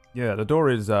 Yes. Yeah, the door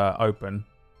is open.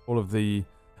 All of the...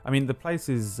 I mean, the place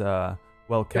is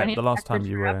well kept. The last time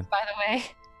you were in... By the way.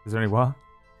 Is there any what?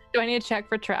 Do I need to check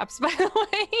for traps, by the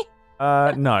way?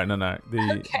 No.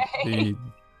 The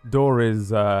door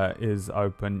is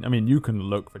open. I mean, you can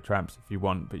look for traps if you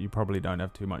want, but you probably don't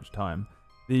have too much time.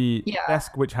 The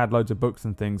desk, which had loads of books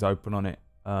and things open on it,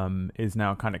 is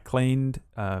now kind of cleaned.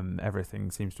 Everything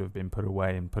seems to have been put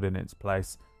away and put in its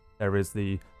place. There is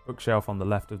the bookshelf on the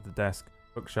left of the desk,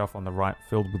 bookshelf on the right,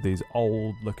 filled with these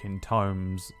old-looking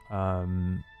tomes,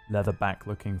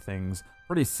 leatherback-looking things,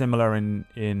 pretty similar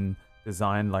in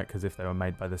design, like as if they were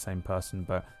made by the same person,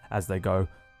 but as they go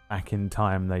back in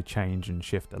time, they change and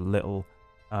shift a little.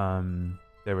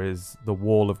 There is the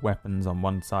wall of weapons on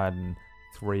one side and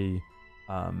 3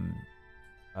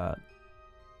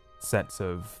 sets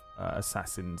of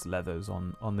assassin's leathers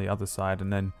on the other side,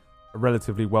 and then a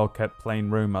relatively well-kept plain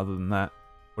room. Other than that,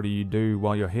 what do you do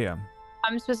while you're here?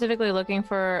 I'm specifically looking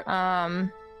for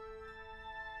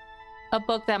a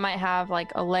book that might have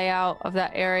like a layout of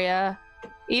that area,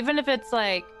 even if it's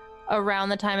like around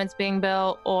the time it's being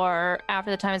built or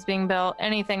after the time it's being built,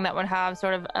 anything that would have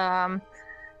sort of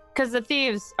because the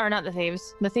thieves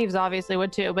obviously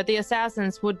would too, but the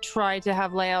assassins would try to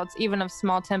have layouts even of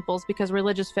small temples, because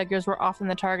religious figures were often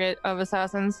the target of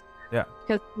assassins. Yeah,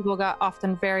 because people got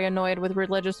often very annoyed with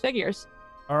religious figures.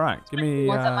 All right, give me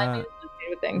ones that might be associated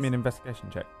with things. Give me an investigation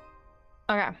check.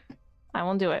 Okay, I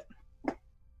will do it.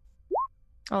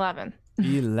 11.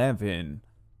 11.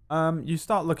 You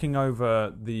start looking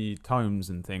over the tomes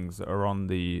and things that are on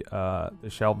the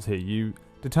shelves here. You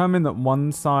determine that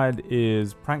one side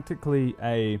is practically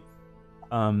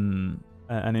an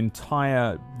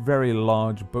entire, very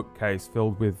large bookcase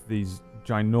filled with these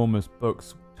ginormous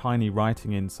books, tiny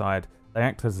writing inside. They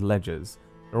act as ledgers.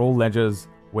 They're all ledgers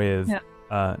with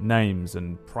names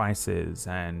and prices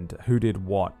and who did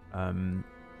what.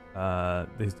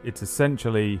 It's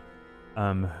essentially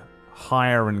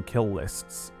hire and kill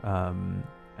lists, and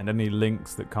any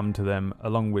links that come to them,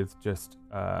 along with just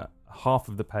half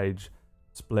of the page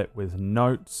split with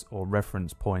notes or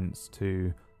reference points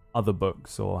to other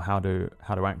books or how to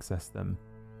access them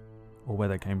or where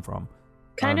they came from.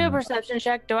 Can I do a perception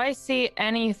check? Do I see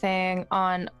anything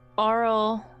on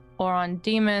Auril or on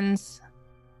demons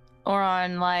or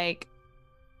on like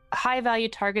high value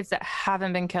targets that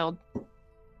haven't been killed? Give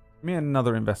me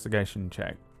another investigation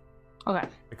check. Okay.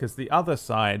 Because the other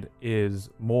side is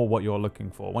more what you're looking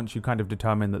for. Once you kind of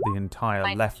determine that the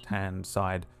entire left-hand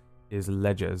side is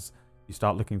ledgers, you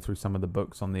start looking through some of the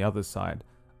books on the other side.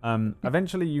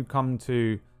 Eventually you come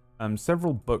to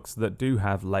several books that do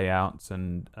have layouts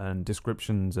and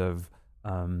descriptions of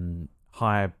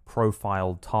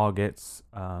high-profile targets,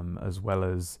 as well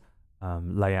as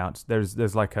layouts.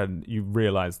 There's like you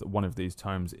realize that one of these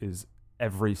tomes is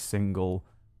every single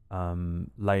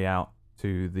layout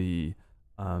to the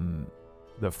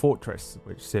fortress,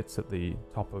 which sits at the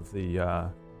top of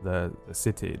the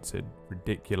city. It's a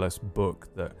ridiculous book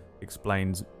that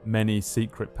explains many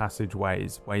secret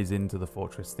passageways, ways into the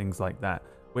fortress, things like that,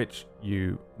 which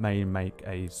you may make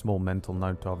a small mental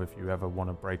note of if you ever want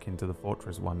to break into the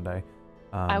fortress one day.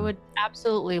 I would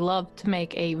absolutely love to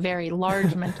make a very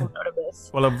large mental note of this.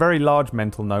 Well, a very large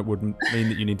mental note would mean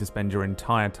that you need to spend your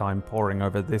entire time poring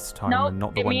over this tome and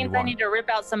not the one you want. It means I need to rip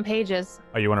out some pages.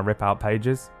 Oh, you want to rip out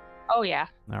pages? Oh, yeah.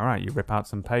 All right, you rip out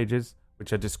some pages,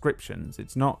 which are descriptions.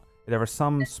 It's not... There are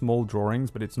some small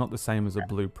drawings, but it's not the same as a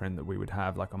blueprint that we would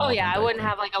have, like a modern I day wouldn't thing.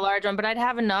 have like a large one, but I'd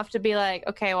have enough to be like,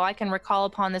 okay, well, I can recall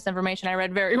upon this information I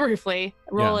read very briefly,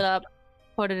 roll it up,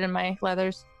 put it in my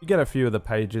leathers. You get a few of the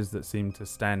pages that seem to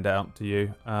stand out to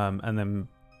you, and then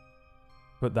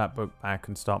put that book back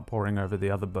and start poring over the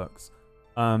other books.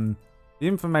 The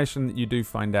information that you do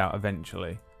find out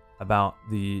eventually about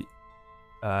the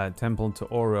temple to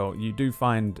Auril, you do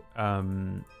find...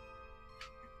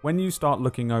 when you start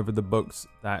looking over the books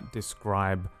that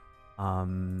describe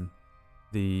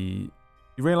you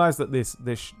realize that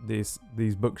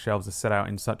these bookshelves are set out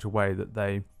in such a way that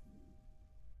they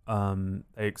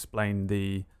explain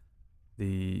the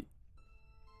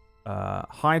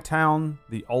high town,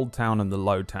 the old town, and the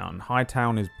low town. High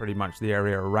town is pretty much the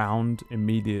area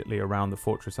immediately around the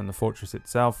fortress and the fortress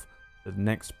itself. The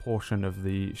next portion of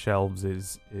the shelves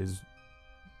is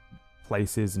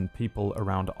places and people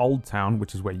around Old Town,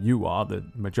 which is where you are, the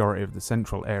majority of the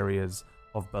central areas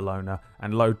of Bologna,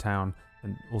 and Low Town,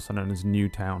 and also known as New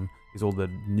Town, is all the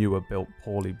newer built,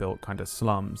 poorly built kind of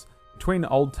slums. Between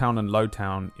Old Town and Low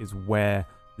Town is where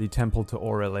the Temple to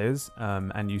Auril is,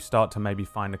 and you start to maybe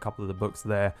find a couple of the books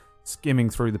there, skimming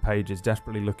through the pages,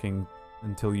 desperately looking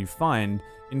until you find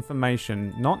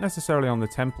information, not necessarily on the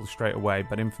temple straight away,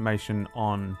 but information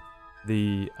on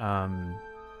the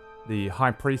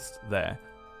high priest there.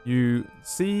 You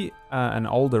see an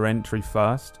older entry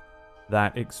first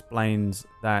that explains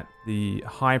that the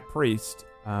high priest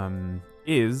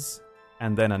is,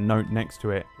 and then a note next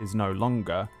to it, is no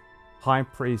longer High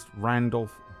Priest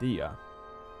Randolph Dia.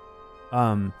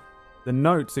 The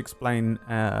notes explain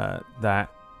that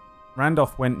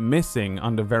Randolph went missing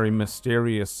under very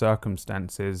mysterious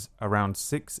circumstances around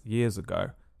 6 years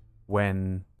ago,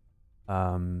 when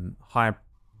High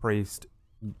Priest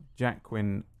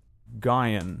Jacquin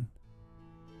Guyan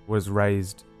was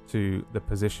raised to the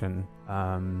position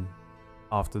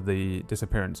after the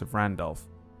disappearance of Randolph.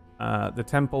 The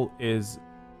temple is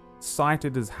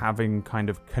cited as having kind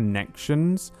of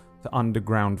connections to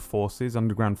underground forces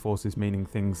meaning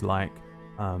things like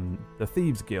the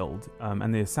Thieves Guild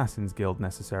and the Assassins Guild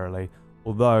necessarily,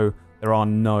 although there are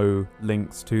no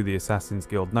links to the Assassins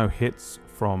Guild, no hits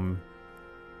from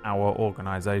our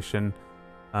organization,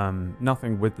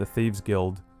 nothing with the Thieves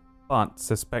Guild, but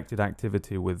suspected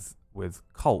activity with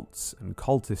cults and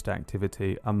cultist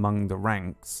activity among the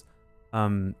ranks.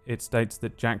 It states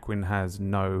that Jacquin has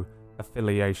no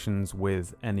affiliations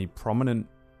with any prominent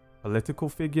political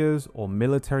figures or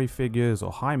military figures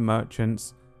or high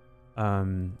merchants,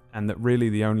 and that really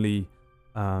the only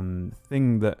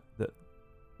thing that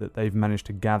they've managed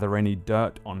to gather any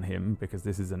dirt on him, because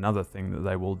this is another thing that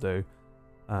they will do,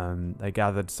 they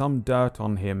gathered some dirt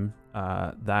on him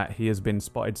that he has been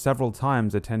spotted several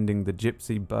times attending the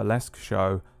Gypsy Burlesque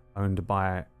show owned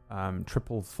by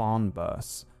Triple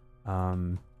Farnburst.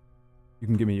 You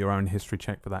can give me your own history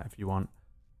check for that if you want,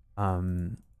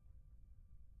 to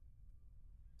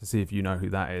see if you know who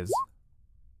that is.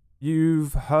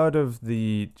 You've heard of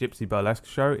the Gypsy Burlesque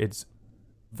show. It's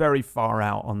very far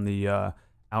out on the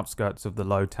outskirts of the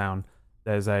Low Town.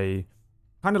 There's a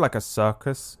kind of like a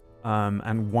circus,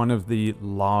 and one of the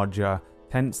larger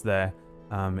tents there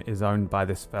is owned by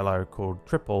this fellow called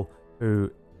Triple,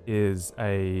 who is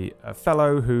a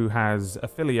fellow who has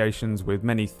affiliations with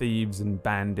many thieves and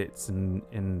bandits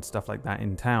and stuff like that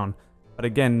in town, but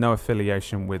again, no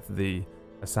affiliation with the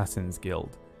Assassin's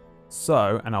Guild.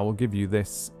 So, and I will give you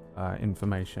this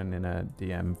information in a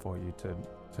DM for you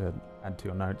to add to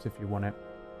your notes if you want it.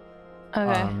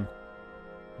 Okay.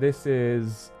 This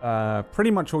is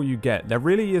pretty much all you get. There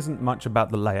really isn't much about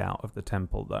the layout of the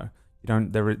temple, though.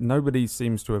 Nobody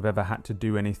seems to have ever had to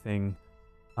do anything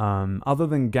other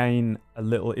than gain a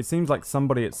little. It seems like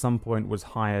somebody at some point was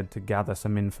hired to gather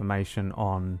some information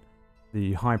on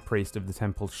the high priest of the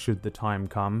temple should the time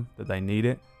come that they need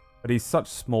it. But he's such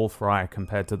small fry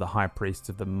compared to the high priests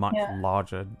of the much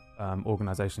larger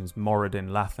organizations. Moradin,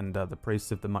 Lathander, the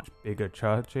priests of the much bigger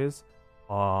churches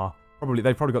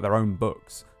they've probably got their own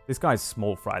books. This guy's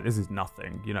small fry. This is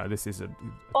nothing. You know, this is a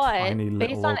tiny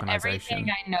little organization. Based on everything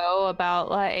I know about,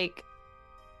 like,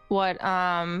 what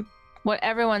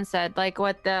everyone said, like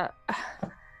what the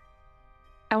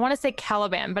I want to say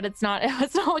Caliban, but it's not.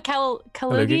 It's not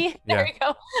Kalugi. There we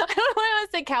go. I don't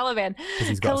want to say Caliban because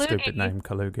he's got a stupid name,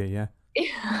 Kalugi. Yeah.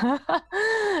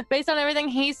 Based on everything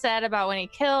he said about when he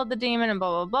killed the demon and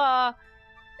blah blah blah,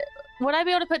 would I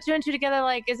be able to put two and two together?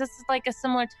 Like, is this like a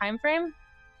similar time frame?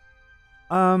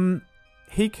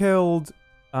 He killed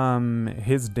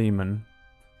his demon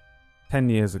 10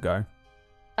 years ago.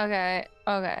 Okay.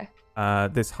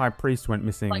 This high priest went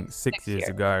missing like 6 years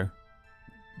ago.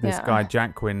 This guy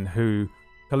Jacquin, who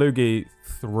Kalugi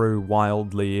threw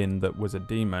wildly in, that was a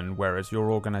demon, whereas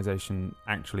your organization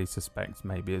actually suspects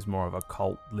maybe is more of a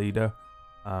cult leader,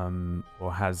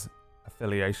 or has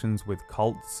affiliations with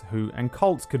cults. And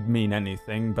cults could mean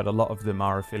anything, but a lot of them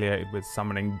are affiliated with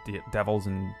summoning devils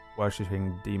and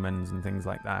worshipping demons and things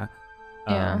like that.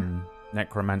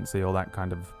 Necromancy, all that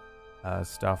kind of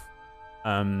stuff.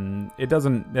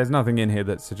 There's nothing in here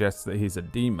that suggests that he's a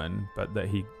demon, but that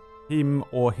him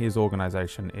or his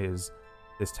organization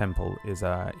this temple is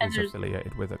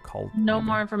affiliated with a cult. No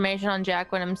more information on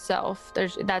Jacquin himself.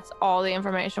 That's all the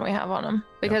information we have on him,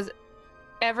 because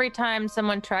every time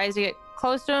someone tries to get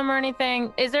close to him or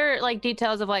anything, is there like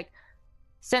details of like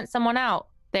sent someone out,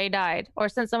 they died, or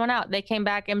sent someone out, they came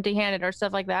back empty-handed, or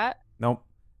stuff like that? Nope.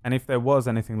 And if there was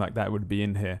anything like that, it would be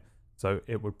in here. So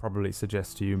it would probably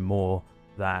suggest to you more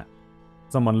that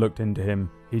someone looked into him.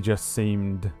 He just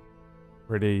seemed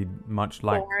pretty much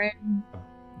like a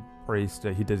priest.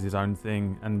 He does his own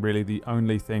thing, and really the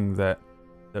only thing that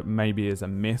that maybe is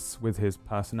amiss with his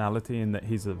personality, in that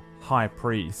he's a high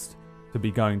priest. To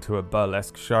be going to a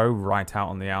burlesque show right out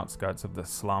on the outskirts of the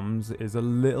slums is a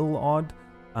little odd.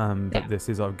 But this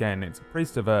is, again, it's a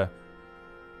priest of a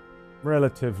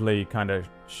relatively kind of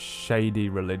shady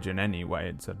religion anyway.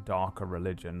 It's a darker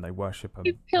religion. They worship a...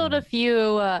 You've killed a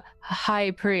few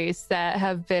high priests that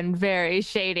have been very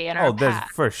shady in our Oh, there's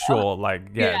past. for sure,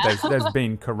 like, there's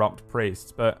been corrupt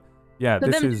priests, but yeah,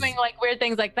 But this them is... doing like weird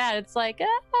things like that, it's like,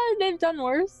 they've done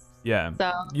worse. Yeah,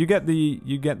 So you get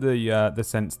the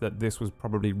sense that this was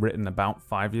probably written about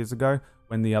 5 years ago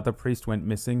when the other priest went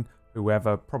missing.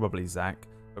 Whoever, probably Zach,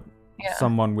 but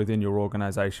someone within your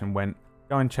organization went,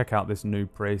 go and check out this new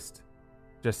priest,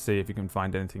 just see if you can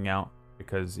find anything out,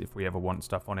 because if we ever want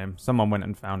stuff on him. Someone went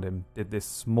and found him, did this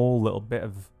small little bit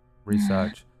of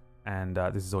research, and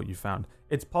this is what you found.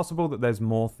 It's possible that there's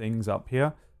more things up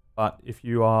here, but if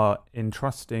you are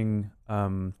entrusting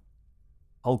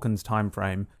Hulken's time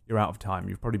frame, you're out of time.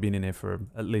 You've probably been in here for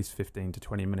at least 15 to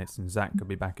 20 minutes, and Zach could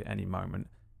be back at any moment.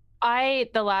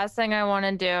 the last thing I want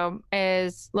to do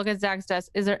is look at Zach's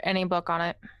desk. Is there any book on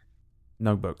it?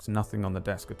 No books, nothing on the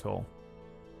desk at all.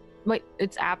 Wait,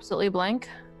 it's absolutely blank?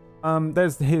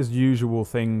 There's his usual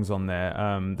things on there.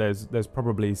 There's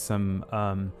probably some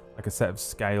like a set of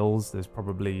scales. There's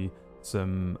probably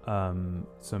some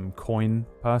coin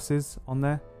purses on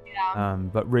there. Yeah.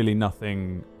 But really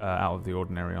nothing out of the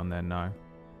ordinary on there. No.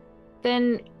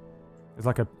 Then It's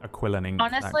like a quill and ink,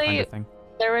 that honestly, kind of thing.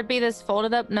 there would be this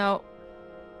folded up note.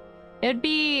 It'd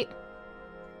be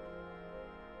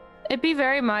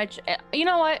very much, you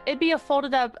know what? It'd be a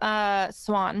folded up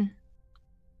swan.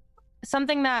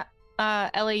 Something that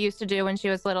Ellie used to do when she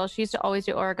was little. She used to always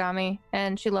do origami,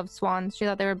 and she loved swans. She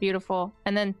thought they were beautiful.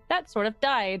 And then that sort of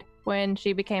died when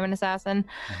she became an assassin.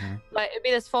 Mm-hmm. But it'd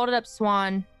be this folded up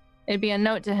swan. It'd be a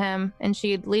note to him, and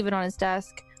she'd leave it on his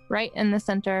desk right in the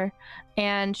center.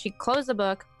 And she'd close the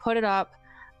book, put it up,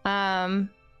 and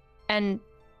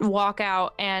walk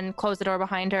out and close the door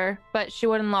behind her. But she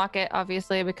wouldn't lock it,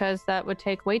 obviously, because that would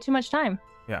take way too much time.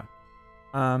 Yeah.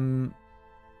 And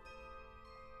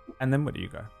then where do you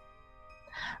go?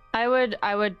 I would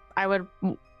I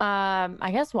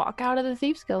guess walk out of the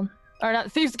Thieves Guild. Or not the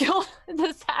Thieves Guild, the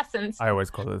Assassins. I always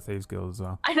call it the Thieves Guild as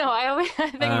well. I know, I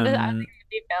think I'm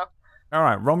deep now. All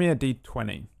right, roll me a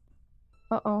d20.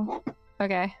 Uh-oh.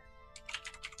 Okay.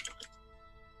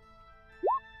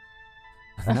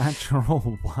 Natural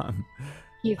 1.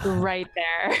 He's right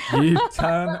there. You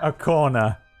turn a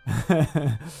corner.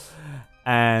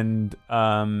 And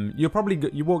you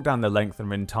walk down the length of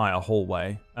an entire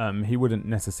hallway. He wouldn't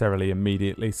necessarily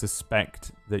immediately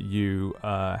suspect that you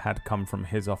had come from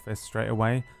his office straight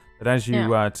away. But as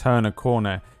you turn a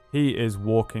corner, he is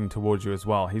walking towards you as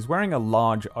well. He's wearing a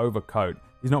large overcoat.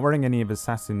 He's not wearing any of his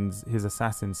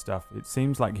assassin stuff. It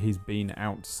seems like he's been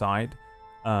outside.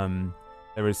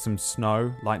 There is some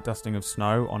snow, light dusting of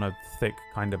snow on a thick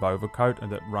kind of overcoat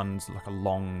that runs like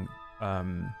along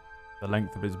the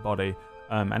length of his body.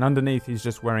 And underneath, he's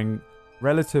just wearing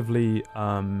relatively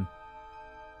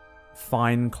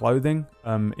fine clothing.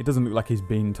 It doesn't look like he's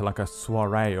been to like a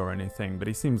soiree or anything, but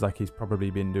he seems like he's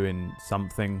probably been doing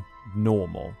something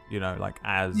normal, like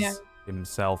as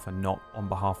himself and not on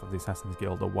behalf of the Assassin's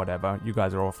Guild or whatever. You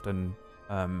guys are often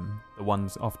the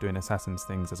ones off doing Assassin's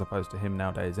things as opposed to him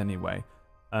nowadays anyway.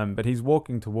 But he's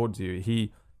walking towards you.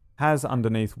 He has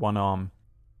underneath one arm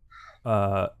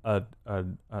a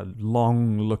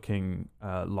long-looking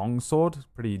longsword,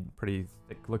 pretty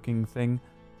thick-looking thing.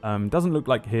 Doesn't look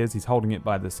like his. He's holding it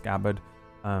by the scabbard,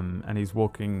 and he's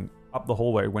walking up the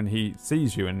hallway when he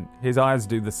sees you, and his eyes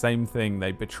do the same thing.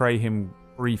 They betray him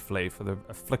briefly for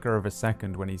a flicker of a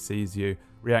second when he sees you,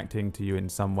 reacting to you in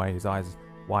some way. His eyes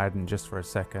widen just for a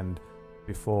second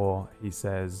before he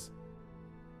says,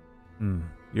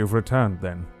 "You've returned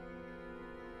then?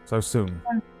 So soon?"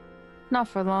 Not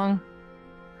for long.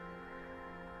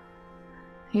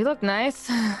 You look nice.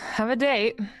 Have a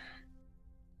date.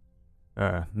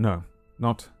 No,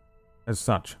 not as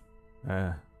such.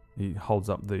 He holds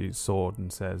up the sword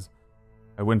and says,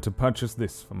 "I went to purchase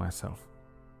this for myself."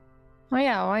 Oh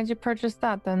yeah, why'd you purchase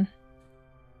that then?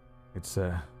 It's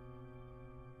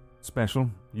special,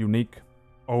 unique,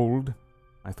 old.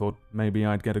 I thought maybe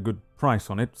I'd get a good price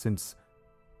on it since,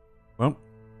 well,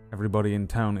 everybody in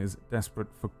town is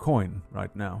desperate for coin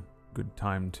right now. Good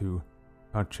time to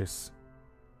purchase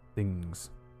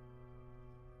things.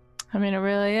 I mean, it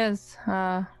really is.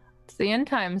 It's the end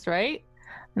times, right?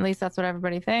 At least that's what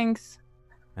everybody thinks.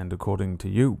 And according to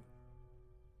you.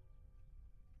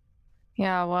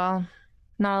 Yeah, well,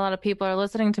 not a lot of people are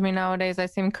listening to me nowadays. I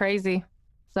seem crazy.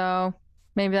 So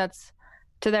maybe that's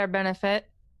to their benefit.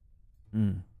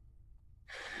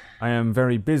 I am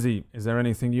very busy. Is there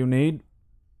anything you need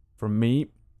from me?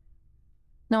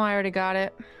 No, I already got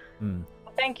it.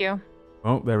 Thank you.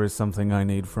 Well, there is something I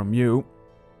need from you.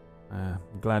 I'm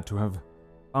glad to have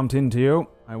bumped into you.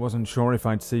 I wasn't sure if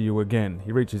I'd see you again.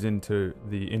 He reaches into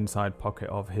the inside pocket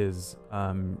of his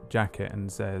jacket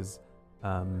and says,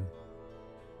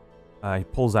 he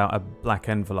pulls out a black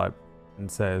envelope and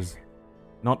says,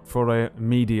 not for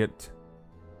immediate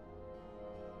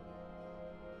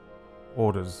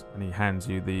orders. And he hands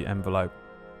you the envelope.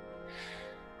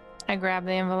 I grab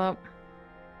the envelope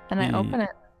and I open it.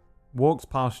 Walks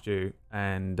past you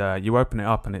and you open it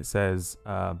up and it says,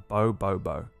 Bo, Bo,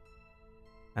 Bo.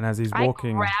 And as he's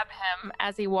walking, I grab him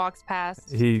as he walks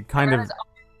past. He kind of,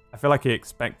 I feel like he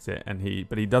expects it,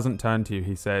 but he doesn't turn to you.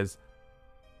 He says,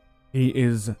 he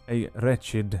is a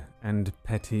wretched and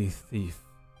petty thief,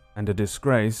 and a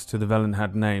disgrace to the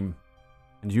Velenhad name,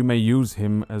 and you may use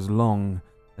him as long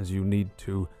as you need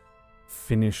to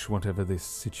finish whatever this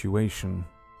situation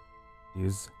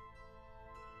is.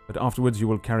 But afterwards you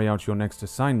will carry out your next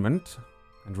assignment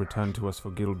and return to us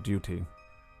for guild duty.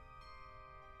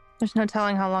 There's no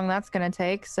telling how long that's going to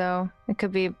take, so it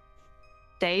could be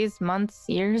days, months,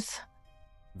 years.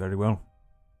 Very well.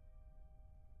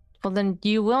 Well, then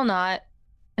you will not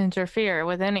interfere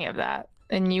with any of that.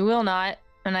 And you will not,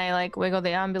 and I wiggle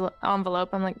the envelope,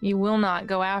 I'm like, you will not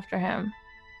go after him.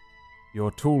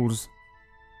 Your tools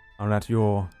are at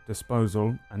your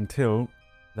disposal until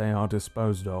they are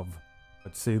disposed of.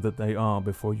 But see that they are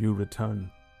before you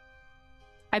return.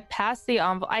 I pass the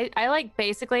envelope. I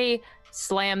basically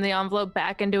slam the envelope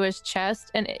back into his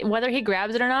chest, and whether he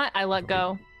grabs it or not, I let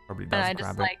go. Probably does and I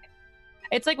grab just it.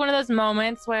 It's like one of those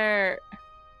moments where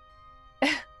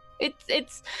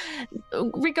it's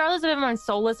regardless of if I'm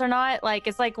soulless or not,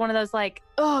 it's like one of those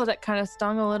oh, that kind of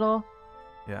stung a little.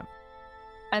 Yeah.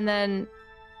 And then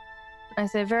I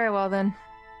say, very well then.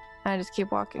 And I just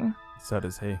keep walking. So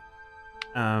does he.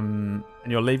 And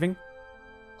you're leaving?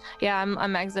 Yeah,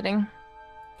 I'm exiting.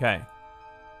 Okay.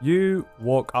 You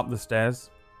walk up the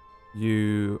stairs.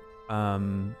 You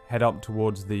head up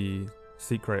towards the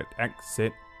secret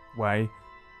exit way.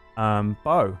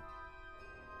 Bo,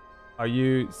 are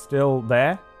you still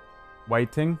there?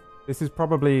 Waiting? This is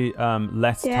probably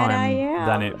less time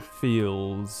than it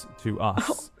feels to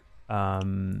us.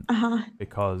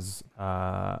 Because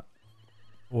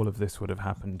all of this would have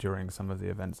happened during some of the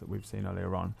events that we've seen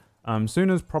earlier on.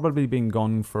 Suna's probably been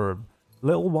gone for a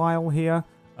little while here,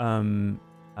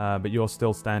 but you're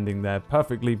still standing there,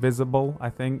 perfectly visible, I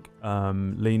think,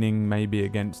 leaning maybe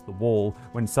against the wall,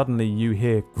 when suddenly you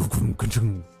hear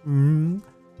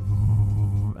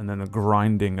and then a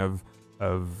grinding of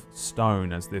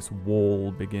stone as this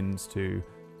wall begins to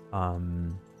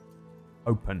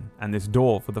open, and this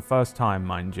door, for the first time,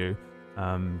 mind you,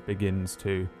 begins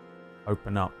to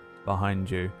open up behind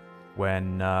you.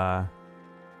 When what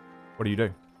do you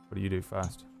do? What do you do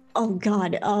first? Oh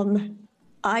God.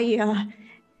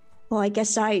 I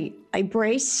guess I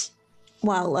brace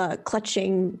while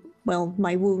clutching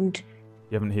my wound.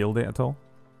 You haven't healed it at all?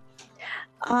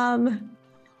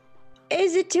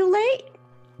 Is it too late?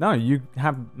 No, you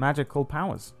have magical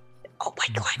powers. Oh my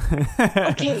God.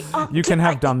 Okay. You can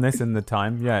have done this in the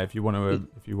time. Yeah, if you want to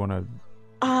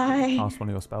cast one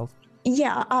of your spells.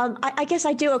 Yeah, I guess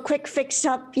I do a quick fix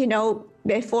up,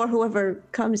 before whoever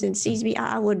comes and sees me.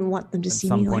 I wouldn't want them to see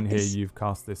me like this. At some point here, you've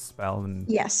cast this spell, and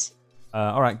yes.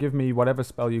 All right, give me whatever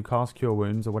spell you cast, Cure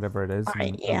Wounds or whatever it is. All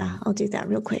right, yeah, I'll do that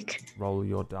real quick. Roll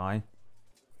your die.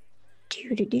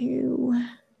 Do.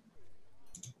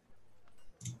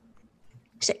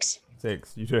 6.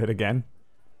 6. You do it again,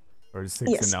 or is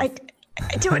 6 enough?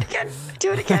 I do it again.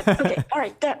 Do it again. Okay. All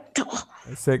right. There.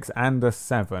 6 and a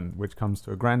 7, which comes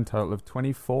to a grand total of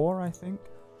 24, I think.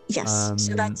 Yes.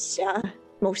 So that's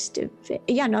most of it.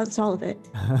 Yeah. No, that's all of it.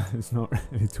 It's not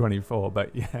really 24,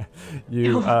 but yeah,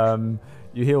 you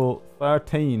heal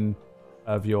 13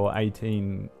 of your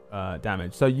 18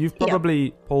 damage. So you've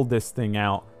probably pulled this thing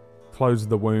out, closed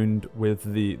the wound with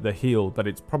the heal, but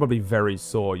it's probably very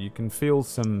sore. You can feel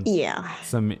some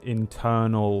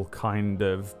internal kind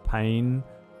of pain,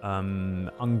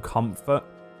 uncomfort,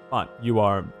 but you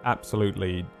are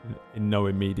absolutely in no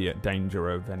immediate danger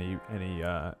of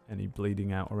any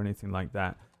bleeding out or anything like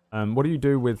that. What do you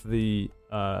do with the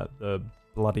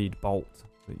bloodied bolt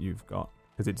that you've got?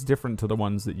 Because it's different to the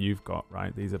ones that you've got,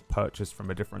 right? These are purchased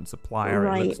from a different supplier.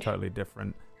 Right. It looks totally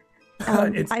different.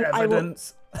 It's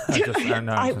evidence.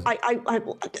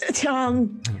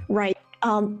 Right.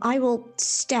 I will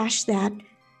stash that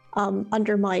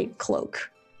under my cloak.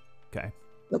 Okay.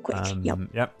 Real quick.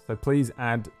 Yep. So please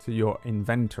add to your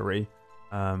inventory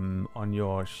on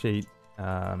your sheet,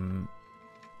 there's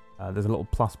a little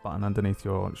plus button underneath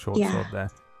your short sword there.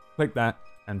 Click that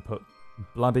and put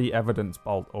bloody evidence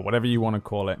bolt, or whatever you want to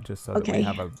call it, just so that we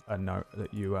have a note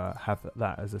that you have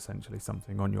that as essentially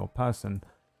something on your person.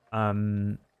 I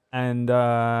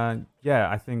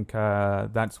think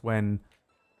that's when,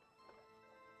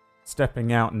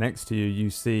 stepping out next to you, you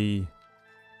see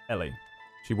Ellie.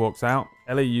 She walks out.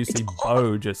 Ellie, you see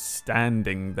Bo just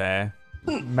standing there,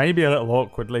 maybe a little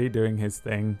awkwardly doing his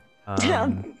thing. What do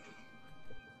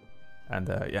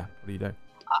you do?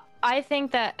 I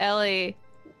think that Ellie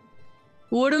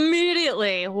would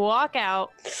immediately walk out,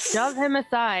 shove him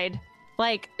aside,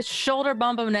 like shoulder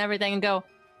bump him and everything, and go,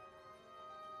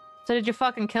 "So did you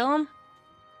fucking kill him?"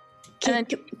 And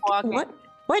then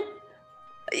What?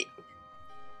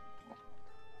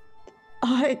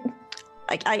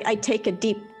 I take a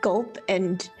deep gulp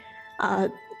and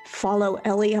follow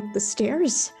Ellie up the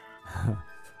stairs.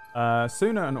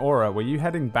 Suna and Aura, were you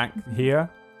heading back here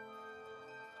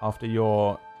after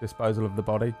your disposal of the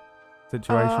body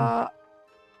situation?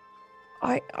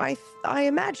 I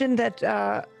imagine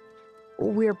that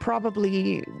we're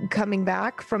probably coming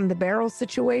back from the barrel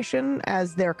situation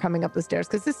as they're coming up the stairs,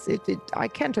 because I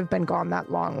can't have been gone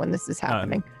that long when this is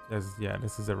happening.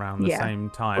 This is around the same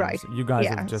time. Right. So you guys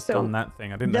have just done that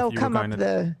thing. I didn't know if you were going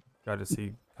to go to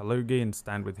see Kalugi and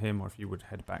stand with him, or if you would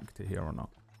head back to here or not.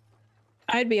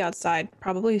 I'd be outside,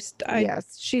 probably.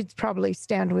 Yes, she'd probably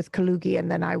stand with Kalugi,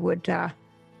 and then I would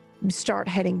start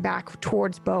heading back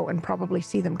towards Bo and probably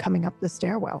see them coming up the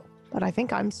stairwell. But I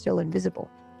think I'm still invisible.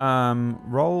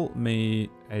 Roll me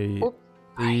a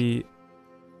D20.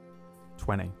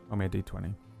 Roll me a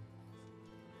D20.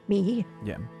 Me?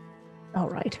 Yeah. All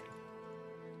right.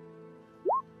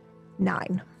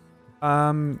 9.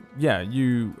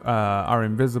 You are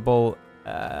invisible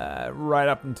right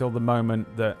up until the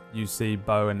moment that you see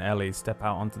Bo and Ellie step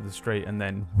out onto the street, and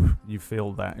then you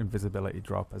feel that invisibility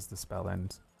drop as the spell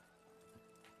ends.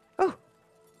 Oh,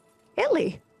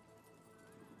 Ellie.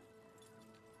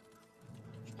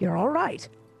 You're all right.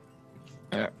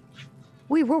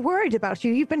 We were worried about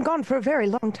you. You've been gone for a very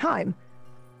long time.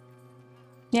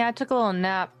 Yeah, I took a little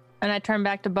nap, and I turned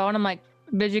back to Bo, and I'm like,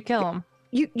 "Did you kill him?"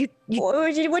 What are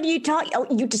you talking? Oh,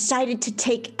 you decided to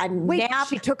take a nap?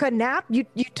 She took a nap? You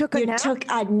took a nap? You took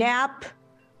a nap?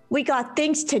 We got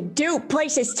things to do,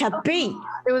 places to be.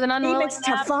 It was an unwilling nap.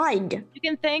 To find. You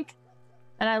can thank,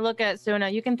 and I look at Suna,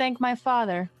 you can thank my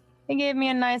father. He gave me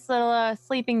a nice little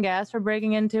sleeping gas for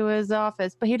breaking into his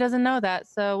office, but he doesn't know that,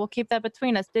 so we'll keep that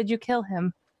between us. Did you kill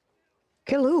him?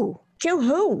 Kill who? Kill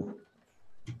who?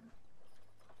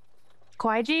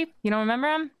 Kwaiji? You don't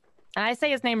remember him? And I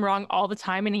say his name wrong all the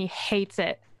time, and he hates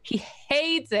it. He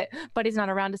hates it, but he's not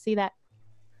around to see that.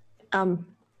 I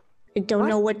don't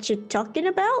know what you're talking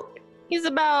about. He's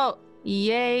about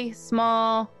yay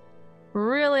small,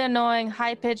 really annoying,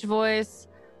 high-pitched voice,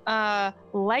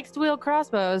 likes to wield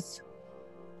crossbows.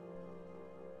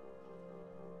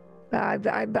 I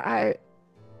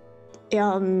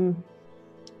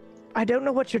don't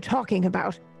know what you're talking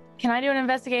about. Can I do an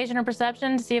investigation or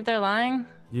perception to see if they're lying?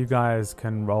 You guys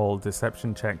can roll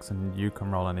deception checks, and you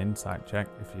can roll an insight check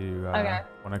if you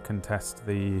want to contest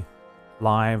the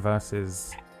lie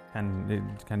versus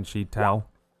can she tell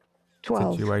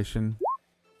 12 situation.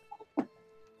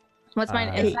 What's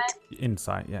mine? Insight?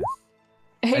 Insight, yes.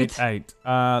 8.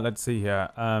 Let's see here.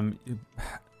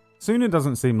 Suna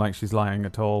doesn't seem like she's lying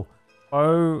at all.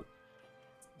 Bo,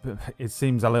 it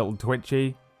seems a little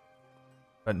twitchy,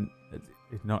 but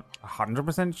it's not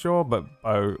 100% sure, but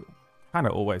Bo kind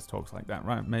of always talks like that,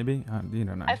 right? Maybe? You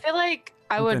don't know. I feel like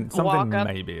I would walk up.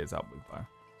 Maybe is up with Bo.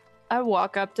 I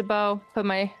walk up to Bo, put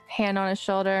my hand on his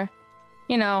shoulder,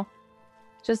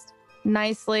 just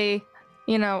nicely,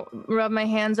 rub my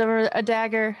hands over a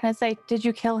dagger, and I say, "Did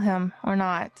you kill him or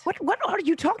not?" What are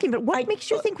you talking about? What makes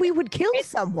you think we would kill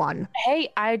someone?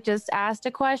 Hey, I just asked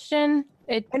a question.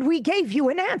 And we gave you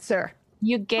an answer.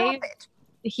 You gave it.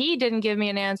 He didn't give me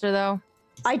an answer, though.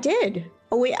 I did.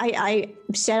 Oh wait, I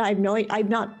said I don't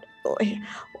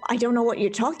know what you're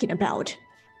talking about.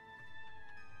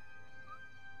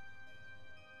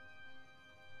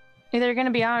 Either you're going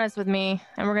to be honest with me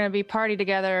and we're going to be party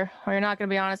together, or you're not going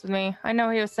to be honest with me. I know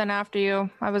he was sent after you.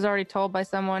 I was already told by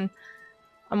someone.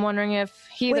 I'm wondering if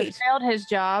he either failed his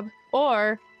job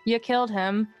or you killed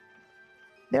him.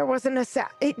 There was an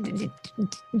assassin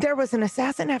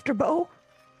after Bo?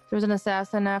 There was an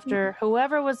assassin after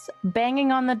whoever was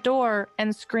banging on the door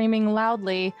and screaming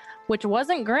loudly, which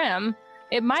wasn't Grim.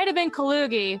 It might have been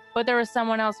Kalugi, but there was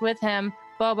someone else with him.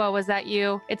 Bobo, was that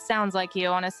you? It sounds like you,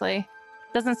 honestly.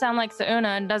 Doesn't sound like Suna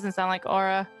and doesn't sound like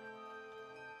Aura.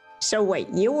 So wait,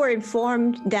 you were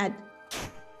informed that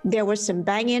there was some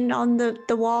banging on the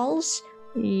walls?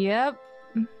 Yep.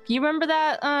 You remember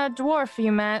that dwarf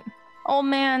you met? Old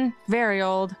man, very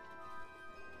old.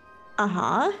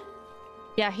 Uh-huh.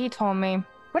 Yeah, he told me.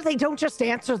 But they don't just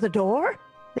answer the door?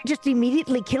 They just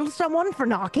immediately kill someone for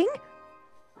knocking?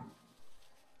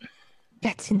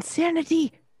 That's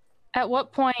insanity. At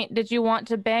what point did you want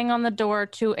to bang on the door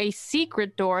to a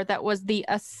secret door that was the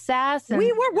assassin?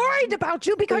 We were worried about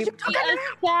you because you took the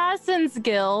Assassin's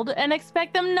Guild and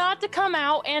expect them not to come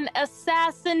out and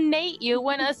assassinate you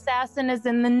when assassin is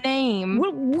in the name.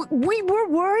 We were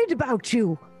worried about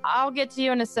you. I'll get to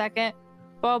you in a second.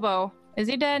 Bobo, is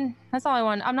he dead? That's all I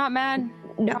want. I'm not mad.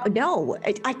 No.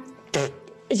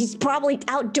 He's probably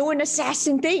out doing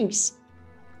assassin things.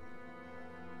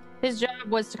 His job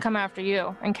was to come after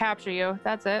you and capture you.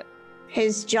 That's it.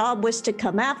 His job was to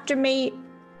come after me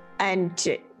and...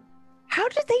 How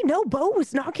did they know Bo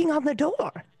was knocking on the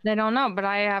door? They don't know, but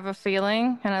I have a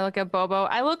feeling. And I look at Bobo.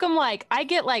 I look him like, I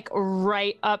get like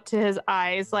right up to his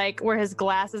eyes, like where his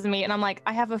glasses meet. And I'm like,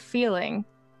 I have a feeling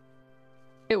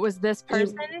it was this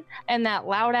person and that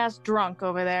loud ass drunk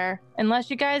over there.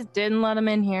 Unless you guys didn't let him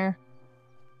in here.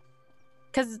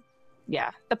 Because,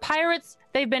 yeah, the pirates,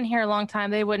 they've been here a long time.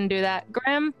 They wouldn't do that.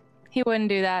 Grim, he wouldn't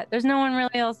do that. There's no one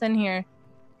really else in here.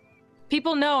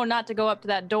 People know not to go up to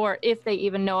that door if they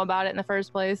even know about it in the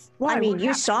first place. Why? I mean,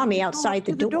 you saw me outside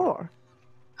the door.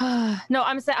 No,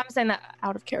 I'm saying that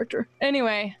out of character.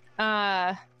 Anyway,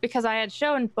 because I had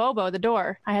shown Bobo the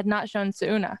door. I had not shown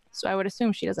Suuna, so I would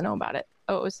assume she doesn't know about it.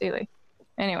 Oh, it was Sealy.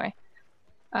 Anyway,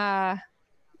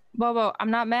 Bobo,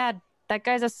 I'm not mad. That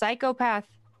guy's a psychopath.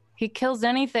 He kills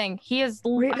anything. He is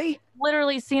really? I've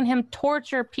literally seen him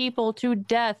torture people to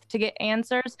death to get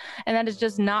answers, and that is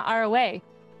just not our way.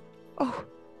 Oh,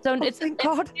 so it's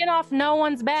skin off no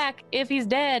one's back if he's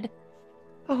dead.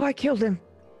 Oh, I killed him.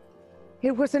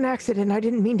 It was an accident. I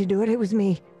didn't mean to do it. It was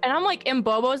me. And I'm like in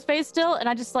Bobo's face still, and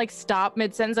I just like stop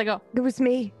mid-sentence. I go, it was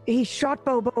me. He shot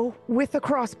Bobo with a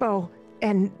crossbow,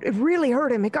 and it really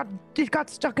hurt him. It got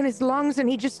stuck in his lungs, and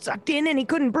he just sucked in, and he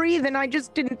couldn't breathe, and I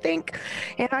just didn't think.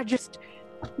 And I just,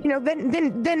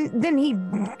 then he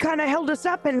kind of held us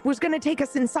up and was going to take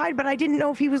us inside, but I didn't know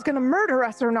if he was going to murder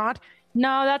us or not.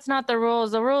 No, that's not the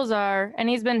rules. The rules are, and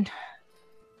he's been...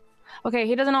 Okay,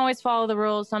 he doesn't always follow the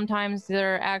rules. Sometimes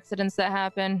there are accidents that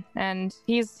happen, and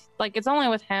he's like, it's only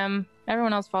with him.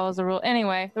 Everyone else follows the rule.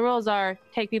 Anyway, the rules are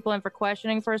take people in for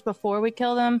questioning first before we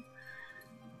kill them.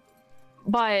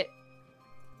 But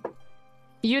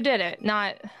you did it,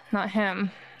 not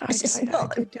him. Regardless. It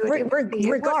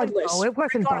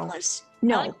wasn't Bo.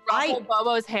 No, I ruffle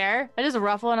Bobo's hair. I just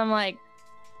ruffle, and I'm like,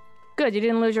 good, you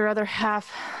didn't lose your other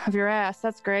half of your ass.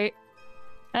 That's great.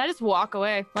 And I just walk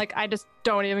away. Like, I just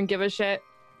don't even give a shit.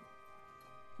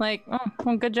 Like, oh,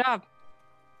 well, good job.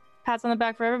 Pats on the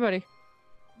back for everybody.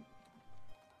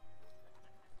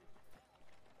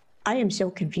 I am so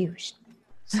confused.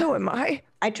 So am I.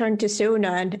 I turned to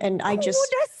Suuna and I just...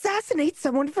 Who would assassinate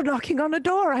someone for knocking on a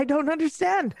door? I don't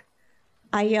understand.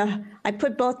 I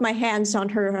put both my hands on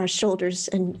her shoulders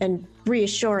and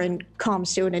reassure and calm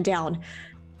Suuna down.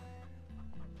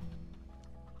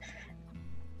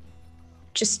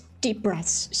 Just deep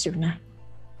breaths, Suuna.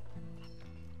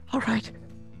 All right.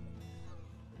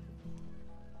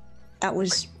 That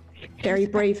was very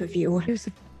brave of you. He was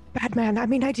a bad man. I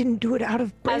mean, I didn't do it out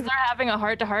of bravery. As they're having a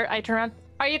heart-to-heart, I turn around.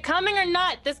 Are you coming or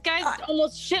not? This guy's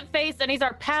almost shit-faced, and he's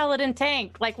our paladin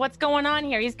tank. Like, what's going on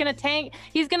here? He's gonna tank.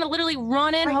 He's gonna literally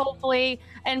run in, hopefully,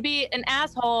 and be an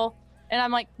asshole. And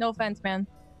I'm like, no offense, man.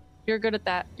 You're good at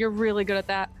that. You're really good at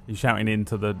that. He's shouting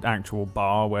into the actual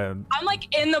bar where... I'm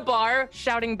like in the bar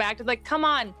shouting back to like, come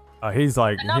on. He's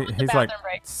like he's like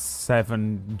break.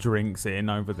 7 drinks in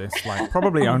over this, like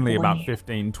probably only about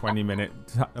 15-20 minute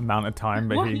amount of time,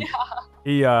 but he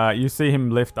you see him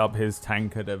lift up his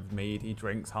tankard of mead. He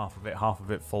drinks half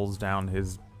of it falls down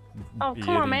his beard.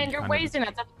 Come on, man, you're wasting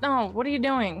it. No, what are you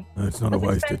doing? It's not a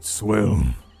waste, it's swill.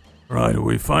 Right, are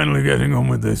we finally getting on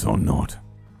with this or not?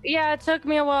 Yeah, it took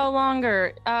me a while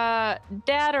longer.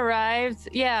 Dad arrived.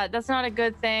 Yeah, that's not a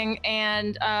good thing.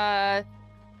 And I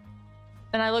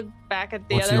look back at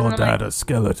the others. What's your and I'm dad, like, a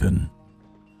skeleton?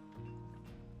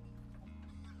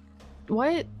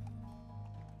 What?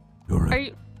 Are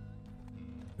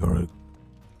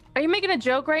you making a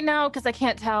joke right now? Because I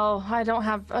can't tell. I don't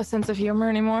have a sense of humor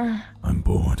anymore. I'm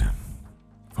bored.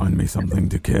 Find me something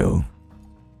to kill.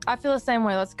 I feel the same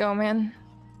way. Let's go, man.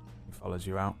 He follows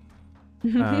you out.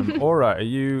 Aura, are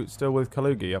you still with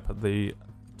Kalugi up at the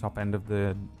top end of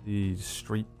the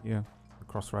street? Yeah,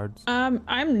 crossroads?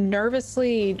 I'm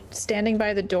nervously standing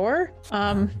by the door.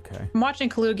 Okay. I'm watching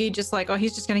Kalugi just like, oh,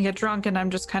 he's just gonna get drunk, and I'm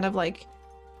just kind of like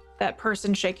that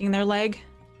person shaking their leg.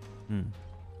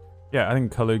 Yeah, I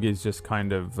think Kalugi's just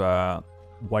kind of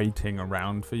waiting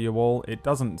around for you all. It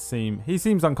doesn't seem... He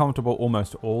seems uncomfortable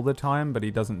almost all the time, but he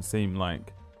doesn't seem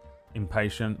like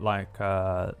impatient like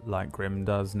Grim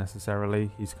does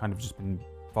necessarily. He's kind of just been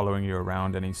following you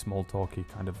around. Any small talk he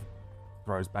kind of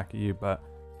throws back at you. But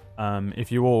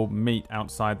if you all meet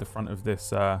outside the front of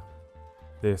this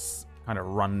this kind of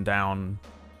rundown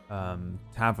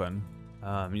tavern,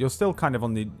 you're still kind of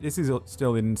on the... This is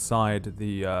still inside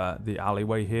the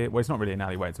alleyway here. Well, it's not really an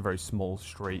alleyway. It's a very small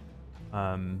street,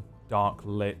 dark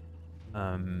lit.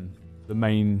 The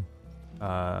main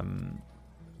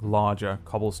larger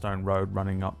cobblestone road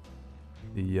running up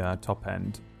the top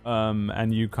end.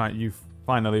 And you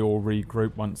finally all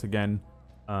regroup once again.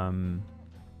 And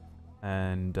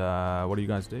what do you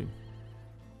guys do?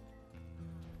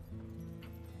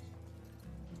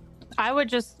 I would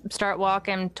just start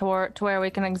walking to where we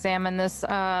can examine this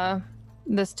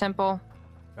this temple.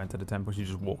 Going to the temple, you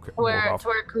just walk To where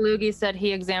Kalugi said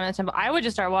he examined the temple. I would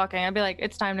just start walking. I'd be like,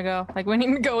 it's time to go. Like, we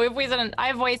need to go.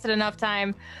 I've wasted enough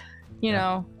time, you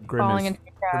know, Grim falling is into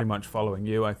the trap. pretty much following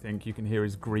you. I think you can hear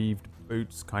his greaved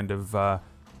boots kind of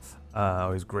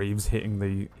his greaves hitting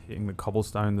the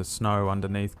cobblestone, the snow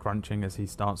underneath crunching as he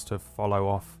starts to follow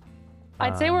off.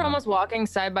 I'd say we're almost walking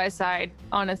side by side,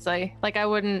 honestly. Like, I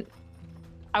wouldn't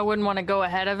want to go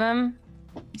ahead of him.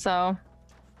 So,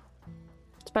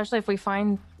 especially if we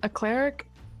find a cleric.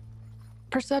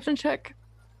 Perception check.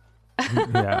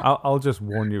 Yeah, I'll just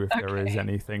warn you if there is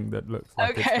anything that looks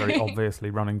like it's very Okay. obviously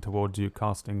running towards you,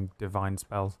 casting divine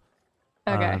spells.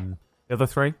 Okay. The other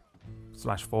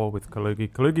 3/4 with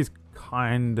Kalugi. Kalugi's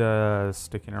kind of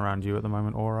sticking around you at the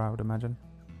moment, Aura, I would imagine.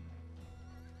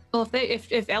 Well,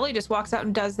 if Ellie just walks out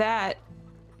and does that,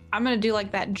 I'm gonna do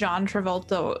like that John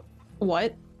Travolta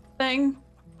what thing?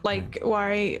 Like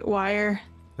why are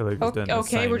Kalugi's doing the okay,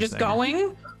 same we're just thing.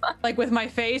 going like with my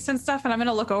face and stuff, and I'm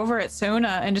gonna look over at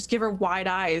Suna and just give her wide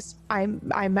eyes.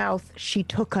 I mouth, she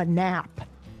took a nap.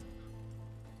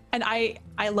 And I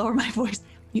lower my voice.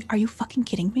 Are you fucking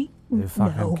kidding me? You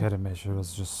fucking No. kidding me? She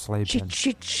was just sleeping.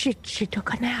 She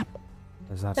took a nap.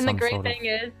 Is that And the some great sort of... thing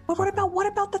is, What about what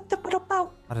about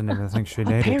I didn't even think she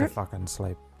needed to Apparent- fucking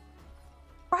sleep.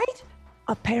 right?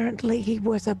 Apparently he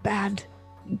was a bad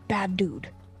dude.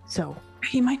 So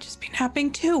He might just be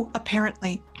napping too,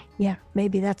 apparently. yeah,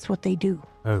 maybe that's what they do.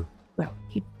 Oh, Well,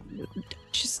 he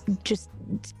Just just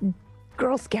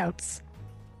Girl Scouts.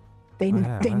 They Oh,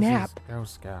 yeah, they this nap. is Girl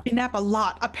Scout. they nap a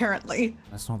lot, apparently.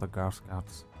 That's not the Girl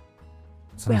Scouts.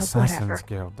 It's an Well, Assassin's whatever.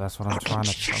 Guild. That's what I'm trying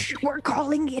to tell you. We're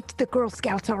calling it the Girl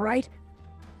Scouts, all right?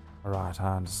 All right,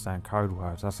 I understand code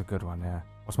words. That's a good one, yeah.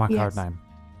 What's my Yes. code name?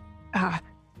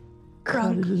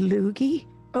 Grunk. Kalugi?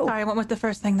 Oh, Sorry, I went with the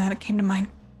first thing that came to mind.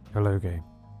 Kalugi.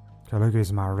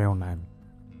 Kalugi's my real name.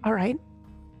 all right.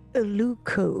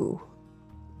 Iluko.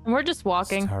 we're just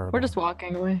walking. terrible. We're just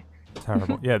walking away.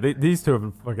 terrible. Yeah, these two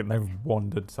have fucking, they've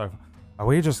wandered so far. Are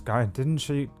we just going? Didn't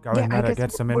she go Yeah, in I there to guess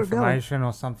get some we're going. information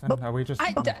or something? But Are we just...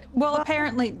 Well,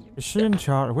 apparently, Is she in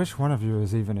charge? Which one of you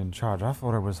is even in charge? I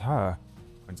thought it was her.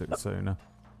 Points at Suna.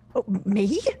 Oh,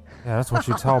 me? Yeah, that's what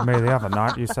you told me the other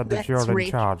night. You said that That's you're in Rick.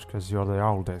 charge because you're the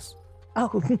oldest.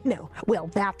 Oh, no. Well,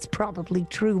 that's probably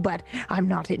true, but I'm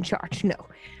not in charge, no.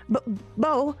 But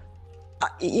Bo,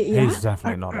 Yeah. He's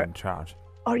definitely not in charge.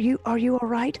 are you all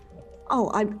right? Oh,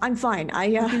 I'm fine. Are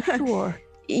you sure?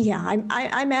 Yeah,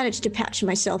 I managed to patch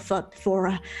myself up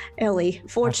for Ellie.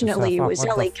 Fortunately, it yourself up? was What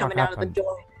the Ellie fuck coming out of happened? the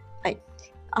door.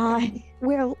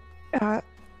 Well,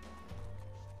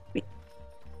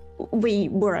 We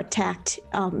were attacked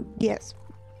yes.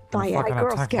 by By Fucking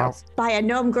Girl attack, Scouts. by a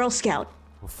gnome Girl Scout.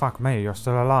 Well, fuck me, you're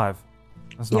still alive.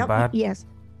 That's not Yep. bad. Yes.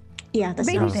 Yeah, that's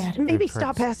Maybe not Sounds bad. good maybe tricks.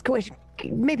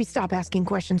 maybe stop asking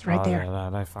questions right Oh, there. yeah,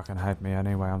 they fucking hate me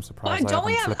anyway. I'm surprised they don't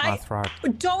we haven't have- slit my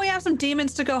throat. don't we have some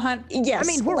demons to go hunt? Yes. I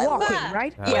mean, we're well, walking, yeah.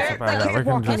 right? Yeah, Yeah, that's about I it. can't We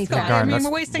can walk just any keep further. going. I mean, Let's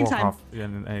we're wasting walk time. off.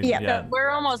 Yeah. We're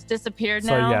almost disappeared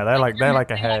So now. yeah, they're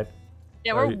like ahead.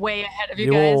 Yeah, we're so way ahead of you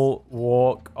You guys. all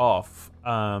walk off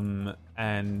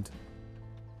and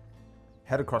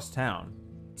head across town.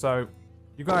 So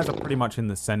you guys are pretty much in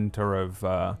the center of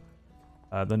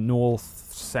the north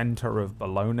center of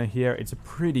Bologna here. It's a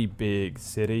pretty big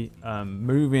city.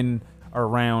 Moving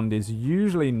around is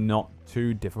usually not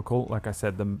too difficult. Like I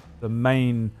said, the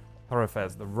main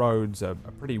thoroughfares, the roads are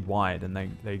pretty wide, and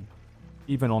they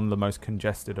even on the most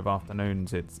congested of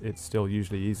afternoons, it's still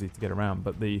usually easy to get around.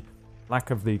 But the lack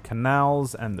of the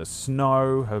canals and the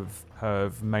snow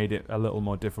have made it a little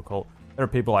more difficult. there are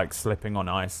people like slipping on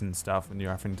ice and stuff, and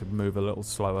you're having to move a little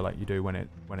slower like you do when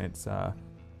it's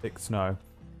thick snow.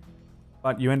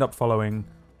 But you end up following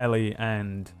Ellie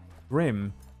and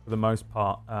Grim for the most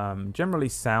part, generally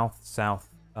southwest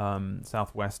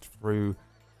through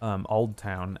Old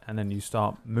Town, and then you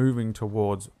start moving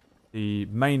towards the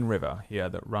main river here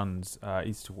that runs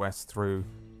east to west through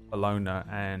Bologna,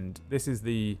 and this is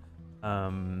the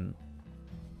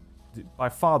by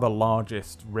far the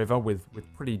largest river with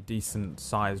pretty decent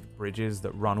sized bridges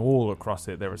that run all across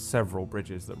it. There are several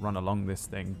bridges that run along this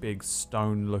thing, big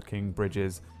stone looking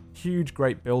bridges, huge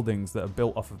great buildings that are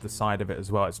built off of the side of it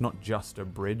as well. It's not just a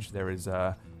bridge. There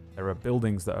are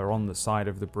buildings that are on the side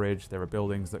of the bridge. There are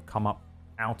buildings that come up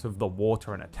out of the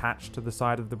water and attach to the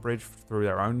side of the bridge through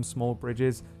their own small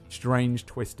bridges, strange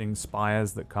twisting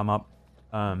spires that come up,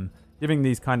 giving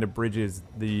these kind of bridges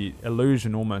the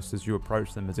illusion almost as you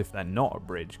approach them as if they're not a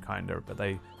bridge, kind of, but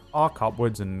they arc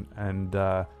upwards and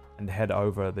head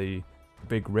over the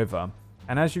big river.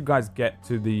 And as you guys get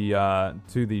to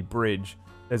the bridge,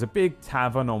 there's a big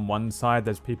tavern on one side.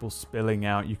 There's people spilling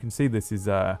out. You can see this is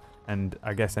and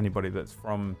I guess anybody that's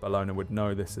from Bologna would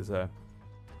know this is a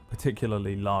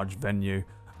particularly large venue,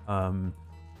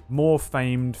 more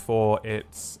famed for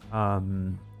its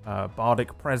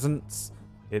bardic presence.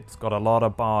 It's got a lot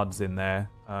of bards in there,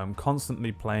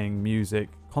 constantly playing music,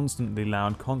 constantly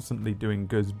loud, constantly doing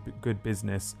good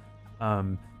business.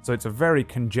 So it's a very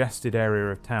congested area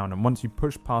of town, and once you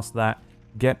push past that,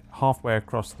 get halfway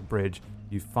across the bridge,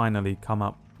 you finally come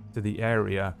up to the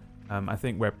area. I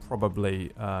think where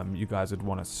probably you guys would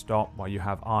want to stop while you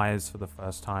have eyes for the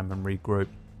first time and regroup.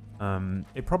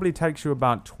 It probably takes you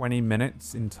about 20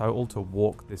 minutes in total to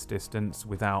walk this distance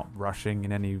without rushing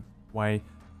in any way,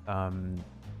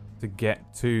 to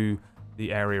get to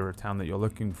the area of town that you're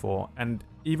looking for. And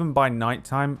even by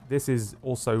nighttime, this is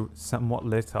also somewhat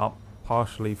lit up,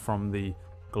 partially from the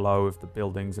glow of the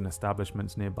buildings and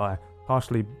establishments nearby,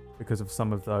 partially because of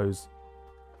some of those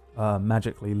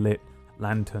magically lit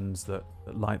lanterns that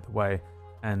light the way,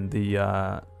 and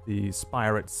the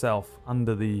spire itself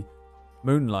under the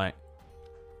moonlight.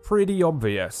 Pretty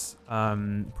obvious,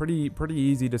 pretty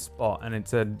easy to spot, and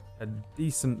it's a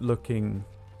decent looking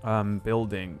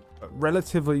building,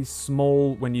 relatively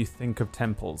small when you think of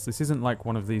temples. This isn't like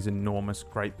one of these enormous,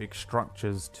 great big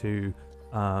structures to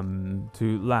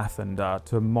Lathander,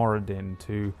 to Moradin,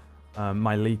 to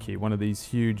Myliki, one of these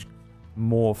huge,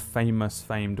 more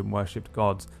famed and worshipped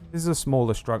gods. This is a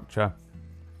smaller structure,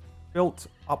 built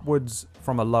upwards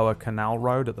from a lower canal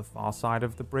road at the far side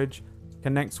of the bridge.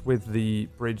 Connects with the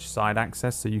bridge side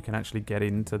access, so you can actually get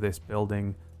into this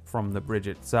building from the bridge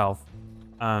itself.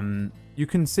 You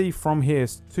can see from here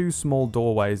 2 small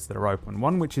doorways that are open.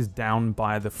 One which is down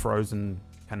by the frozen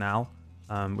canal,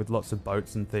 with lots of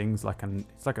boats and things.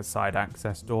 It's like a side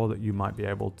access door that you might be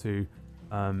able to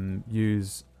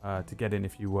use to get in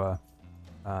if you were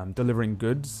delivering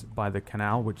goods by the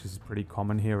canal, which is pretty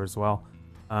common here as well.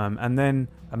 And then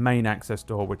a main access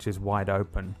door which is wide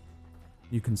open.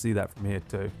 You can see that from here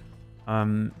too.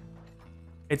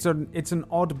 It's an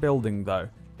odd building though.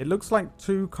 It looks like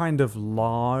 2 kind of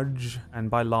large,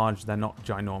 and by large they're not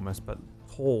ginormous, but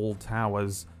tall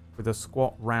towers with a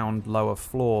squat round lower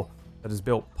floor that is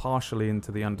built partially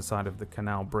into the underside of the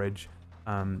canal bridge.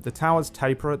 The towers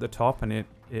taper at the top, and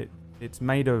it's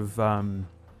made of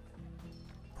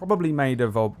probably made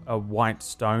of a white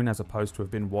stone as opposed to have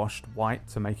been washed white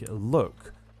to make it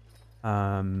look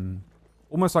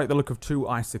almost like the look of 2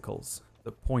 icicles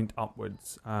that point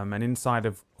upwards, and inside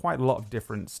of quite a lot of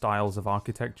different styles of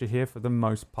architecture here. For the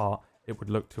most part, it would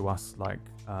look to us like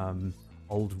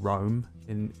old Rome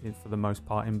in for the most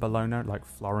part in Bologna, like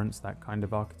Florence, that kind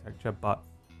of architecture. But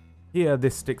here,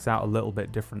 this sticks out a little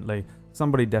bit differently.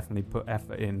 Somebody definitely put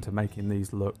effort into making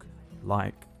these look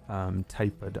like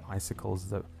tapered icicles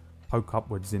that poke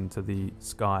upwards into the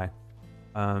sky.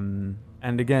 And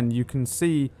again, you can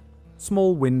see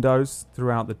small windows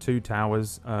throughout the 2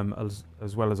 towers,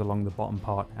 as well as along the bottom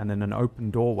part, and then an open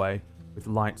doorway with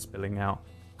light spilling out,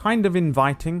 kind of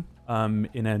inviting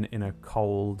in a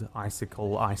cold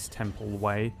icicicle ice temple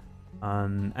way.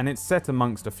 And it's set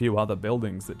amongst a few other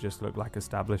buildings that just look like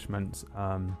establishments.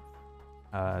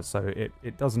 So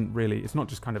it doesn't really, it's not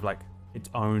just kind of like its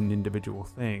own individual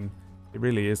thing. It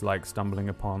really is like stumbling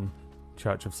upon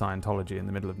Church of Scientology in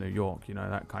the middle of New York, you know,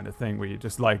 that kind of thing, where you're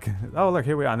just like, oh look,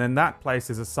 here we are, and then that place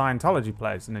is a Scientology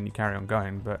place, and then you carry on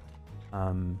going. But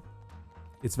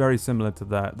it's very similar to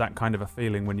that kind of a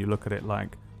feeling when you look at it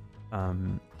like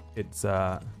it's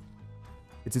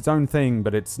its own thing,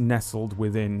 but it's nestled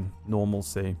within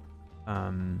normalcy.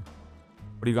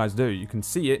 What do you guys do? You can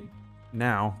see it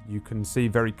now you can see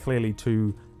very clearly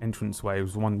two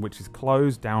entranceways, one which is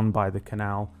closed down by the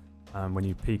canal when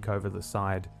you peek over the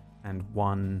side, and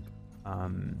one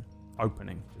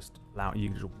opening, just allow you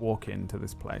to walk into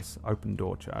this place. Open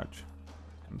door church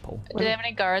temple. Do they have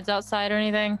any guards outside or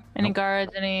anything? Any Nope.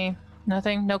 guards?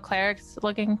 Nothing? No clerics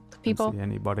looking people? Don't see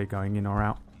anybody going in or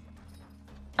out.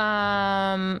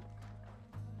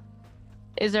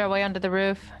 Is there a way under the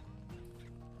roof?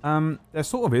 There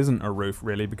sort of isn't a roof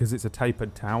really, because it's a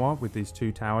tapered tower with these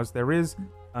two towers. There is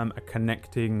a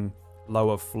connecting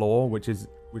lower floor, which is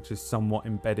somewhat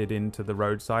embedded into the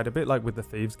roadside, a bit like with the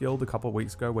Thieves Guild a couple of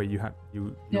weeks ago, where you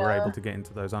were able to get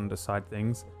into those underside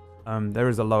things. There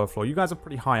is a lower floor. You guys are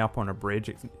pretty high up on a bridge.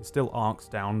 It still arcs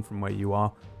down from where you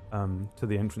are to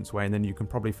the entranceway, and then you can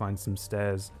probably find some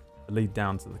stairs that lead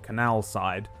down to the canal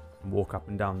side and walk up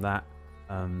and down that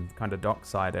kind of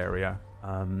dockside area.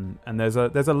 And there's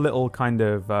a little kind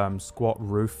of squat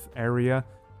roof area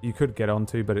you could get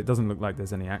onto, but it doesn't look like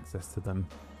there's any access to them.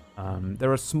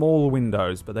 There are small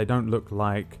windows, but they don't look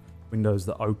like windows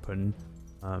that open.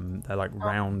 They're like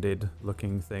rounded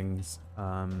looking things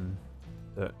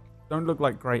that don't look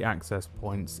like great access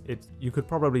points. You could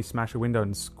probably smash a window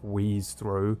and squeeze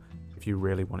through if you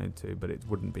really wanted to, but it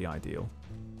wouldn't be ideal.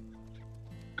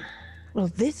 Well,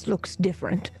 this looks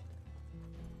different.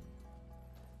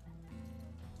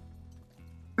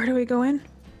 Where do we go in?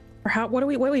 Or how? What do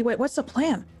we? Wait. What's the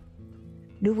plan?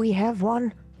 Do we have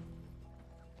one?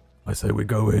 I say we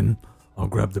go in, I'll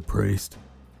grab the priest,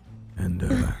 and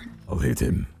I'll hit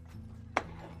him.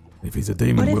 If he's a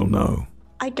demon, we'll know.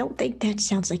 I don't think that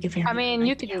sounds like a very I mean,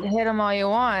 you can hit him all you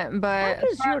want, but How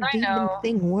does your demon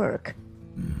thing work?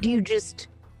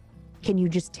 Can you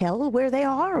just tell where they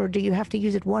are, or do you have to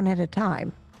use it one at a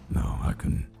time? No, I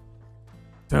can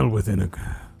tell within a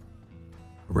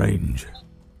range.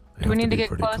 Do we need to get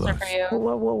closer for you?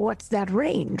 Well, what's that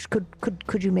range?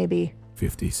 Could you maybe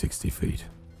 50, 60 feet.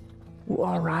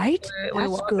 All right, We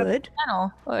that's walk good.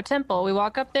 Up a temple. We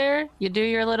walk up there. You do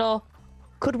your little.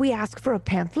 Could we ask for a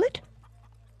pamphlet?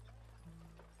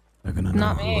 They're gonna know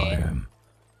Not who me. I am.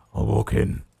 I'll walk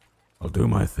in. I'll do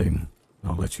my thing.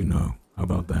 I'll let you know. How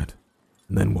about that?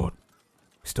 And then what?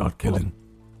 We start killing.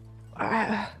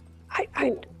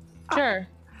 Sure.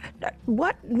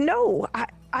 What? No,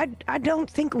 I don't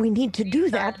think we need to do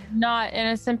that. Not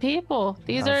innocent people.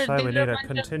 These are. So these we are need a bunch of-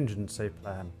 contingency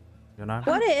plan, you know?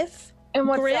 What if And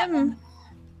what's Grim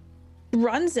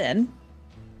runs in,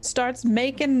 starts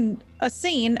making a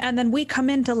scene, and then we come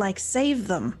in to like save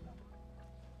them?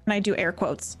 And I do air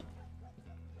quotes.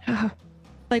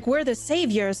 Like we're the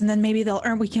saviors, and then maybe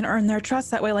we can earn their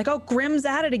trust that way. Like, oh, Grim's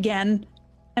at it again,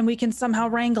 and we can somehow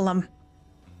wrangle him.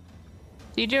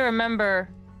 You do remember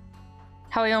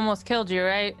how he almost killed you,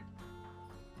 right?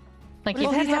 Like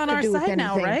Well, He's have on to our do with side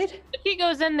now, anything. right? if he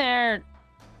goes in there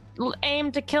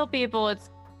aimed to kill people, it's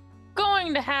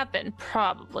going to happen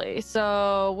probably.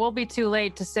 So we'll be too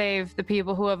late to save the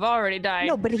people who have already died.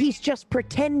 No, but he's just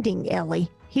pretending, Ellie.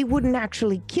 He wouldn't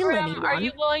actually kill Grim, anyone. are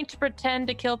you willing to pretend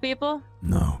to kill people?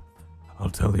 No. I'll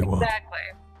tell you what. Exactly.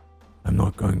 I'm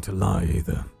not going to lie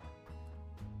either.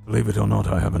 Believe it or not,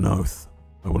 I have an oath.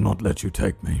 I will not let you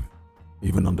take me,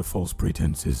 even under false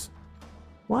pretenses.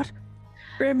 What?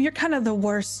 Grim, you're kind of the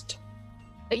worst.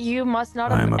 You must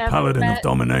not I have am a ever paladin met... of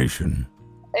domination.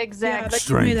 Exactly. Yeah, that you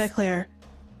Strength. made that clear.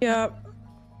 Yeah.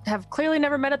 Have clearly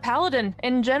never met a paladin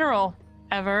in general,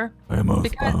 ever. I am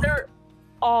Because oathbound. they're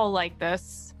all like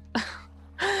this.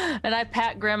 And I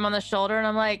pat Grim on the shoulder and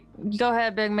I'm like, go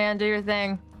ahead, big man, do your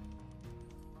thing.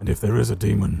 And if there is a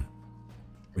demon,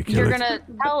 we kill You're it. gonna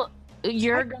tell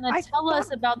I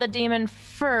us about the demon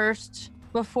first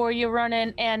before you run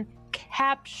in and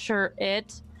capture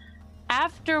it.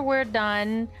 After we're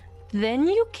done, then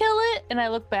you kill it. And I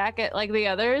look back at like the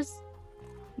others.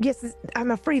 Yes,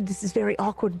 I'm afraid this is very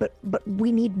awkward, but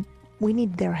we need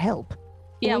their help.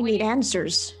 Yeah, we need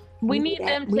answers. we need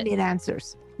them We to. need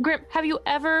answers. Grim, have you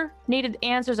ever needed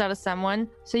answers out of someone?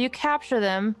 So you capture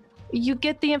them, you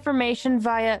get the information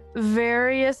via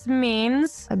various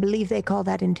means I believe they call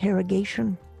that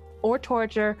interrogation. or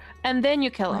torture, and then you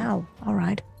kill them. Wow. All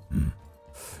right.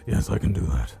 Yes, I can do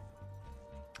that.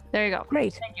 There you go.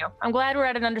 Great. Thank you. I'm glad we're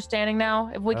at an understanding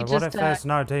now. If we could what just, if there's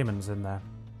no demons in there?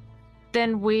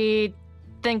 then we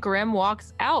think Grim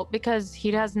walks out because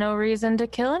he has no reason to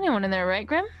kill anyone in there, right,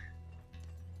 Grim?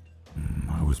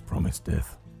 I was promised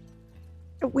death.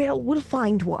 Well, we'll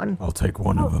find one. I'll take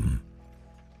one of them.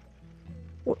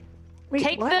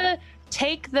 Wait, what?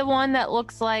 Take the one that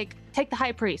looks like. Take the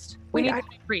high priest. We Wait, need the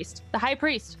high priest. The high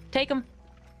priest. Take him.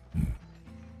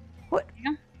 What?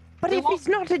 Yeah. But We if won't- he's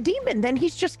not a demon, then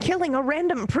he's just killing a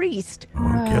random priest. I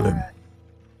won't kill him.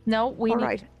 No, we All need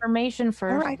right. information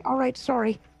first. All right,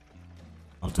 sorry.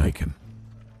 I'll take him.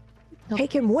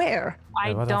 Take him where? I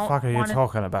Hey, what don't the fuck are you wanna-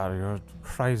 talking about? You're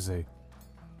crazy.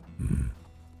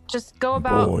 Just go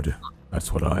about. Bored.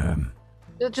 That's what I am.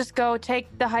 Just go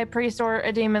take the high priest or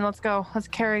a demon. Let's go. Let's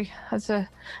carry.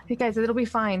 You guys, it'll be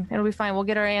fine. It'll be fine. We'll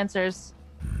get our answers.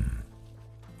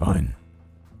 Fine.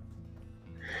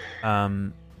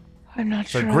 I'm not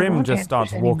So sure. I Grim want just answers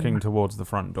starts anymore. walking towards the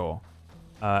front door.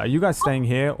 Are you guys staying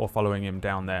here or following him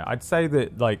down there? I'd say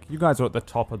that, like, you guys are at the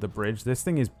top of the bridge. This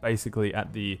thing is basically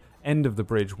at the end of the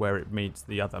bridge where it meets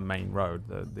the other main road,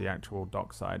 the actual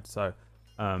dockside. So,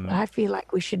 I feel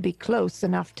like we should be close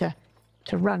enough to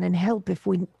run and help if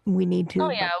we need to. Oh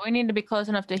yeah, we need to be close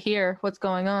enough to hear what's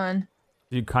going on.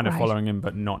 you're kind of Right. following him,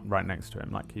 but not right next to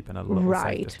him, like keeping a little safe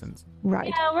Right. distance. Right.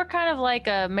 Yeah, we're kind of like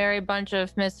a merry bunch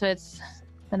of misfits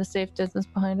and a safe distance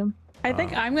behind him. I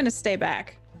think I'm gonna stay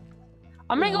back.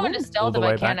 I'm gonna go into All stealth the if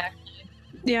I way can. back? Actually,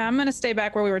 Yeah, I'm gonna stay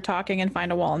back where we were talking and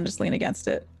find a wall and just lean against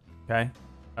it. Okay.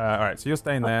 All right. So you're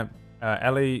staying there.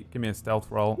 Ellie, give me a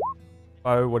stealth roll.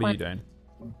 Bo, what are you doing?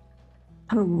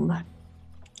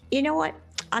 You know what?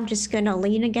 I'm just gonna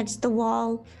lean against the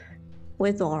wall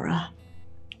with Aura.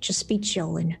 Just be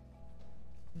chilling.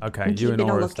 Okay, I'm you and keeping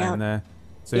a Aura lookout. staying there.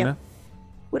 Suna?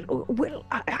 Well,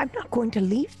 I'm not going to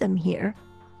leave them here.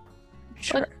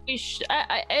 Sure. Look,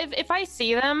 if I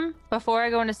see them before I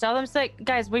go into stealth, I'm just like,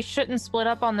 guys, we shouldn't split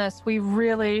up on this. We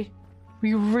really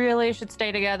should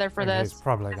stay together for He's this.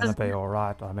 probably going is- to be all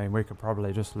right. I mean, we could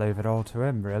probably just leave it all to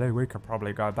him, really. We could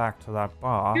probably go back to that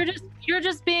bar. You're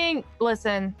just being.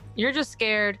 Listen, you're just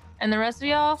scared, and the rest of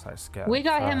y'all. So scared We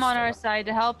got him on our first. side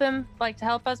to help him, like to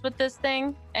help us with this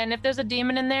thing. And if there's a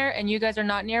demon in there and you guys are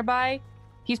not nearby,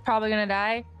 he's probably gonna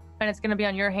die, and it's gonna be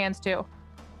on your hands too.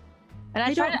 And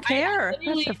I don't care. I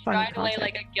literally That's a funny tried to lay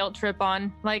like a guilt trip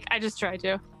on. Like I just tried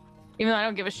to, even though I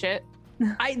don't give a shit.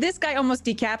 This guy almost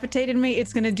decapitated me.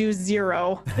 It's gonna do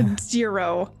 0.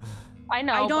 0. I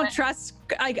know. I don't but- trust.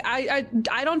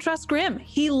 I don't trust Grim.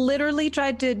 He literally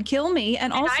tried to kill me,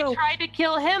 and And also I tried to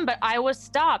kill him, but I was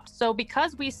stopped. So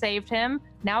because we saved him,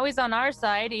 now he's on our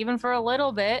side, even for a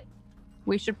little bit.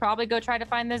 We should probably go try to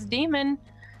find this demon.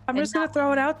 I'm just gonna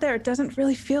throw it out there. It doesn't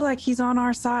really feel like he's on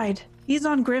our side. He's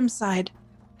on Grim's side.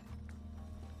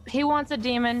 He wants a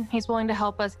demon. He's willing to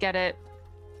help us get it.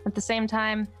 At the same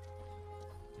time,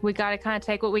 we got to kind of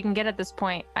take what we can get at this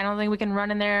point. I don't think we can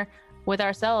run in there with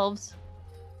ourselves.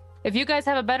 If you guys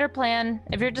have a better plan,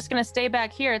 if you're just going to stay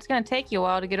back here, it's going to take you a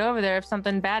while to get over there if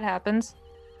something bad happens.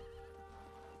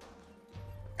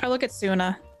 I look at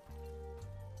Suna.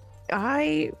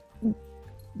 I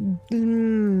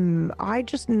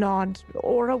just nod.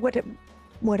 Aura,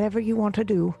 whatever you want to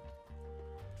do.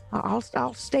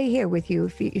 I'll stay here with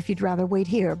you if you'd rather wait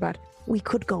here, but we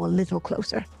could go a little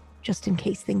closer, just in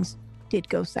case things did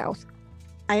go south.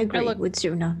 I agree look- with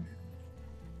Suna.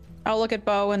 I'll look at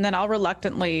Bo, and then I'll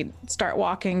reluctantly start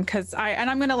walking because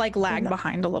I'm gonna like lag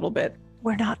behind a little bit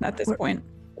We're not at this we're- point.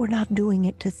 We're not doing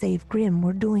it to save Grim.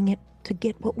 We're doing it to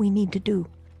get what we need to do.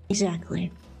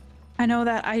 Exactly. I know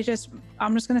that.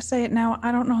 I'm just gonna say it now.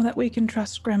 I don't know that we can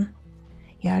trust Grim.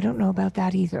 Yeah, I don't know about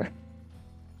that either.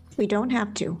 We don't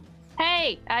have to.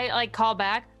 Hey, I like call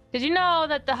back. Did you know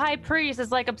that the high priest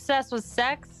is like obsessed with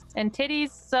sex and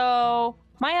titties? So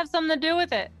might have something to do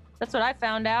with it. That's what I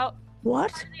found out.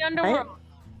 What? In the underworld.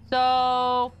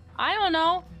 So I don't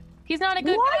know. He's not a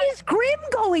good Why is Grim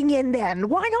going in then?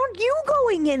 Why aren't you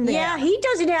going in there? Yeah, he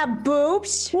doesn't have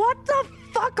boobs. What the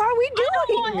fuck are we I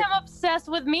don't want doing? him obsessed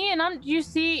with me, and do you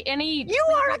see any? You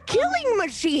are a killing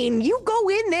machine. You go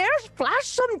in there, flash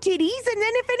some titties, and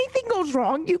then if anything goes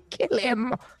wrong, you kill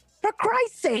him. For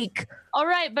Christ's sake. All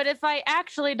right, but if I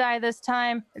actually die this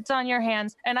time, it's on your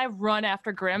hands, and I run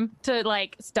after Grim to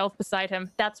like stealth beside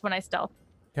him. That's when I stealth.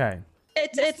 Okay.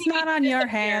 It's not on your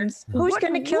hands. Who's What-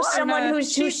 gonna kill what? someone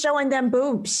who's showing them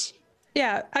boobs?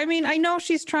 Yeah, I mean, I know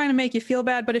she's trying to make you feel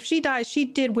bad, but if she dies, she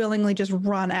did willingly just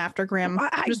run after Grim.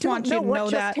 I just don't want you know to what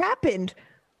know just that. happened.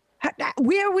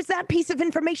 Where was that piece of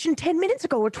information 10 minutes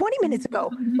ago or 20 minutes ago?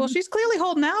 Well, she's clearly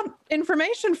holding out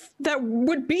information that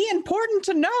would be important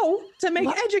to know to make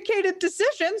What? educated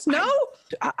decisions. No,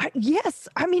 Yes.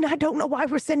 I mean, I don't know why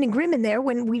we're sending Grim in there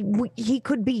when he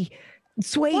could be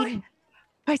swayed Why?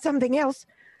 by something else.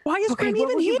 why is Okay, Grim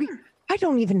well, even we- here? I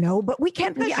don't even know, but we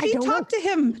can't. Because I she don't know. talked to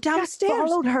him Just downstairs.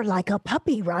 followed her like a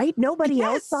puppy, right? Nobody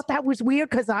else Yes. thought that was weird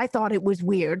because I thought it was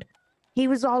weird. He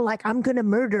was all like, I'm going to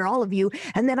murder all of you.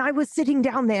 And then I was sitting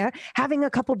down there having a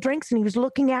couple drinks and he was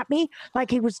looking at me like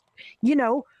he was,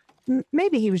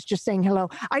 maybe he was just saying hello.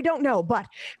 I don't know, but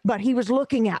he was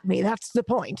looking at me. That's the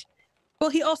point. Well,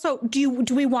 he also, do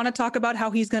we want to talk about how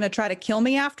he's going to try to kill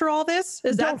me after all this?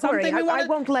 Is that something we want? I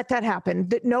won't let that happen.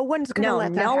 No one's going to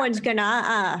let that happen. No one's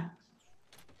gonna,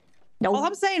 no. All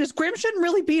I'm saying is Grim shouldn't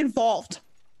really be involved.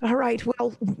 All right.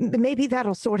 Well, maybe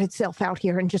that'll sort itself out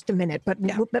here in just a minute, but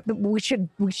we should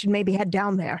maybe head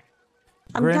down there.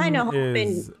 I'm kind of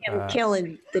hoping him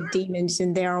killing the demons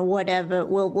in there or whatever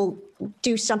will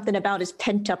do something about his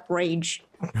pent-up rage.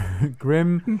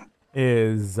 Grim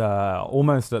is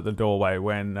almost at the doorway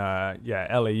when,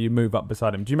 Ellie, you move up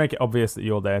beside him. Do you make it obvious that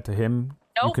you're there to him?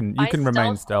 Nope, you can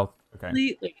remain stealth. Okay.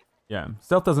 Completely. Yeah,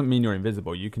 stealth doesn't mean you're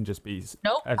invisible. You can just be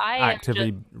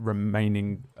actively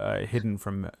remaining hidden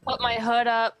from put my hood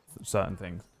up, certain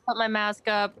things. Put my mask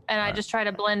up, and I just try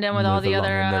to blend in with all the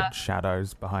other in the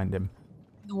shadows behind him.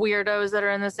 Weirdos that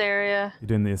are in this area. You're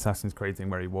doing the Assassin's Creed thing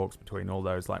where he walks between all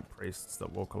those like priests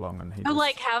that walk along, and he. Oh,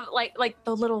 like have like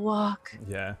the little walk.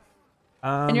 Yeah.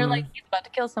 And you're like, he's about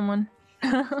to kill someone.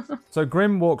 So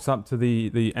Grim walks up to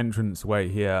the entranceway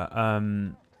here,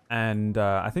 and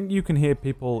I think you can hear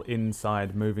people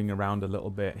inside moving around a little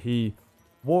bit. He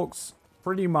walks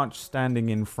pretty much standing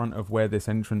in front of where this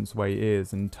entranceway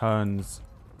is and turns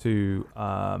to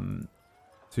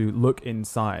look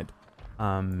inside.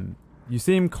 You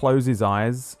see him close his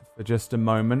eyes for just a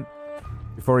moment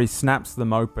before he snaps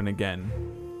them open again,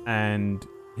 and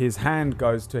his hand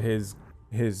goes to his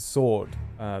sword,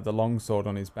 the long sword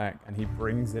on his back, and he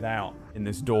brings it out in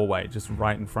this doorway just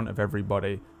right in front of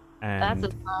everybody. And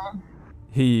that's a sign.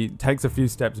 He takes a few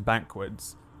steps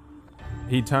backwards.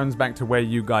 He turns back to where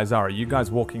you guys are. Are you guys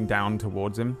walking down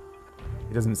towards him?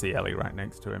 He doesn't see Ellie right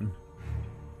next to him.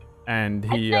 And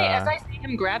he as I see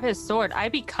him grab his sword, I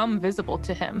become visible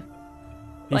to him.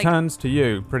 He turns to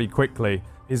you pretty quickly.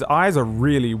 His eyes are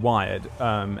really wide,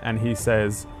 and he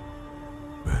says,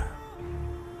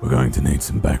 "We're going to need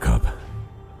some backup."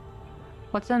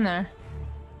 What's in there?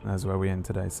 That's where we end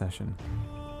today's session.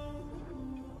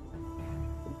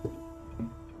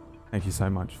 Thank you so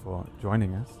much for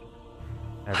joining us,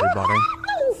 everybody.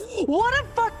 What a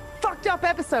fucked up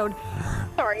episode.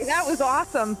 Sorry, that was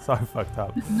awesome. So fucked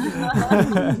up.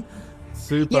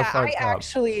 Super fucked up.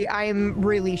 I am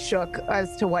really shook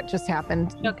as to what just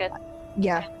happened. Shook it.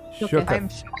 Yeah. Shook I'm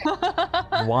it.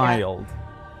 Wild.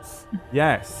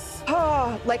 Yes.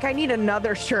 Oh, like I need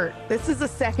another shirt. This is a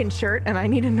second shirt, and I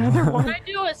need another one. Can I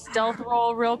do a stealth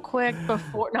roll real quick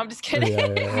before? No, I'm just kidding.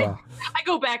 Yeah. I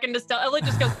go back into stealth. Ellie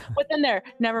just goes, "What's in there?"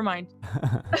 Never mind.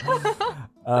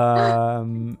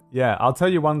 Yeah, I'll tell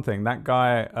you one thing. That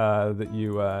guy that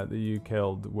you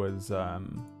killed was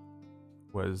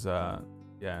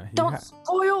Don't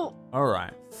spoil. All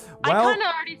right. Well,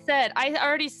 I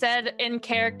already said in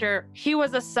character he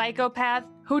was a psychopath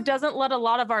who doesn't let a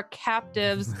lot of our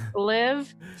captives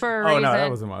live for a reason. Oh no, that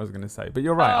wasn't what I was going to say. But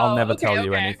you're right. I'll never tell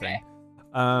you anything.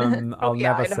 I'll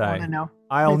never say.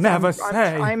 I'll never say.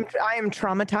 I am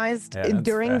traumatized.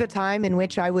 During the time in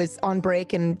which I was on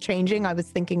break and changing, I was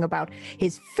thinking about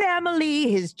his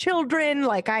family, his children.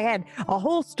 Like I had a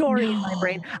whole story in my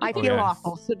brain. I feel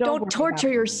awful. So don't torture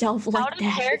yourself like that. Out of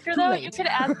character, though, you could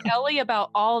ask Ellie about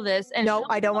all this, and no,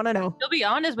 I don't want to know. She'll be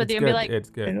honest with you and be like, "It's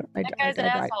good. That guy's an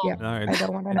asshole." Yeah, no, I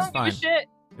don't want to know. Don't give a shit.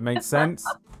 It makes sense,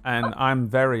 and I'm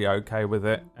very okay with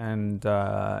it. And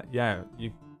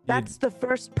That's the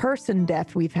first person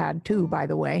death we've had too, by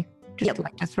the way. Just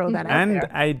like to throw that out and there.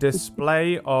 a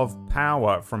display of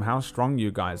power from how strong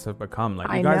you guys have become. Like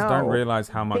you guys don't realize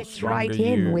how much stronger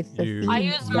you I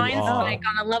use Mind Spike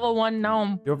on a level 1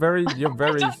 gnome. You're very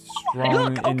strong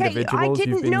Look, okay, individuals. I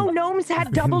didn't know gnomes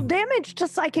had double damage to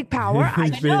psychic power. I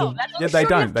know. Yeah, they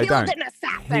don't. They don't. An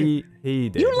assassin. He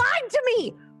did. You lied to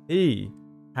me. He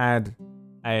had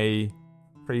a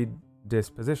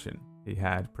predisposition. He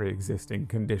had pre-existing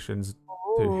conditions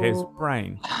to his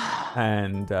brain.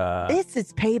 And this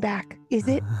is payback, is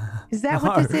it? Is that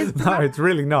what this is? No, it's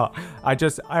really not. I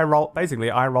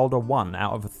rolled a 1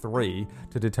 out of 3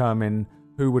 to determine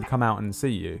who would come out and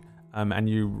see you. And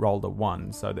you rolled a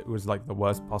 1, so that it was like the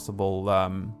worst possible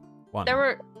one. There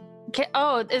were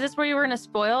is this where you were gonna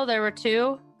spoil? There were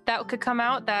 2 that could come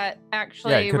out that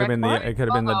actually it could have been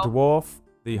the dwarf,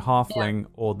 the halfling,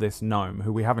 or this gnome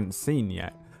who we haven't seen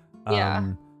yet.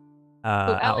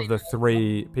 Out of the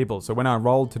 3 people. So when I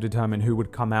rolled to determine who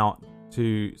would come out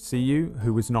to see you,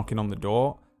 who was knocking on the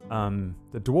door,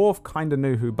 the dwarf kind of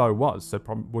knew who Bo was, so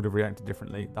probably would have reacted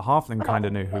differently. The halfling kind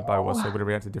of knew who Bo was, so would have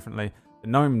reacted differently. The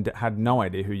gnome had no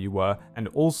idea who you were, and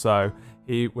also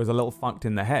he was a little fucked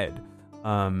in the head.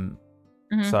 So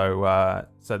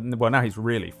now he's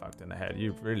really fucked in the head.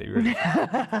 You've really.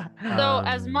 So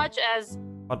as much as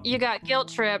you got guilt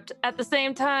tripped, at the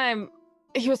same time,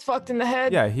 he was fucked in the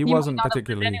head. Yeah, he You wasn't might not have lived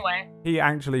particularly. Anyway. He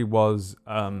actually was.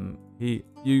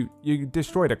 You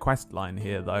destroyed a quest line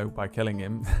here though by killing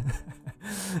him.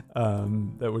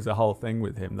 There was a whole thing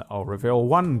with him that I'll reveal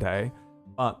one day.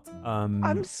 But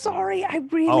I'm sorry. I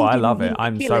really. oh, I didn't love mean it. to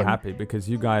I'm kill so him. happy because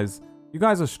you guys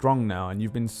are strong now, and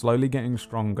you've been slowly getting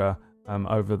stronger.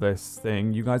 Over this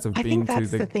thing, you guys have I been think to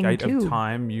that's the the thing, gate of too.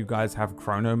 time. You guys have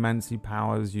chronomancy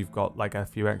powers. You've got like a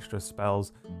few extra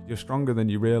spells. You're stronger than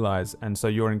you realize, and so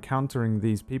you're encountering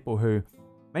these people who,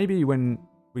 maybe when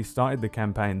we started the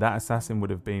campaign, that assassin would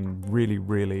have been really,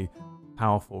 really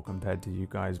powerful compared to you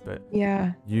guys. But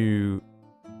Yeah. you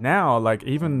now, like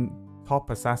even top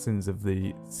assassins of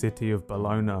the city of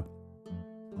Bologna,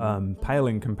 pale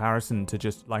in comparison to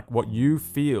just like what you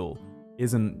feel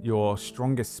isn't your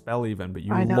strongest spell even, but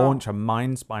you I know. launch a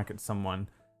mind spike at someone,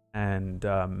 and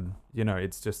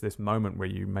it's just this moment where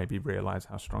you maybe realize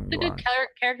how strong It's a you are. good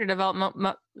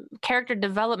character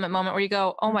development moment where you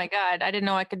go, oh my god, I didn't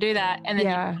know I could do that, and then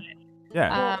Yeah.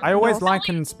 Yeah, Um, I always also-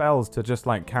 liken spells to just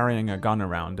like carrying a gun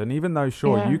around, and even though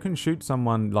sure Yeah. you can shoot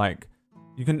someone, like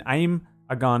you can aim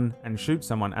a gun and shoot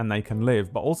someone and they can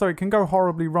live, but also it can go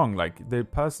horribly wrong. Like the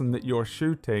person that you're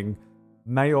shooting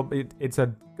may or it's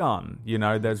a gun,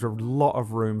 there's a lot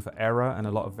of room for error and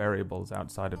a lot of variables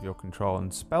outside of your control,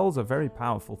 and spells are very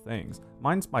powerful things.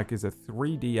 Mind Spike is a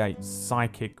 3d8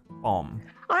 psychic bomb.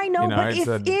 I know, but it's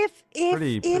a if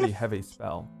pretty heavy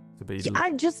spell to be.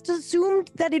 I just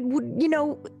assumed that it would,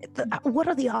 what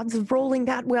are the odds of rolling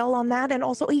that well on that? And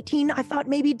also 18, I thought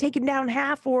maybe take it down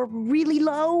half or really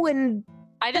low. And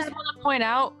I just want to point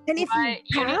out And if why you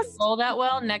you didn't passed- roll that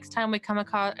well. Next time we come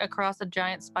across a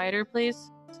giant spider,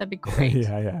 please. That'd be great.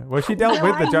 yeah. Well, she dealt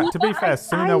with the giant. To be fair, I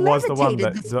Suna was the one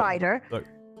levitated that the spider.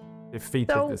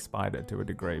 defeated So- the spider to a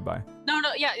degree by. No,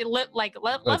 yeah, But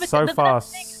levitate. so That's far, the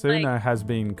thing, it's, like, Suna has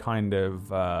been kind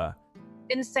of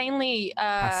insanely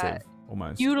passive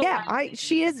almost. utilized. Yeah,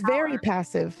 she is very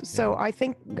passive. So I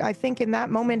think in that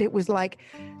moment it was like,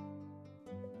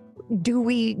 do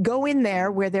we go in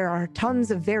there where there are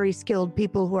tons of very skilled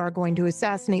people who are going to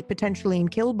assassinate potentially and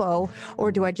kill Bo,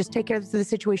 or do I just take care of the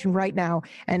situation right now?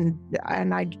 And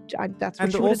I that's what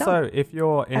And she would have done. also, if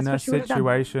you're in That's a what she would've done.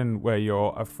 situation where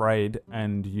you're afraid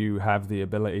and you have the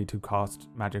ability to cast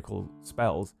magical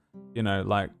spells,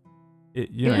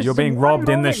 There's you're being one robbed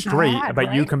in the moment I street, had,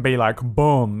 but you right? can be like,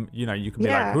 boom, you can be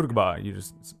Yeah. like, Hurgaba, you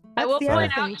just. I will That's the other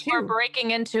point out thing, you were too.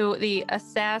 breaking into the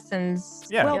assassins.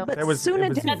 Yeah, Well, but it was Suna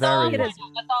didn't That's very. all. see it as-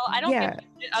 That's all. I don't Yeah, give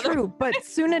a shit. Other- true, but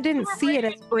Suna didn't see it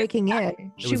as breaking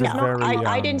in. She was was a not. very,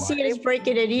 I didn't see it as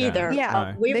breaking it either. Yeah,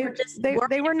 No. We they, were just they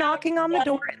worried were about knocking on the that.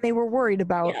 door and they were worried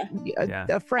about Yeah.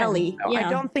 a friend. Ellie, So I yeah.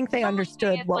 don't think they The only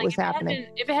understood thing is, what like, was if it had happening.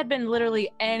 been- if it had been literally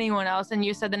anyone else and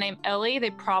you said the name Ellie,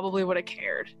 they probably would have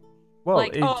cared. Well,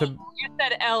 like, it- oh, to- you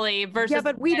said Ellie versus. Yeah,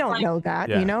 but we don't like, know that,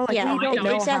 Yeah. Like Yeah, we don't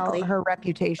know exactly. how her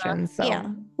reputation. So Yeah,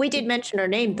 we did mention her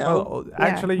name though. Well,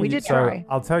 actually, we did so try.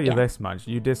 I'll tell you Yeah. this much: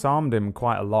 you disarmed him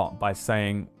quite a lot by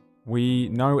saying, "We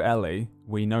know Ellie.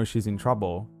 We know she's in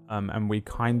trouble, and we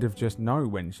kind of just know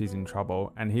when she's in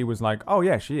trouble." And he was like, "Oh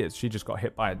yeah, she is. She just got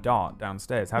hit by a dart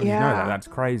downstairs. How did you know that? Yeah. That's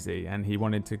crazy." And he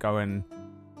wanted to go and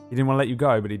he didn't want to let you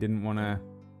go, but he didn't want to,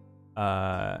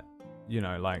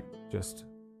 like just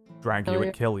drag you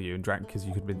and kill you and drag because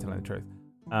you could have been telling the truth.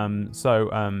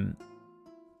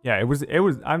 Yeah, it was.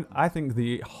 I think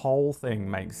the whole thing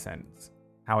makes sense.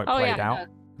 How it Oh, played yeah, it out does.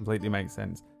 completely makes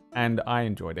sense, and I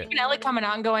enjoyed it. Even Ellie coming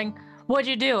out and going, "What'd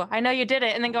you do? I know you did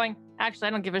it," and then going, "Actually,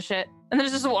 I don't give a shit," and then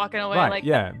just walking away. Right? Like,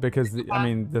 Yeah, because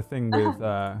the thing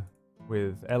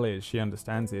with Ellie is she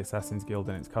understands the Assassin's Guild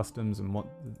and its customs and what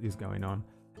is going on.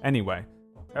 Anyway,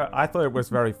 I thought it was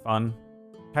very fun.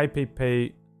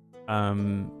 KPP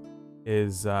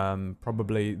is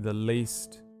probably the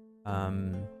least.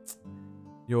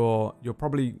 You're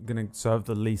probably gonna serve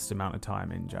the least amount of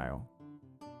time in jail.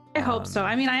 I hope so.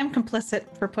 I mean, I am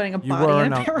complicit for putting a You body were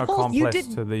in an a barrel. accomplice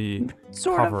did to the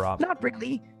sort cover of, up. not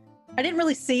really. I didn't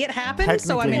really see it happen, Technically,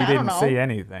 so I mean, you I don't didn't know. see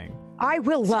anything. I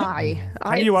will lie.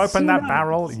 Can you open that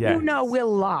barrel? Yes. Suna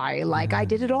will lie. Like I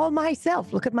did it all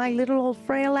myself. Look at my little old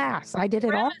frail ass. I did it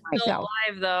Grim all is still myself.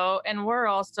 alive though, and we're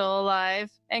all still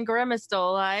alive, and Grim is still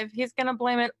alive. He's gonna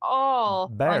blame it all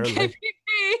Barely. on KPP.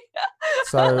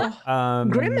 So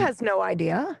Grim has no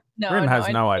idea. Grim has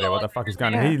I no idea know what the it's fuck is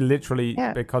going Yeah. on. He literally,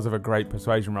 Yeah. because of a great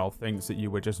persuasion roll, thinks that you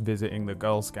were just visiting the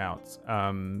Girl Scouts.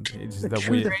 It's just But the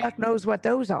who the weird. fuck knows what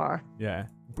those are? Yeah,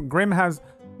 Grim has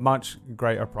much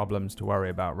greater problems to worry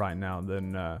about right now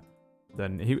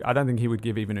than he. I don't think he would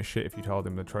give even a shit if you told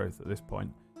him the truth at this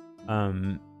point,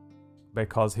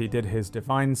 because he did his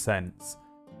divine sense.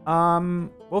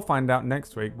 We'll find out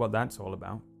next week what that's all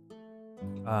about.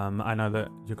 I know that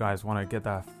you guys want to get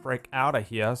the frick out of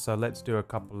here, so let's do a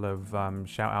couple of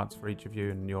shout outs for each of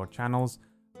you and your channels.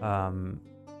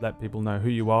 Let people know who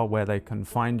you are, where they can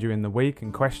find you in the week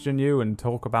and question you and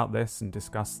talk about this and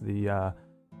discuss the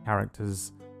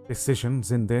characters'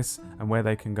 decisions in this, and where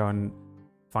they can go and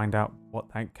find out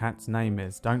what that cat's name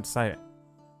is. Don't say it.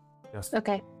 Just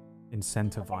Okay.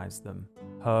 incentivize them.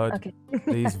 Herd Okay.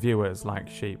 these viewers like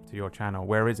sheep to your channel.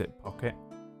 Where is it, Pocket?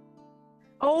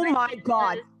 Oh my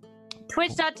god.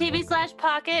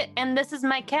 Twitch.tv/Pocket, and this is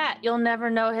my cat. You'll never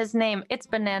know his name. It's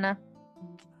Banana.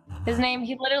 His name,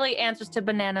 he literally answers to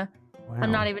Banana. Wow.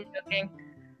 I'm not even joking.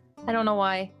 I don't know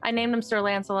why. I named him Sir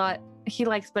Lancelot. He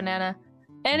likes banana.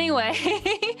 Anyway,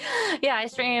 yeah, I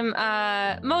stream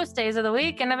most days of the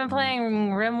week, and I've been playing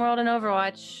RimWorld and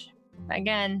Overwatch.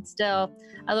 Again, still.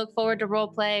 I look forward to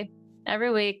roleplay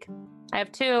every week. I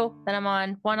have 2 that I'm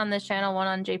on. 1 on this channel, 1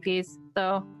 on JP's.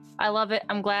 So I love it.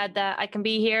 I'm glad that I can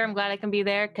be here. I'm glad I can be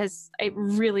there, because it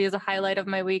really is a highlight of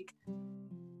my week.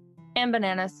 And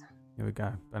bananas. Here we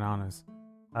go. Bananas.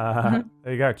 There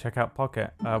you go. Check out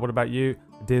Pocket. What about you,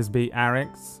 Disby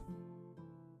Arix?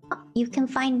 You can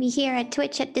find me here at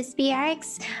Twitch at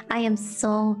DisbyRx. I am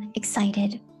so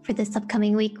excited for this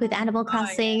upcoming week with Animal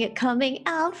Crossing coming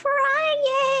out Friday.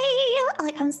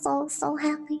 Like, I'm so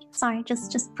happy. Sorry,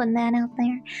 just putting that out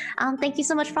there. Thank you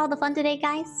so much for all the fun today,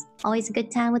 guys. Always a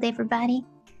good time with everybody.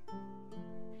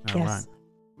 All Yes.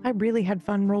 I really had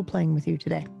fun role playing with you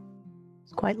today.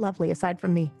 It's quite lovely, aside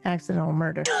from the accidental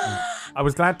murder. I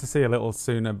was glad to see a little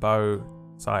Sooner Bow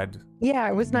side. Yeah,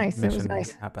 it was nice. It was mission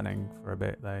nice. happening for a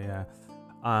bit there. Yeah.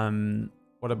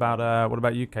 What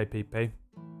about you, KPP?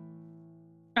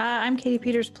 I'm Katie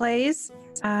Peters Plays.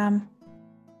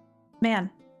 Man,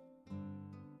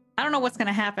 I don't know what's going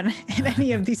to happen in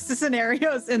any of these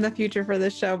scenarios in the future for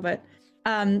this show, but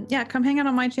yeah, come hang out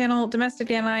on my channel, Domestic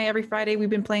Dan and I. Every Friday we've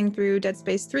been playing through Dead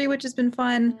Space 3, which has been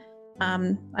fun.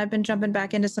 I've been jumping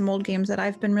back into some old games that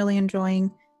I've been really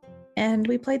enjoying. And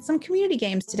we played some community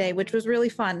games today, which was really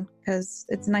fun because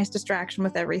it's a nice distraction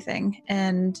with everything.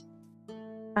 And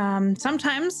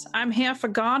sometimes I'm here for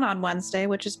Gone on Wednesday,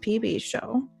 which is PB's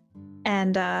show.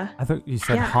 And I thought you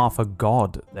said yeah. half a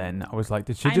god then. I was like,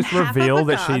 did she I'm just half of reveal a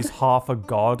that god. she's half a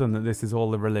god and that this is all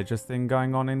the religious thing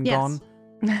going on in Yes. Gone?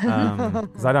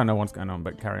 Because I don't know what's going on,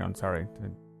 but carry on. Sorry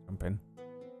to jump in.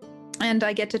 And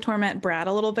I get to torment Brad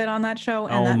a little bit on that show,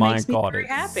 and Oh that my makes me god, very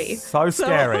it's happy. so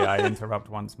scary. I interrupt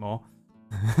once more.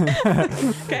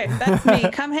 Okay, that's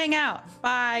me. Come hang out.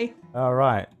 Bye. All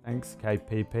right. Thanks,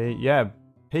 KPP. Yeah,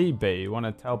 PB, you want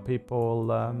to tell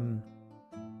people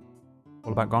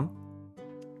all about Gone?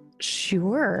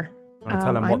 Sure. You want to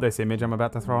tell them what I'm- this image I'm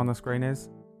about to throw on the screen is?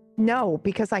 No,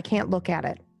 because I can't look at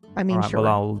it. I mean, All right, sure.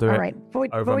 well, I'll do All it right.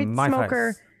 over Void my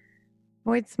Smoker. face.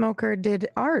 Void Smoker did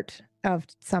art of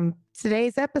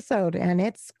today's episode, and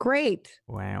it's great.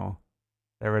 Wow.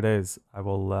 There it is. I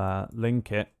will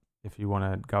link it if you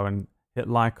want to go and hit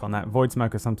like on that. Void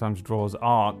Smoker sometimes draws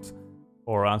art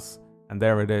for us, and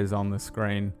there it is on the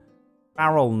screen.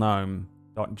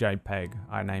 barrelgnome.jpg,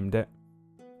 I named it,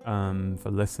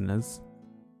 for listeners.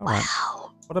 All right.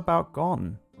 Wow. What about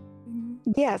Gone?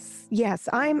 Yes.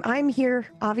 I'm here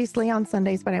obviously on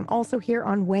Sundays, but I'm also here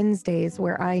on Wednesdays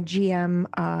where I GM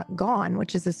Gone,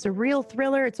 which is a surreal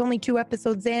thriller. It's only 2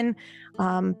 episodes in.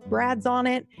 Brad's on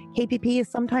it. KPP is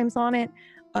sometimes on it.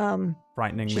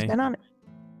 Frightening She's me. been on it.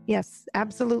 Yes,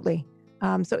 absolutely.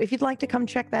 So if you'd like to come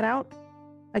check that out,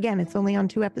 again, it's only on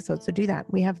 2 episodes, so do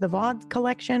that. We have the VOD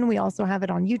collection. We also have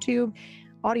it on YouTube.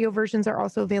 Audio versions are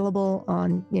also available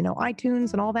on,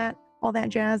 iTunes and all that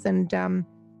jazz. And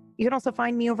you can also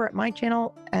find me over at my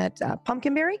channel at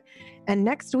Pumpkinberry. And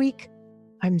next week,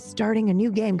 I'm starting a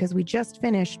new game because we just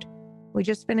finished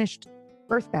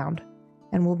Earthbound,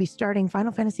 and we'll be starting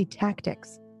Final Fantasy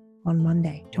Tactics on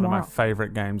Monday, One tomorrow. of my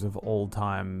favorite games of all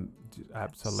time.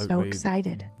 Absolutely. So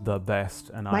excited. The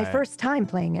best. And My first time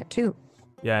playing it too.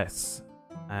 Yes.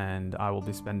 And I will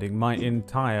be spending my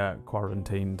entire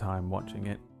quarantine time watching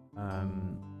it.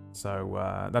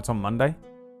 So that's on Monday.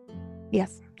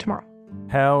 Yes, tomorrow.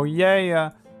 Hell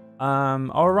yeah.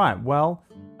 All right. Well,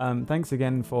 thanks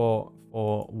again for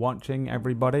watching,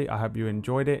 everybody. I hope you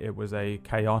enjoyed it. It was a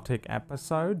chaotic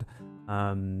episode.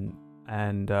 And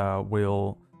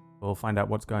we'll find out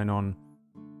what's going on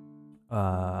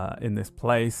in this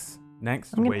place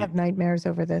next I'm week. going to have nightmares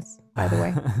over this, by the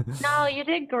way. No, you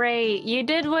did great. You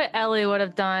did what Ellie would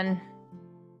have done.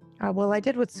 Well, I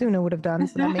did what Suna would have done,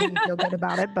 so that made me feel good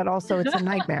about it, but also it's a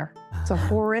nightmare. It's a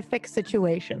horrific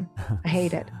situation. I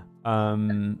hate it.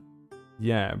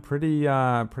 Yeah,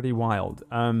 pretty wild.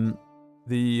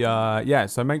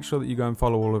 So make sure that you go and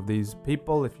follow all of these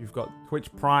people. If you've got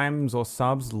Twitch Primes or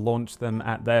subs, launch them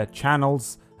at their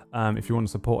channels. If you want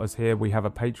to support us here, we have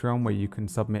a Patreon where you can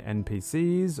submit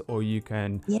NPCs or you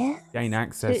can gain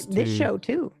access to... This show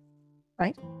too,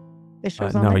 right? This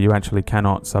show's on no, there? you actually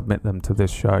cannot submit them to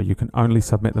this show. You can only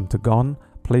submit them to Gone.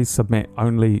 Please submit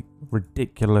only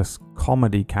ridiculous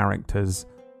comedy characters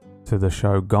to the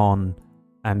show Gone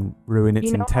and ruin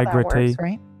its integrity. How that works,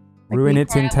 right? Ruin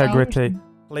its integrity.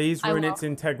 Please ruin its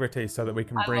integrity so that we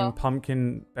can bring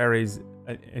Pumpkin Berries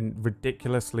in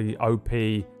ridiculously OP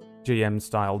GM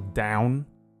style down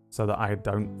so that I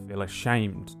don't feel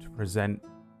ashamed to present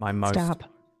my most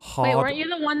hard... Wait, weren't you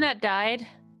the one that died?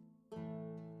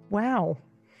 Wow.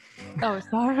 Oh,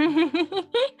 sorry.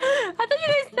 I thought you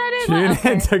guys said it. Tune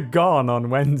into Gone on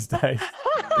Wednesday.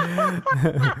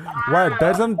 Wait,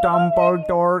 doesn't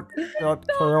Dumbledore get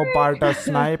killed by the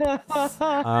Snape?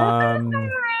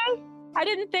 I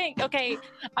didn't think. Okay,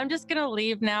 I'm just gonna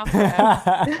leave now. That's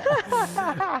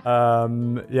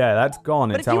Gone.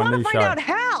 But it's if you our want new to show. find out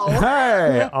how,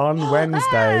 Hey, on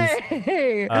Wednesdays.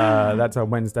 Hey. That's on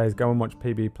Wednesdays. Go and watch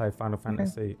PB play Final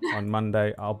Fantasy on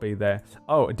Monday. I'll be there.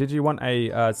 Oh, did you want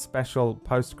a special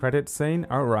post-credit scene?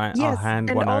 All right, yes, I'll hand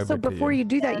and one over also to before you. you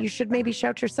do that, you should maybe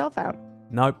shout yourself out.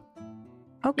 Nope.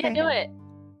 Okay. Yeah, do it.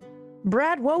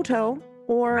 Brad Woto,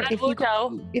 or if you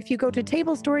go to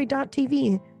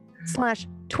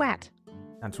tablestory.tv/twat.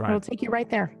 That's right. It'll take you right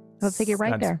there. It'll take you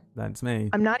right there. That's me.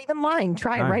 I'm not even lying.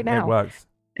 Try it right now. It works.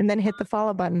 And then hit the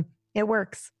follow button. It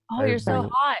works. Oh, you're so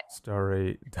hot.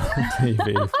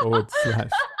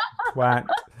 Story.tv/twat.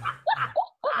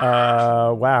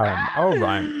 Wow. All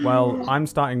right. Well, I'm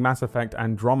starting Mass Effect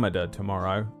Andromeda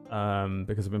tomorrow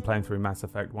because I've been playing through Mass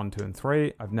Effect 1, 2, and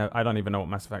 3. I don't even know what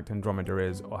Mass Effect Andromeda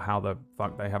is or how the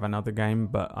fuck they have another game,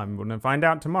 but I'm going to find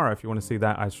out tomorrow. If you want to see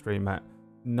that, I stream at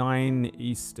 9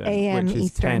 Eastern, AM which is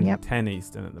Eastern, 10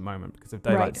 Eastern at the moment because of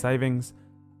daylight savings.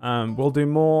 We'll do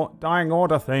more Dying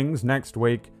Order things next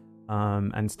week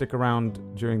and stick around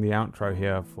during the outro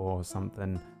here for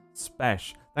something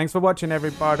special. Thanks for watching,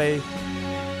 everybody.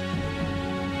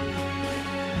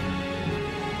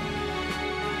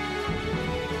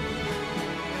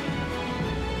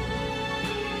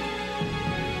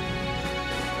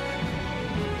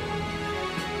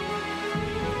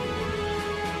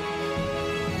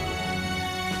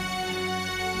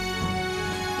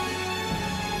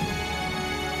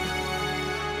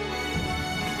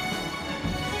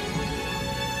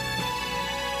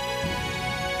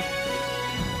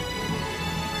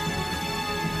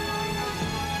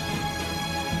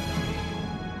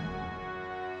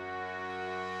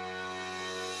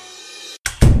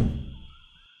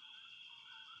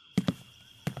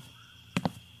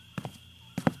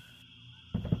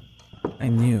 I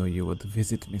knew you would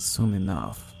visit me soon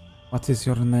enough. What is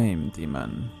your name,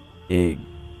 demon? Ezen.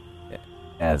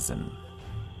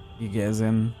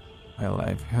 Ezen? Well,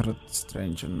 I've heard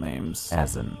stranger names.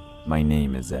 Ezen. My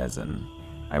name is Ezen.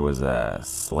 I was a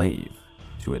slave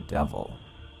to a devil.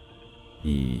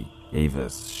 He gave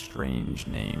us strange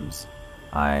names.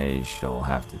 I shall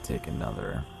have to take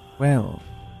another. Well,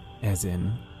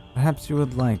 Ezen, perhaps you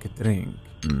would like a drink.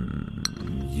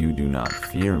 You do not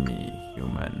fear me,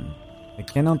 human. I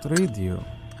cannot read you,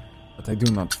 but I do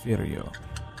not fear you,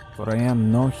 for I am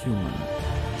no human.